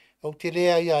 O te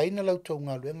rea ia ina lau tau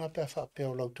ngā luenga pia wha pia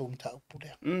o lau tau mta upu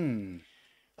lea.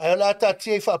 Ai o la ta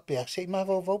tia i wha pia, se i ma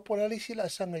vau po la lisi la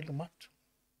sanga i lumatu.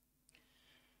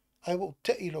 Ai wo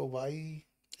te i lo vai.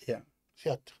 Ia. Se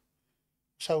atu.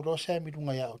 Sau lo se mi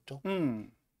lunga ia auto.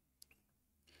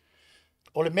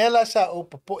 O le mea la sa o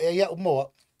papo e ia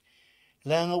umoa.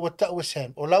 Langa wa ta ua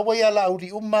Sam. O lawa ia la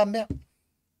auri umma mea.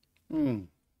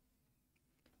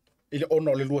 Ile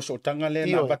ono le lua so tanga le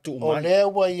na batu umai. O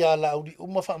lewa ia la auri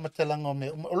umma wha matalanga o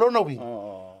mea. O lona wina.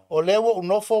 O lewa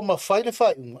unofo ma whai le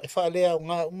whai umma. E wha lea o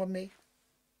ngā umma mea.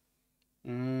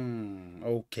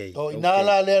 Okay. O ina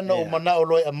la lea na o mana o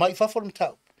loe a mai whawharum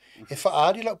tau. E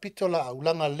whaari lau pito la au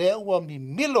langa lea ua mi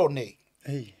milo nei.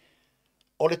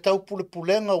 O le tau pule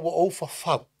pulenga ua ou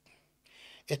whawhau.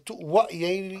 E tu ua i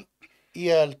eiri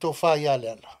ia le tō wha ia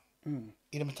lea la.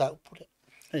 I le mata upule.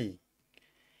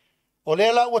 O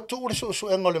lea la ua tu ure su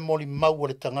enga le moli mau o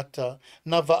le tangata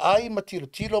na vaai ma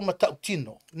tilo ma tau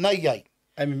tino. Na iai.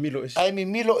 Ai mi milo ese. Ai mi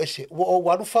milo ese. Ua o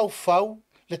waru whau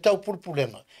le tau pule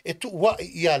pulenga. E tu ua i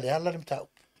ia lea la le mata upule.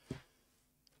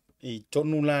 I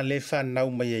tonu la le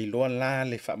whanau mai ei loa la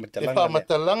le whamatalanga. Le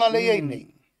whamatalanga le ei nei.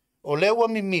 O le ua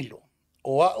mi milo.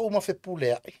 O a o ma fe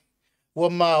pule ai. Ua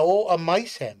ma o a mai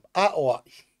Sam. A o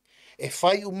ai. E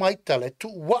whai o mai tala. E tu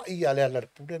ua i a lea la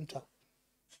pule mta.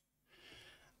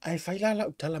 Ai whai la la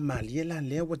utala malia la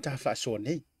lea wa ta whaasoa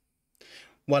nei.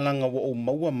 Walanga wa o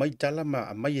maua mai tala ma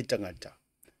a mai e tangata.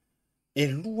 E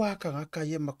lua ka ngaka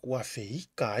ia makua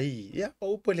whika ai. Ia,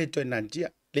 o pele toi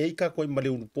nantia. Le ika koe male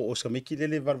unupo o samiki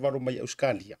lele varvaro mai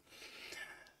Australia.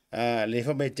 Le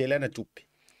fa mai tele na tupe.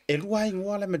 E lua i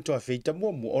ngoa le mentoa feita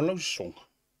mua o lau songa.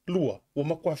 Lua, o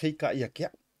makua feika ia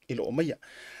kia. Ilo o maia.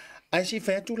 Ai si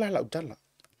fai atu la lau tala.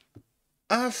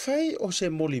 A fai o se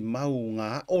moli mau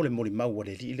ngā, o le moli mau o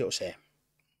le li ile o se.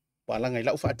 Walanga i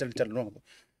lau fa atali tala noa.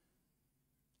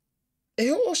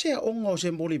 E o se a onga o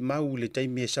se moli mau le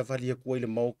taimi e savalia kua ile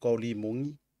mau kaoli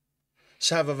mongi.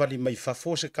 Sava vali mai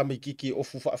fafo se kama kiki o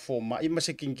fufa fo mai, ma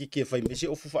se kiki e fai mesi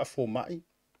o fufa fo mai.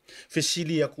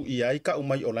 Fesili aku ia i ka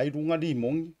umai o lai runga li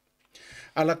mongi.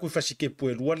 Ala kui fasike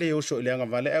pue lua le o so ile anga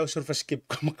vale, e o so fasike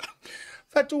kamaka.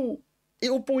 Fatu, e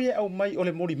upo ia au mai o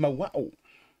le moli mau wao.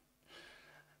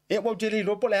 E wau te rei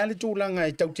lopo le ale tūlanga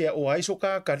e tautea o ai so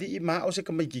ka kari i maa o se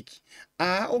kamai kiki.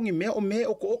 A ongi mea o mea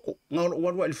oko oko. Ngā olo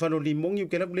warua ili whano li mongi,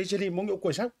 ukena kule se li mongi o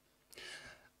koe sau.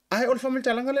 Ai o le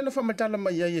whametalanga le na whametala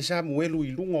mai ai e Samuelu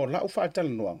i lunga o lau whaatala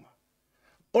noanga.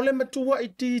 O le matua i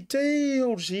titei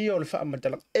o si o le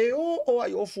whametalanga. E o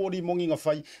ai o fuori mongi ngā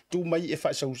whai tū mai e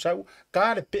wha sau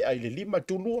ka le pea i le lima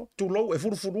tūlou e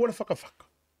furufurua le whakawhaka.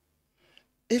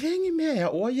 E rengi mea ya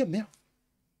o ai e mea.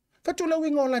 Fatulau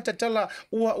ingo la tatala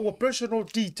ua personal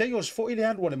details fo ile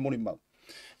alu le moni mau.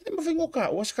 E mawhingo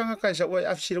ka, ua skanga kai sa ua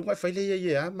afisira ngai whaile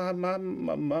ia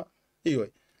ma.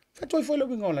 Ioi. Fatoi fo lau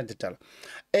ingo la tatala.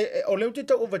 O leu te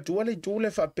tau ovatua le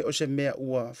tūle whape o se mea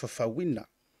ua whawhawina.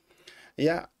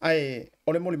 Ia, ai,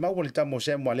 o le moni mau o le tamo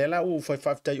se mua lela u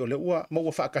whaiwhaftai o le ua maua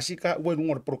whaakasika ua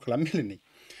runga le proklamile ni.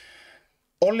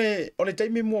 Ole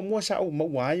taimi mua sa au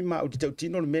mau ai ma o te tau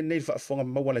tino le mea nei whaafonga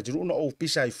maua la jiru na o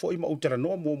pisa i fo i ma utara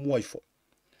noa mua i fo.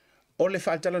 Ole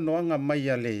whaatala noanga mai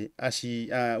a le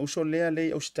asi uso lea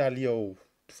le Australia o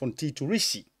fonti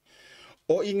turisi.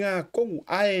 O inga kongu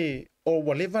ai o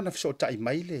walewa na fiso tai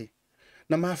mai le.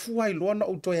 Na mafua i loa na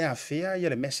uto e a fea i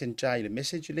le messenger i le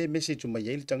message mai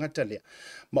e le tangata lea.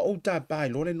 Ma o ta pa i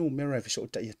loa le numera e fiso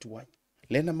tai atuai.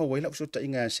 Lena mawaila uso ta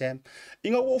inga Sam.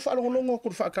 Inga o whaalongolongo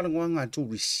kur whaakalangoa ngā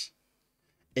tūrisi.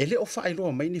 Ele o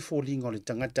whaailoa mai ni fōlinga o le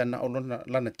tangata na o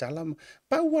lana tala.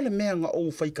 Paua le mea ngā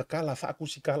o whaikakala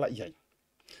whaakusikala iai.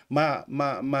 Ma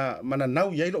na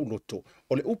nau iai lo uloto.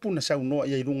 O le upu na sau noa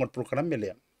iai runga le programe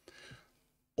lea.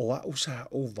 O a usa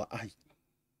o ai.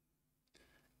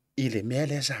 I le mea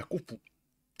lea sa kupu.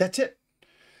 That's it.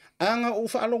 Anga o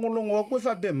whaalongolongo a koe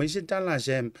whaapea mai se tala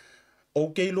Sam.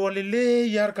 O kei loa le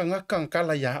iar ka ngaka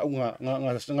kala ya au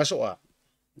nga soa.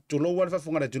 Tulo wal fa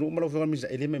funga de tunu malo funga misa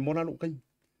ele me mona lu kai.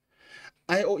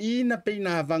 Ai o ina pe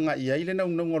na vanga ia ile na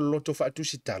unga loto fa tu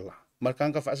sitala.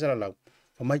 Markanga fa sala lau.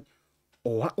 Fa mai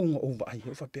o a unga over ai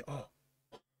fa pe oh.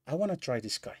 I want to try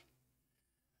this guy.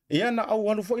 Ia na au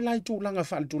walu fo ilai tu langa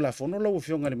fa tu la fono lo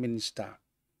fionga le minister.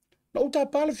 Na uta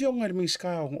pala fionga le minister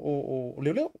o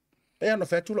leo. Ia no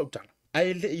fa tu lo tala.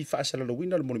 Ai le I fa sala lo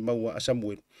wina le mo maua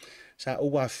Samuel. Sa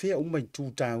o wa fea o mai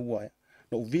tuta ua.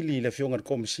 No vili le fionga le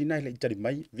komisina le itari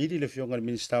mai. Vili le fionga le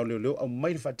minister leo au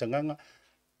mai le fatanganga.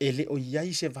 Ele o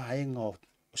iai se vaenga o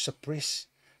suppress.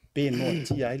 Pe no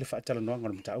tia ele fatala noanga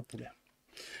le mta upulea.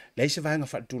 Le se vaenga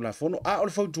fatula fono. A o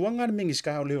le fautuanga le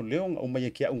mingiska leo o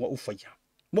mai kia unga ufaya.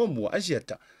 Momua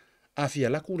asiata. A fia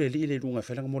laku le li le lunga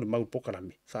felanga mo le mau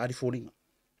pokarame. Faari fōringa.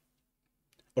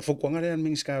 O faukuanga le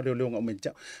mingiska leo o mai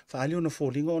tia. Faari ona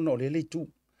fōringa ona o le tu.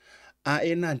 A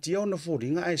e na tia ona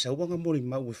fōringa ai sauanga mori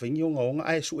mau e whaingi o ngaonga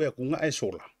ai su e kunga ai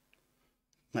sola.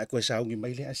 Ngai koe saungi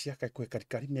mai le asia kai koe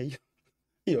karikari mea ia.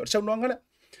 Ia, sau noanga le.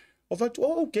 O fatu,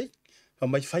 okay. Fa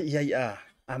mai fai iai a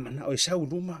mana o e sau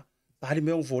luma. Pahari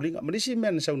mea o fōringa. Marisi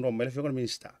mea na sau noa mai le whionga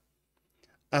minista.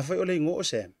 A fai o le ingo o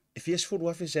Sam. E fias furu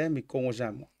afe Sam I kongo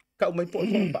Samoa. Ka o mai po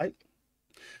o pai.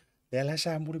 Le ala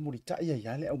sa muri ta ia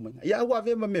ia le au manga. Ia awa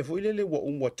ave ma me fo ile le wa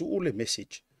umwa tu o le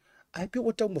message. Ai pe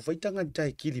o tau mo faitanga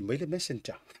tai kili mai le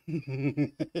messenger.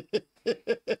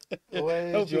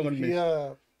 Oe,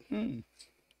 jia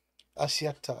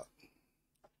asiata.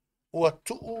 Ua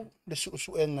tuu le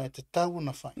suenga te tau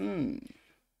na fai.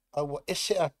 Awa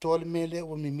ese atoa le mele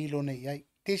ua mimilo nei ai.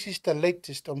 This is the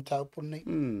latest on tau po nei.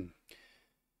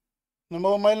 Na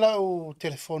mau mai lau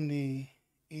telefoni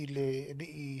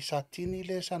I satini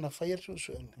le sana fai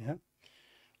suenga.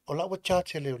 O lau wa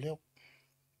charge leo.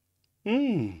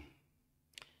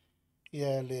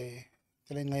 Ia le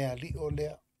ngai ali o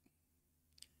lea.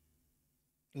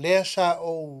 Lea sa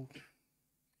o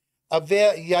a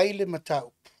vea iai le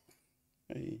matau.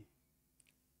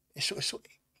 Eso.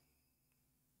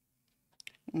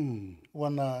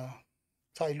 Wana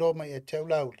tailo mai e tau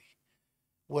lauli.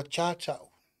 Ua chātau.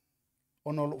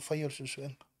 Ono lo whai o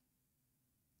susuenga.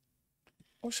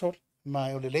 O sorry.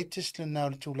 Mai o le latest le nao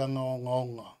le tūlanga o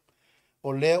ngaonga.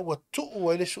 O lea ua tuu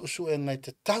ai le susuenga I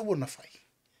te tau na whai.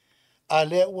 A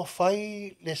lea ua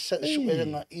whai le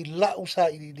susuenga I lau sa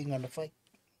I ringa na whai.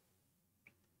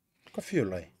 Ka fio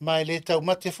lai. Mai le tau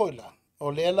mate foi la.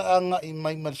 O le ala anga I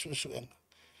mai mal susuenga.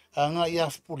 Anga I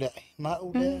afpule ai. Ma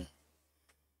ule.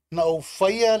 Na o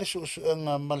faia le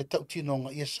susuenga ma le tau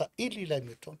tinonga ia sa ili lai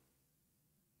miton.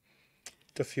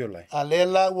 Ka fio lai. A le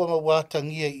la ua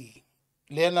mawatangia I.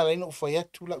 Le na laina o faia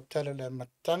tu la utala le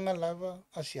matanga lava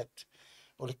asiat.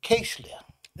 O le case lea.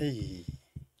 Ei.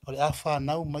 O le afa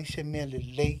nau mai se mea le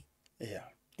lei. Ia.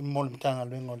 I mo le matanga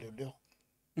luenga o leo leo.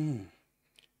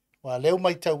 Wa leo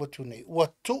mai tau watu nei. Ua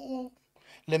tuu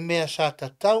le mea sa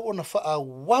tatau o na faa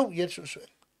wau ia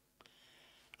susuenga.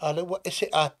 A le ua ese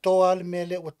atoa le mea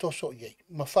le ua toso iei.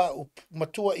 Ma faa upu.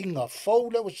 Matua inga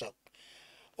fau le ua sau.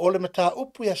 O le mata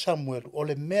upu ia Samuelu. O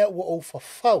le mea ua ou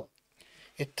fafau.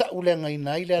 E tau le ngai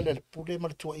nai le pule ma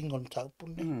le tua inga o le mata upu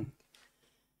nei.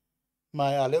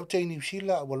 Ma a leo te ini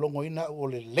usila ua longo ina o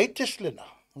le latest le na.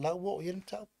 La ua o ia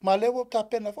mata upu. Ma leo ua ta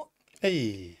pena fo.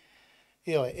 Ei.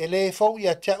 Ia e le fau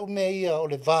ia tia ume ia o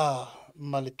le vā.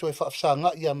 Ma le toe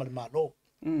whaafsanga ia ma le malo.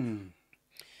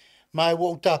 Mai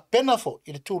wo uta pena fo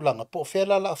I le tūlanga po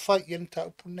whela la whai I ta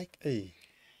upu nei. Ei.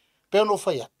 Pea no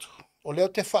whai atu. O leo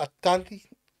te whaatali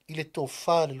I le tō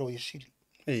whā le loia sili.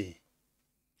 Ei.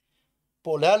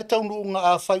 Po lea le taunu unga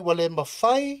a whai wale ma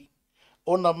whai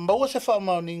o na maua se wha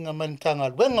maoninga manitanga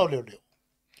luenga o leo leo.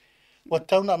 Wa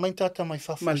tauna maintata mai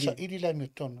whawha sa iri lai me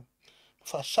tonu.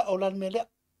 Wha sa o lan me lea.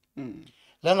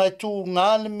 Langa e tū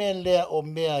ngāne me lea o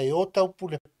mea e o tau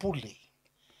pule pule.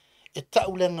 E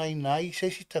tau le ngai nai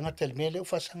seisi tangata le mele o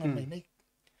whasanga mai nei.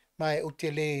 Mai o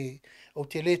te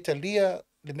le talia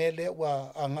le mele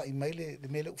wa anga I mai le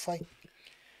mele o whai.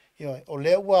 O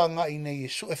lea wa anga I nei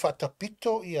su e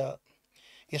whatapito ia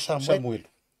Samuel.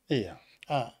 Ia.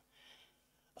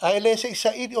 A ele se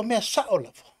isa iri o mea sa o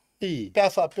lava. Pea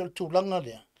whaapelo tūlanga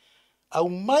lea. Au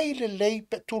mai le lei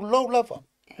pe tu lau lava.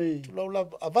 Tu lau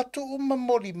lava. A watu uma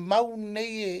mori mau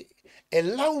nei e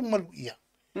lau malu ia.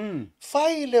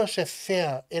 Fai leo se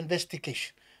fair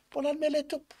investigation. Pona me le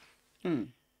tupu.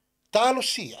 Talo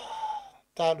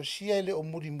sia ele o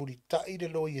muri tai le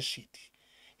lo ia siti.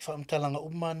 Fa mtalanga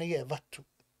uma nei e watu.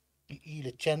 I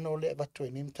le channel e watu e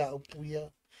nimta upuia.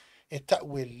 E ta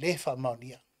ue le fa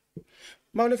maunia.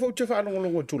 Ma le fau te wha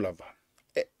alongo tu lava.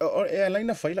 E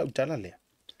alaina whaila utala lea.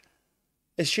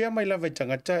 E shea mai lava I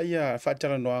tangata ia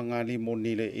whaatala noa ngā li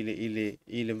moni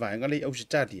ile vaenga le au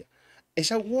sitaria. E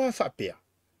sa ua whapea.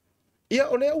 Ia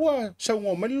o lea ua sa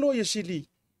ua malilo ia sili.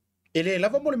 E le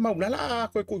lava mo le maulala a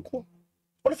koe kua.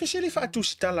 O le fesili whaatu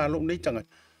sitala alo nei tangata.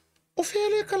 O fea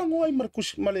le kalangoa I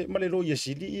male lo ia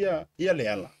sili ia le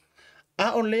ala.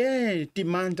 A o le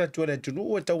timanta tu le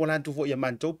tunu o tau wala tu fo ia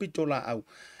mantou pito la au.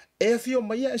 E fio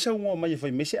mai e sa ua mai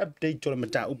fai mese update to le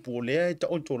mata upu o lea ta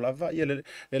o to lava ia le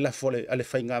la fole ale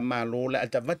fai ngā malo le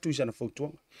ata vatu I sana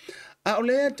fautuanga. A o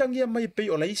lea tangia mai pei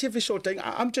o la isi fiso tainga.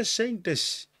 I'm just saying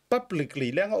this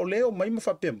publicly. Leanga o leo mai ma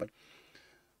whapea mai.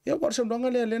 Ia wara sa unanga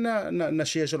lea na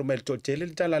share soro mai to tele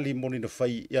le tala li moni na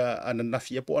fai ia ana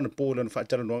nafi e po ana pōla na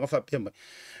whaatara noanga whapea mai.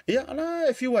 Ia ala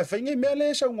e fiu ai whai ngai mea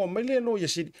le sa unga mai le lo ia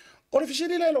siri. O le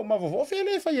fisiri lai lo mawafo, o fea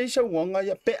le fai ei sa unga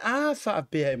ia pe a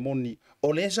whaapea e moni.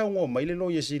 O le sa unga mai le lo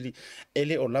ia siri e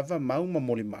le o lava mau ma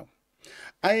moli mau.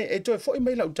 Ai e toi fo I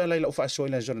mai la utala I la ufa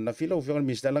soila zona na fila ufianga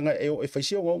misdalanga e o e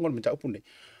faisi o ngonga mita upune.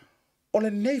 O le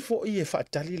nei fo I e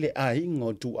whaatali le a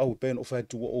inga tu au pen o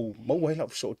whatu o maua hela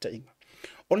uso o ta inga.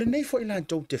 O le nei fo I la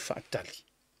tau te whaatali.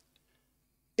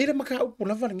 Ira maka upu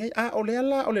lava ngai a o le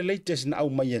ala o le latest na au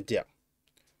mai e tea.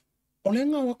 O le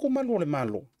ngā wako malu o le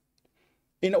malo.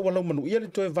 Ina ua lau manu ia le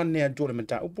toe vane a jore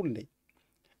mata upu nei.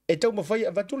 E tau mawhai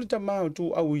a vatule ta mao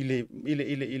tu au ile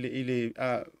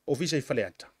ofisa I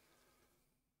whaleata.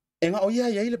 E ngā o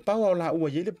ia le paua o la ua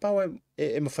ia le paua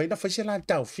e mawhai na whaise la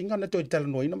tau finga na toi tala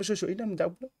noina ma soso ina mata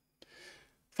upu.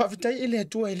 Whawhitai ele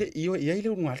atua ele iyo ia ile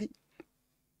ungali.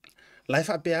 Lai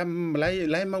whapea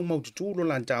lai mau tutulo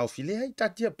la tau file hai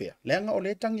tatia pea. Leanga o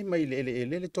le tangi mai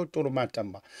le totoro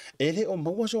matama. Ele o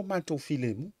maua so mato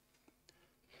file mu.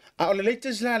 A o le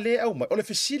latest la le au mai, o le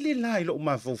fesili la I lo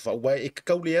mawhauwha, wai e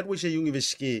kakau le arwa se yungi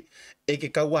veske, e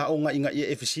ke kaua o nga inga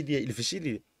e fesili I le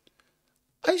fesili.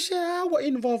 Ai se awa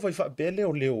involve I whaapea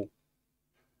leo leo.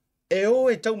 E o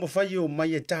e tau mawhai o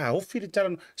mai e tā, o whiri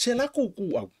tala, se la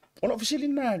koukou au. O no fesili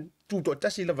na tūto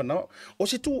tasi lava na, o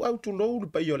se tū au tu lou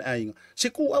lupa I o le ainga. Se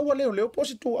kou awa leo, po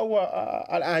se tū awa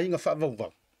a ainga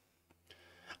whaavau.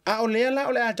 A o lea la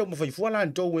o le a tau mawhai fuala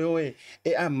antou e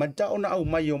a mata o na au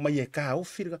mai o mai e kā o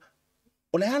whiri.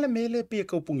 O le hala mele pia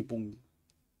kau pungi.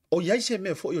 O iai se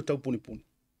mea fo I o tau pungi.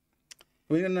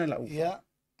 Wina nai lau. Ia.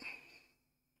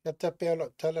 Ia ta pea lo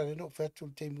tala le no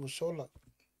whatu te mua sola.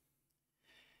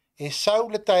 E sau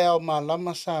le tai au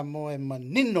malama sa mo e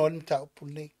manino ni ta upu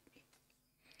nei.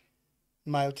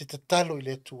 Mai o te tatalo I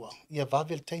le tua. Ia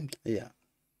vavel taimi. Ia.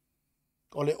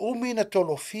 O le umi na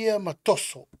tolofia ma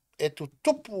toso. E tu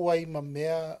tupu ai ma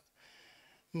mea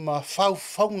ma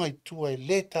fau ngai tua I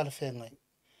le tala whengai.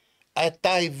 A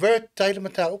divert taile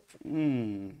mata upu.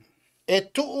 E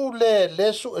tuu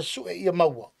le su e ia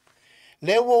maua.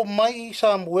 Le wo mai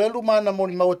Samuelu mana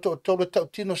moni maua tolu tau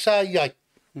tino sa iai.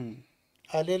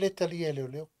 A le tali e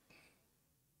leo.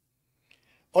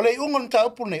 O le unga nta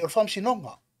upu nei, o le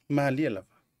whamsinonga. Malia lava.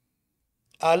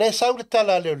 A le sau le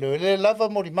tala leo, le lava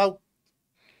mori mau.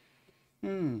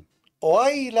 O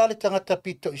ai la le tangata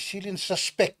pito I silin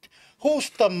suspect. Who's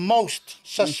the most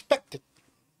suspected?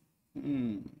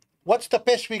 What's the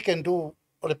best we can do?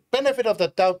 O le benefit of the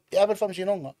doubt, e awe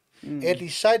whamsinonga. E li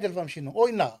side le whamsinonga.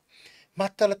 Oi nā, ma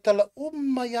tala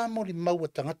uma ia mori mau a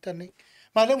tangata nei.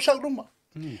 Ma leo sau ruma.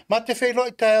 Ma te whelo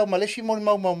I tae au, ma lesi mori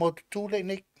mau tutule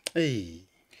nei. Ei.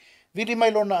 Vili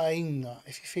mai lona a inga,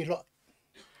 e whelo.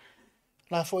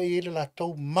 La fo I ele la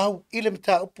tau mau, ile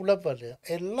mta upu lava lea.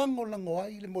 E lango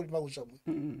ai, ile mori mau samu.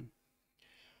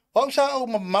 Au sa au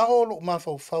ma maholo, ma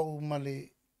fau ma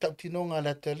le tautinonga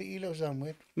la tali ile o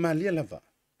samu. Malia lava.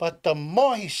 But the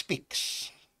more he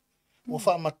speaks, o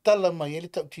wha matala mai ele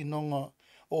tautinonga,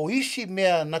 o isi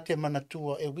mea na te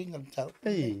manatua e winga mtau.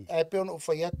 Ai peona o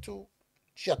whai atu,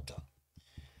 shata.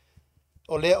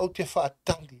 O lea o te wha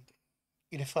atali,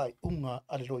 I le whai unga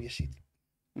a le loia siti.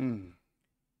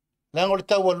 Leanga o le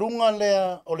tau alunga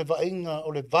lea, o le vainga,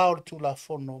 o le vao le tū la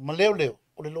fono, ma leo,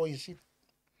 o le loia siti.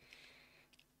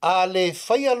 A le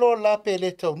whai alo la pe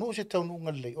le tau, no se tau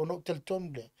nunga le, o no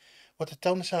teletom le, o te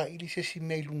tau na sa ili se si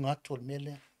mei lunga atu al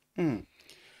mele.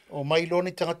 O mai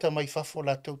loni tangata mai fafo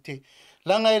la tau te,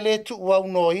 langa e le tu wau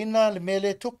no ina le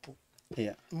mele tupu.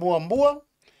 Mua,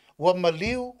 wa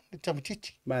maliu le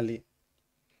tamatiti. Mali.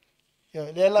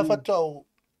 Le la fata o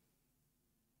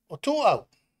tu au.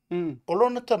 O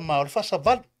lona tama, o le fasa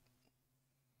valu.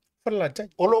 Whalatai.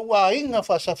 O lo wa inga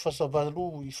fasa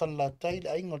valu I whalatai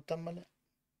le inga o tamale.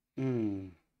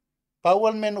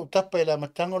 Paual mena o tapa I la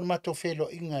matanga o le mato whelo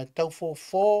inga tau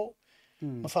fō,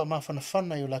 ma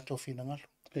whana I o la tau whina ngalo.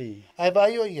 Ai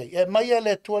vai o ia, e mai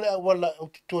le tuale wala o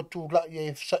te tu la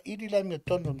ia sa iri la mi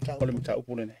tono mta. O le mta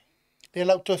upu nei. Le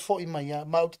lau toi fo I mai ia,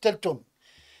 ma o te telton.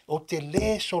 O te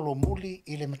le solo muli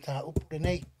I le mta upu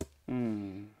nei.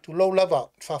 Tu lau lava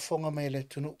whafonga mai le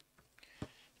tunu.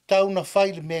 Tau na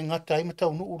whai le mea ngata I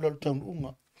matau nu ula tau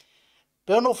unga.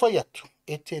 Pea no whai atu,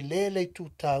 e te lele tu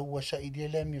tau a sa iri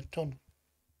le mi tono.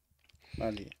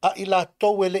 A I la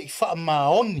tau ele I wha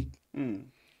maoni.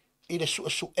 I le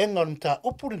su enga nta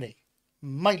upuri nei,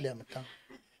 mai le amatanga.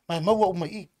 Mai maua uma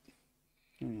I.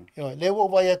 Le wa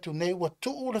wai atu nei, wa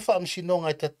tuu le wha amsinonga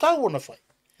I te tau na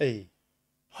whai.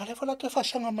 Ha le wala te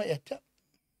whasanga mai ata.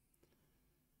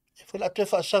 E wala te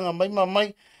whasanga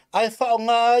mai, ai wha o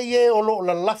ngā ie o lo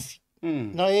la lafi.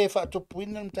 Ngā e wha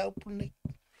tupuina nta upuri nei.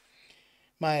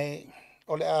 Mai,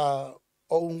 o le a,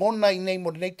 o ngona I nei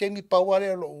mo nei temi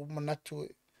pauare o lo manatu.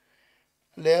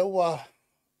 Le ua,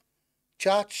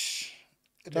 church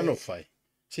Tano fai.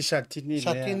 Si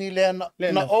satini lea na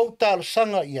o tal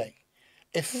sanga iai.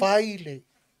 E fai le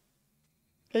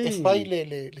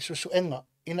susuenga.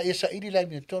 Ina ia sa iri lai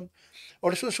mi ton. O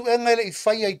le susuenga ele I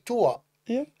fai ai tua.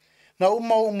 Na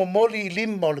uma moli I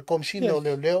lima o le komisina o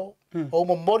leo. O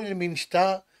uma moli le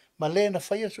minista. Ma le na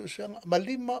fai a susuenga. Ma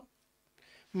lima.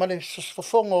 Ma le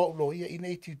susfofonga o lo ia ina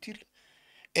iti utile.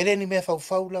 Ele ni mea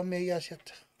fau la mea ia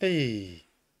siata.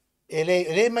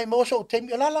 Ele mai moso o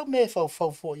temi ala me fau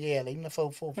fo ye le ina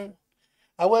fau.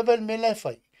 However me le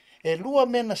fai. E lua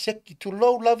me na seki to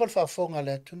low level fa fonga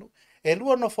le tunu. E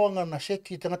lua no fonga na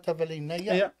seki tangata vale ina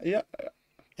ia.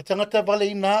 E tangata vale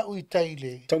ina u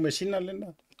itaile. Tau mesina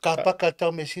lena. Ka paka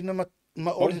tau mesina ma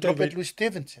o Robert Louis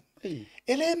Stevenson.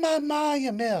 Ele ma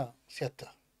ia mea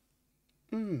siata.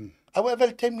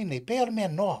 However temi ne pe al me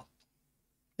no.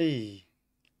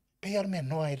 Pe al me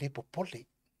no ele popole.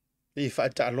 I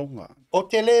whaata alonga. O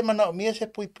te le mana o mia se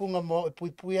puipunga mo,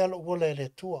 pui alo wola e le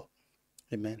tua.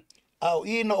 Amen. Au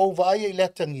ina o vaia I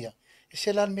letangia. E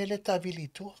se lan me le ta vili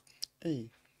tua.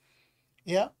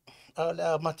 Ia,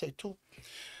 a matai tu.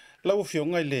 Lau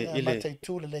fionga I le matai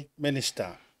tu le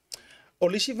minister. O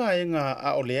lisi vaenga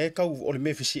a o le kau o le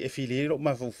mefisi e fili lo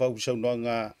ma fau sau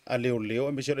noanga a leo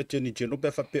e me se le tini tino pe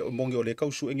fa pe o mongi o le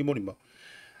kau su engi monima.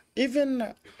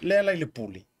 Even le lai le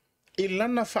puli. I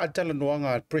lana whaatala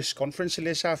noanga press conference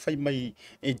le sa whai mai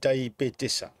I tai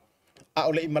petesa. A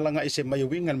ole I malanga I se mai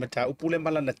wingan mata upule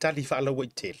malana tali whaalawa I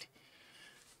tele.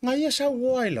 Nga ia sa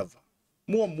ua I lava.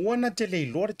 Mua na tele I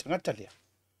lore tangata lea.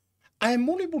 Ai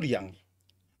muli yangi.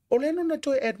 Ole no na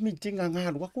toi admitting a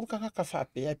ngā rua kurukanga ka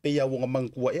whape ai pe ia wonga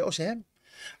mangkua e o se hem.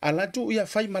 Ala tu ia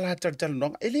fai mala tal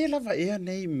no. Ele lava e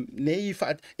nei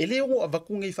fa ele o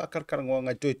avakunga I fa karkarango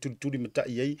nga to tuli mata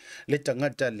ai le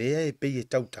tangata le e pe e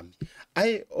tautami.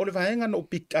 Ai o le vaenga no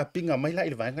pick upinga mai la I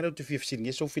le vaenga no te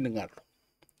fifsingi so fina ngalo.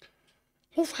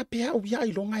 Ho fa pe au ia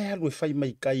I longa ia lu fai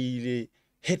mai kai le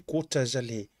headquarters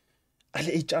ale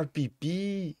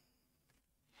HRPP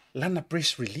lana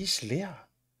press release lea.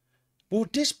 Well,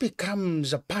 this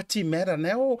becomes a party matter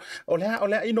now.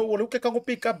 Olea, you know, look at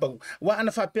pick up. Wa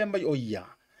ana fa pe mai o ia.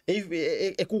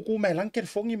 E kuku mai lang ken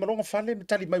fongi malonga fale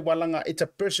tali mai walanga. It's a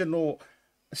personal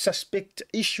suspect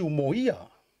issue mo ia.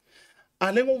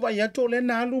 Alengo vai ato le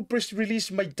na alu press release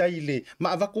mai taile.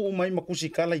 Ma avako mai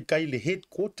makusikala I kaile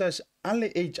headquarters ale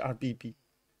HRPP.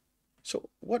 So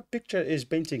what picture is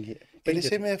painting here? Ele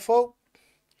se me fo.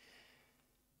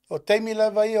 O taimi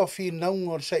lava I o fi naung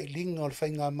o sa ilinga o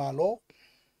whainga malo.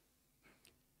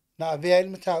 Na avea il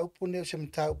mata upu neo se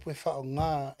mata upu e whao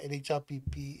ngā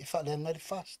HRPP e wha lea ngari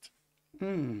fast.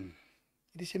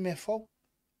 Ele se me fo.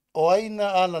 O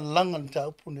aina ala langa mata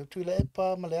upu neo tuila e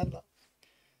pa maleala.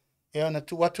 E ana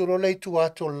tu watu rolei tu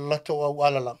watu lato au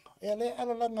ala langa. E ale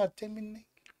ala langa taimi nei.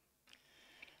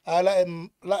 Ala e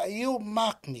la iu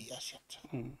mark me asiata.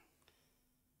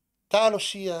 Talo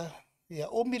sia ia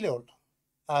omi leola.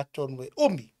 A tonwe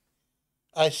omi.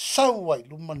 Ai sau wai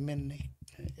luman mene.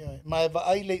 Mai va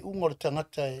ai le ungo le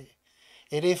tangata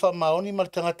e refa maoni mal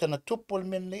tangata na tupo le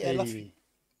mene e lafi.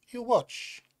 You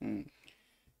watch.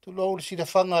 Tu lo le sida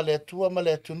fanga le atua ma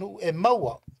le atunu e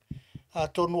maua. A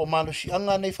tonu o malo si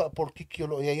anga nei fa porkiki o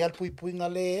lo e al pui pui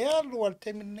ngale e alu al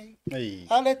temi nei.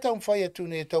 A le tau mwhai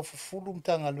atune e tau fufulu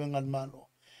mtanga luenga al malo.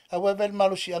 A wevel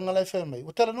malo si anga le whamei.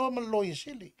 O tala noa ma lo i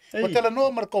sili. O tala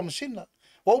noa ma komsina.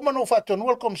 O mana o whātua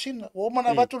nual komsina. O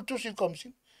mana watu tusi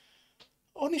komsina.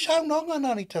 O ni sao nonga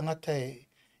nani tangata e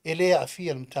lea a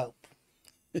fia mtau.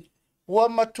 Ua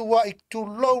matua I tu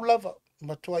lau lava.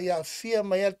 Matua ia a fia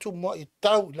mai al tu mua I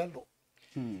tau lalo.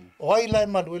 O ai lai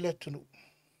maluele tunu.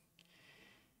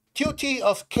 Duty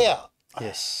of care.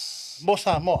 Yes. Mo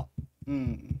Samoa.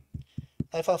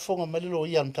 Ai whafonga malilo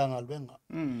I antanga alwenga.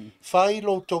 Whai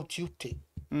lo tau tiute.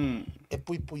 E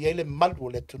pui pui ele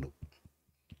maluele tunu.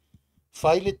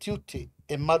 Whai le tiute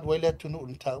e maluele atunu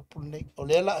untau pulnei. O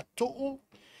lela atuu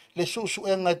le susu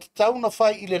e ngai tau na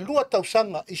whai I le lua tau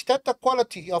sanga. Is that the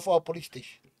quality of our police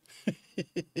station?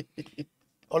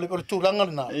 O le tūranga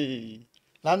le nā.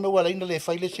 Nā me wala ina le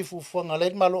whai le sifufuanga.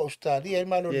 Le malo Australia, le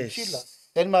malo New Zealand.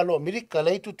 Le malo Amerika,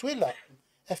 le tu tuila.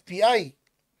 FBI.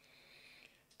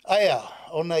 Aia,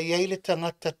 ona iei le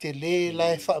tangata te le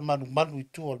lai wha manu I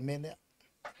tu o le menea.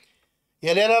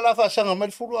 Ia le la wha sanga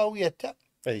mai furu au I ata.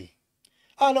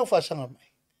 A lau wha sanga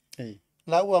mai.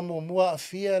 Lau a mua a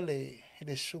fia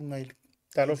le sunga I.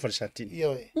 Ta lo farsatini.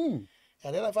 Ia e.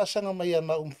 Ia le la wha sanga mai a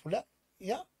maumfula.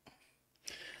 Ia.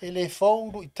 E le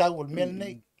fauru I tau o le mea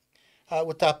nei. A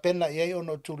ua tā pena iei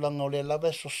ono tūlanga o le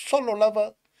lava. So solo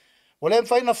lava. O le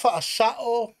mwhaina wha a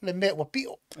sao le mea ua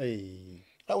pio.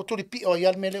 La o turi pio I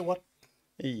al mele wat.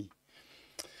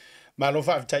 Ma lo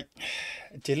fa tai.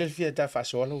 Te le fia ta fa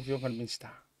so lo vio kan minsta.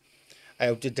 Ai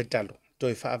o te talo.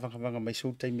 Toi fa vanga mai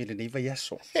so tai mele nei vai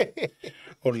aso.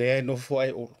 O le no fo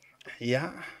ai o.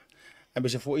 Ya. A be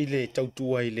se fo ile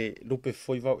tautua ile lope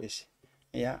foi va ese.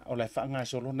 Ya, o le fa nga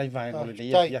solo nei vai o le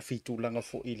ya fitu langa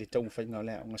fo ile tau fa nga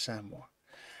le nga Samoa.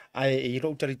 Ai e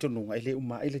ro tari tonu ai le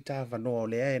uma ile ta va no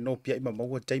le no pia ima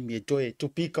mo tai mi to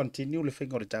be continue le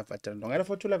fingo le ta fa tano. Nga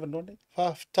fo tu le no ne.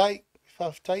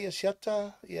 Faftai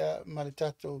asiata ia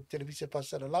malitato televisia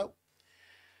pasara lau.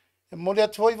 E mole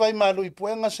atoi vai malu I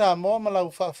puenga Samoa ma lau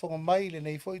whaafonga mai le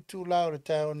nei foi tu lau le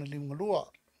tau na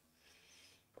limungalua.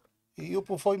 I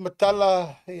upu foi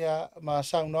matala ia ma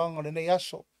saunanga le nei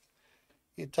aso.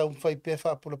 I tau mwhai pe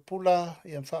whaapula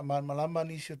ia whaamalama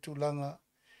nisi o tūlanga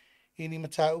ini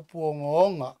mata upu o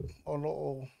ngonga o lo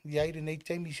o iaire nei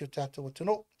teimi si o tātou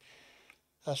atano.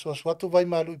 Aso watu vai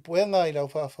malu I puenga I lau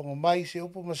whaafonga mai se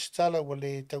upu masitala wa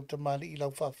le tautamali I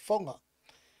lau whaafonga.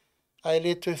 Ai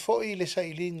le toi foi le sa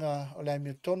ilinga o le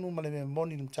amio tonu ma le me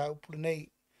moni ni mta upu nei.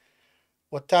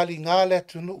 Wa tali ngā le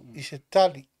atunu I se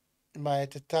tali ma e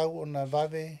te tau o na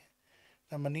vave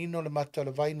na manino le mata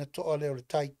le vai na toa le o le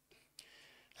tai.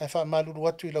 Ai wha maluru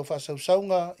atu I lau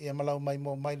whaasaunga ia malau mai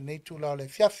mo mai le neitu lau le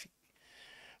fiafi.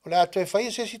 O le ato e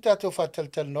whai se si tātou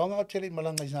whaataltal noanga o te le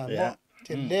malanga I Samoa.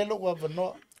 Te lelo ua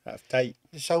vanoa. Tai.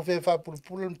 Te sauwhe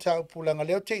whaapulupula mta upulanga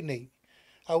leo te nei.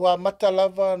 Awa mata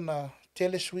lava na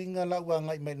tele swinga la ua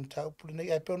ngai mai mta upula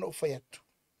nei. Ai peona o whai atu.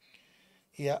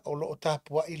 Ia o lo o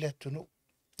tāpua I le atunu.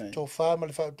 Tō wha ma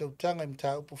le whautautanga I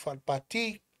mta upu wha le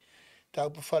pati. Ta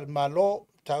upu wha le malo.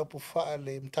 Ta upu wha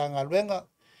le mta ngā luenga.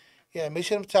 Ia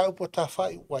meise mta upu tā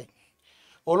whai wai.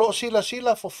 O lo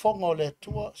sila fofonga o le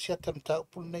atua sia tamtau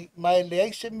pulnei. Ma e le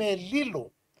aise me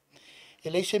lilo. E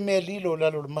le aise me lilo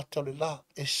lalo le mata le la.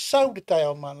 E sau de tai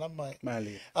au malama e.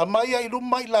 A mai ai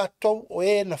lumai la tau o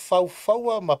e na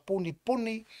faufaua ma puni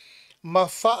puni ma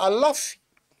fa alafi.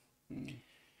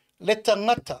 Le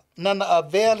tangata nana a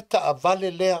vea le ta a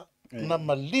vale lea na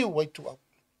maliu waitu au.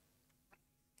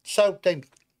 Sau taimi.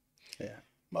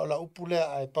 Ma o la upu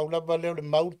lea ai paulava leo le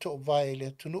mauto o vai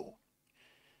le tunu.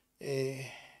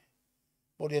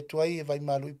 Mo le tuai e vai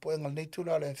malu i poenga nei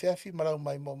tula le feafi malau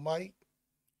mai mo mai.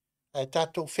 Ai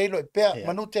tatou felo e pea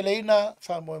manu te leina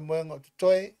fa mo moenga o te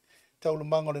toe tau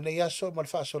lumango le nei aso ma le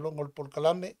fa solongo le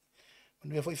polkalame.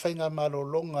 Manu e foi fainga malo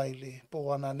longa i le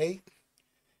poana nei.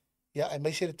 Ya ai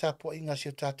mai se le tapo inga si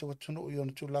o tatou tunu i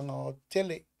ona tulanga o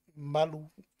tele malu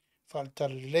fa le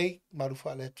tale lei malu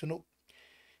fa le tunu.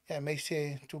 Ya mai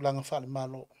se tulanga fa le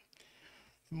malo.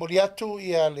 Moriatu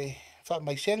ia le fa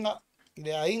mai senga i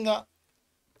le ainga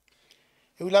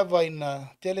e ulava ina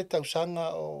tele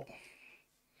tausanga o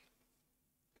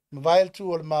mavael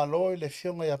tu o le malo i le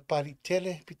fionga ia pari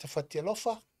tele pita fatia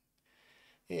lofa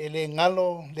e le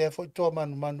ngalo le foi toa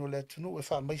manu le tunu e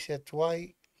fa mai se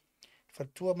atuai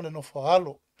fatua mana no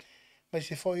falo mai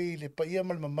se foi le paia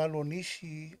mal mamalo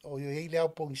nisi o yo ile au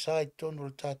pong sai tonu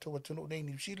le tatu tunu nei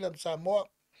New Zealand Samoa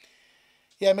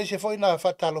ia mai se foi na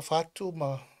fatalo fatu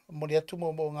ma moriatu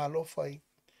mo ngalo fai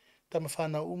tama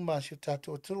fana uma si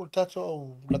tatu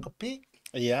o lakapi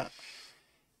ia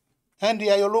Andi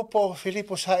ai olopo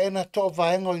Filippo Saena to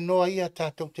vaenga inoa ia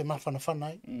tatou te mafana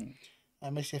fanai.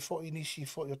 A me se fo inisi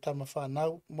fo yo tama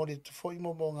fanau mo le fo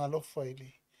imo mo ngalo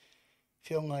faili.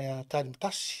 Fionga ya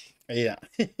Tasi. Ia.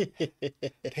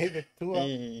 Tebe tua.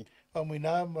 A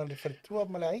muina ma le fatua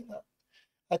ma la inga.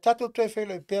 A tatou te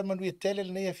felo e pe manu e tele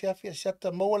nei e fiafi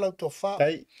siata mo la to fa.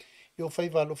 Tai. Yo fai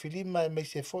va lo filima e me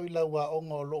se fo ila wa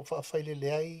onga lo fa faile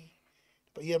le ai.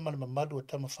 Pa ia ma mamadu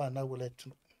tama fanau le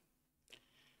tu.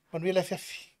 Manuela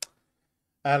fiafi.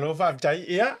 Alo fa tai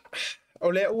ia.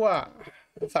 O le ua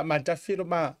fa mata filo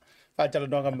ma fa tala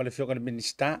no ma le fionga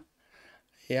minista.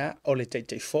 Ia o le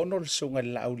tai fono le sunga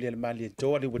la au le mali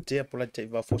to le wote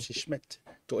Polata'ivao Schmidt.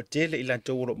 To tele ila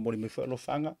to mo me fa lo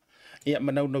fanga. Ia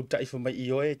manau no tai fo mai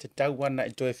ioe te tau wana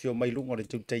e to e fio mai lungo le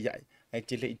tu tai ai. Ai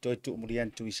tele i to tu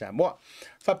murian tu isa mo.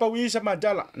 Fa pa wi sa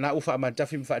madala na ufa mata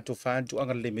fim fa to fa tu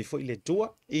anga le me fo ile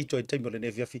tua i to te mo le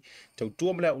ne fiafi. Tau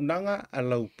tu mo le unanga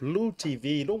ala Blue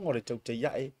TV lungo le tu tai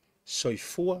ai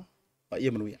soifua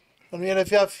ia manuia. Manuia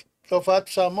fiafi to fa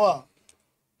tu Samoa.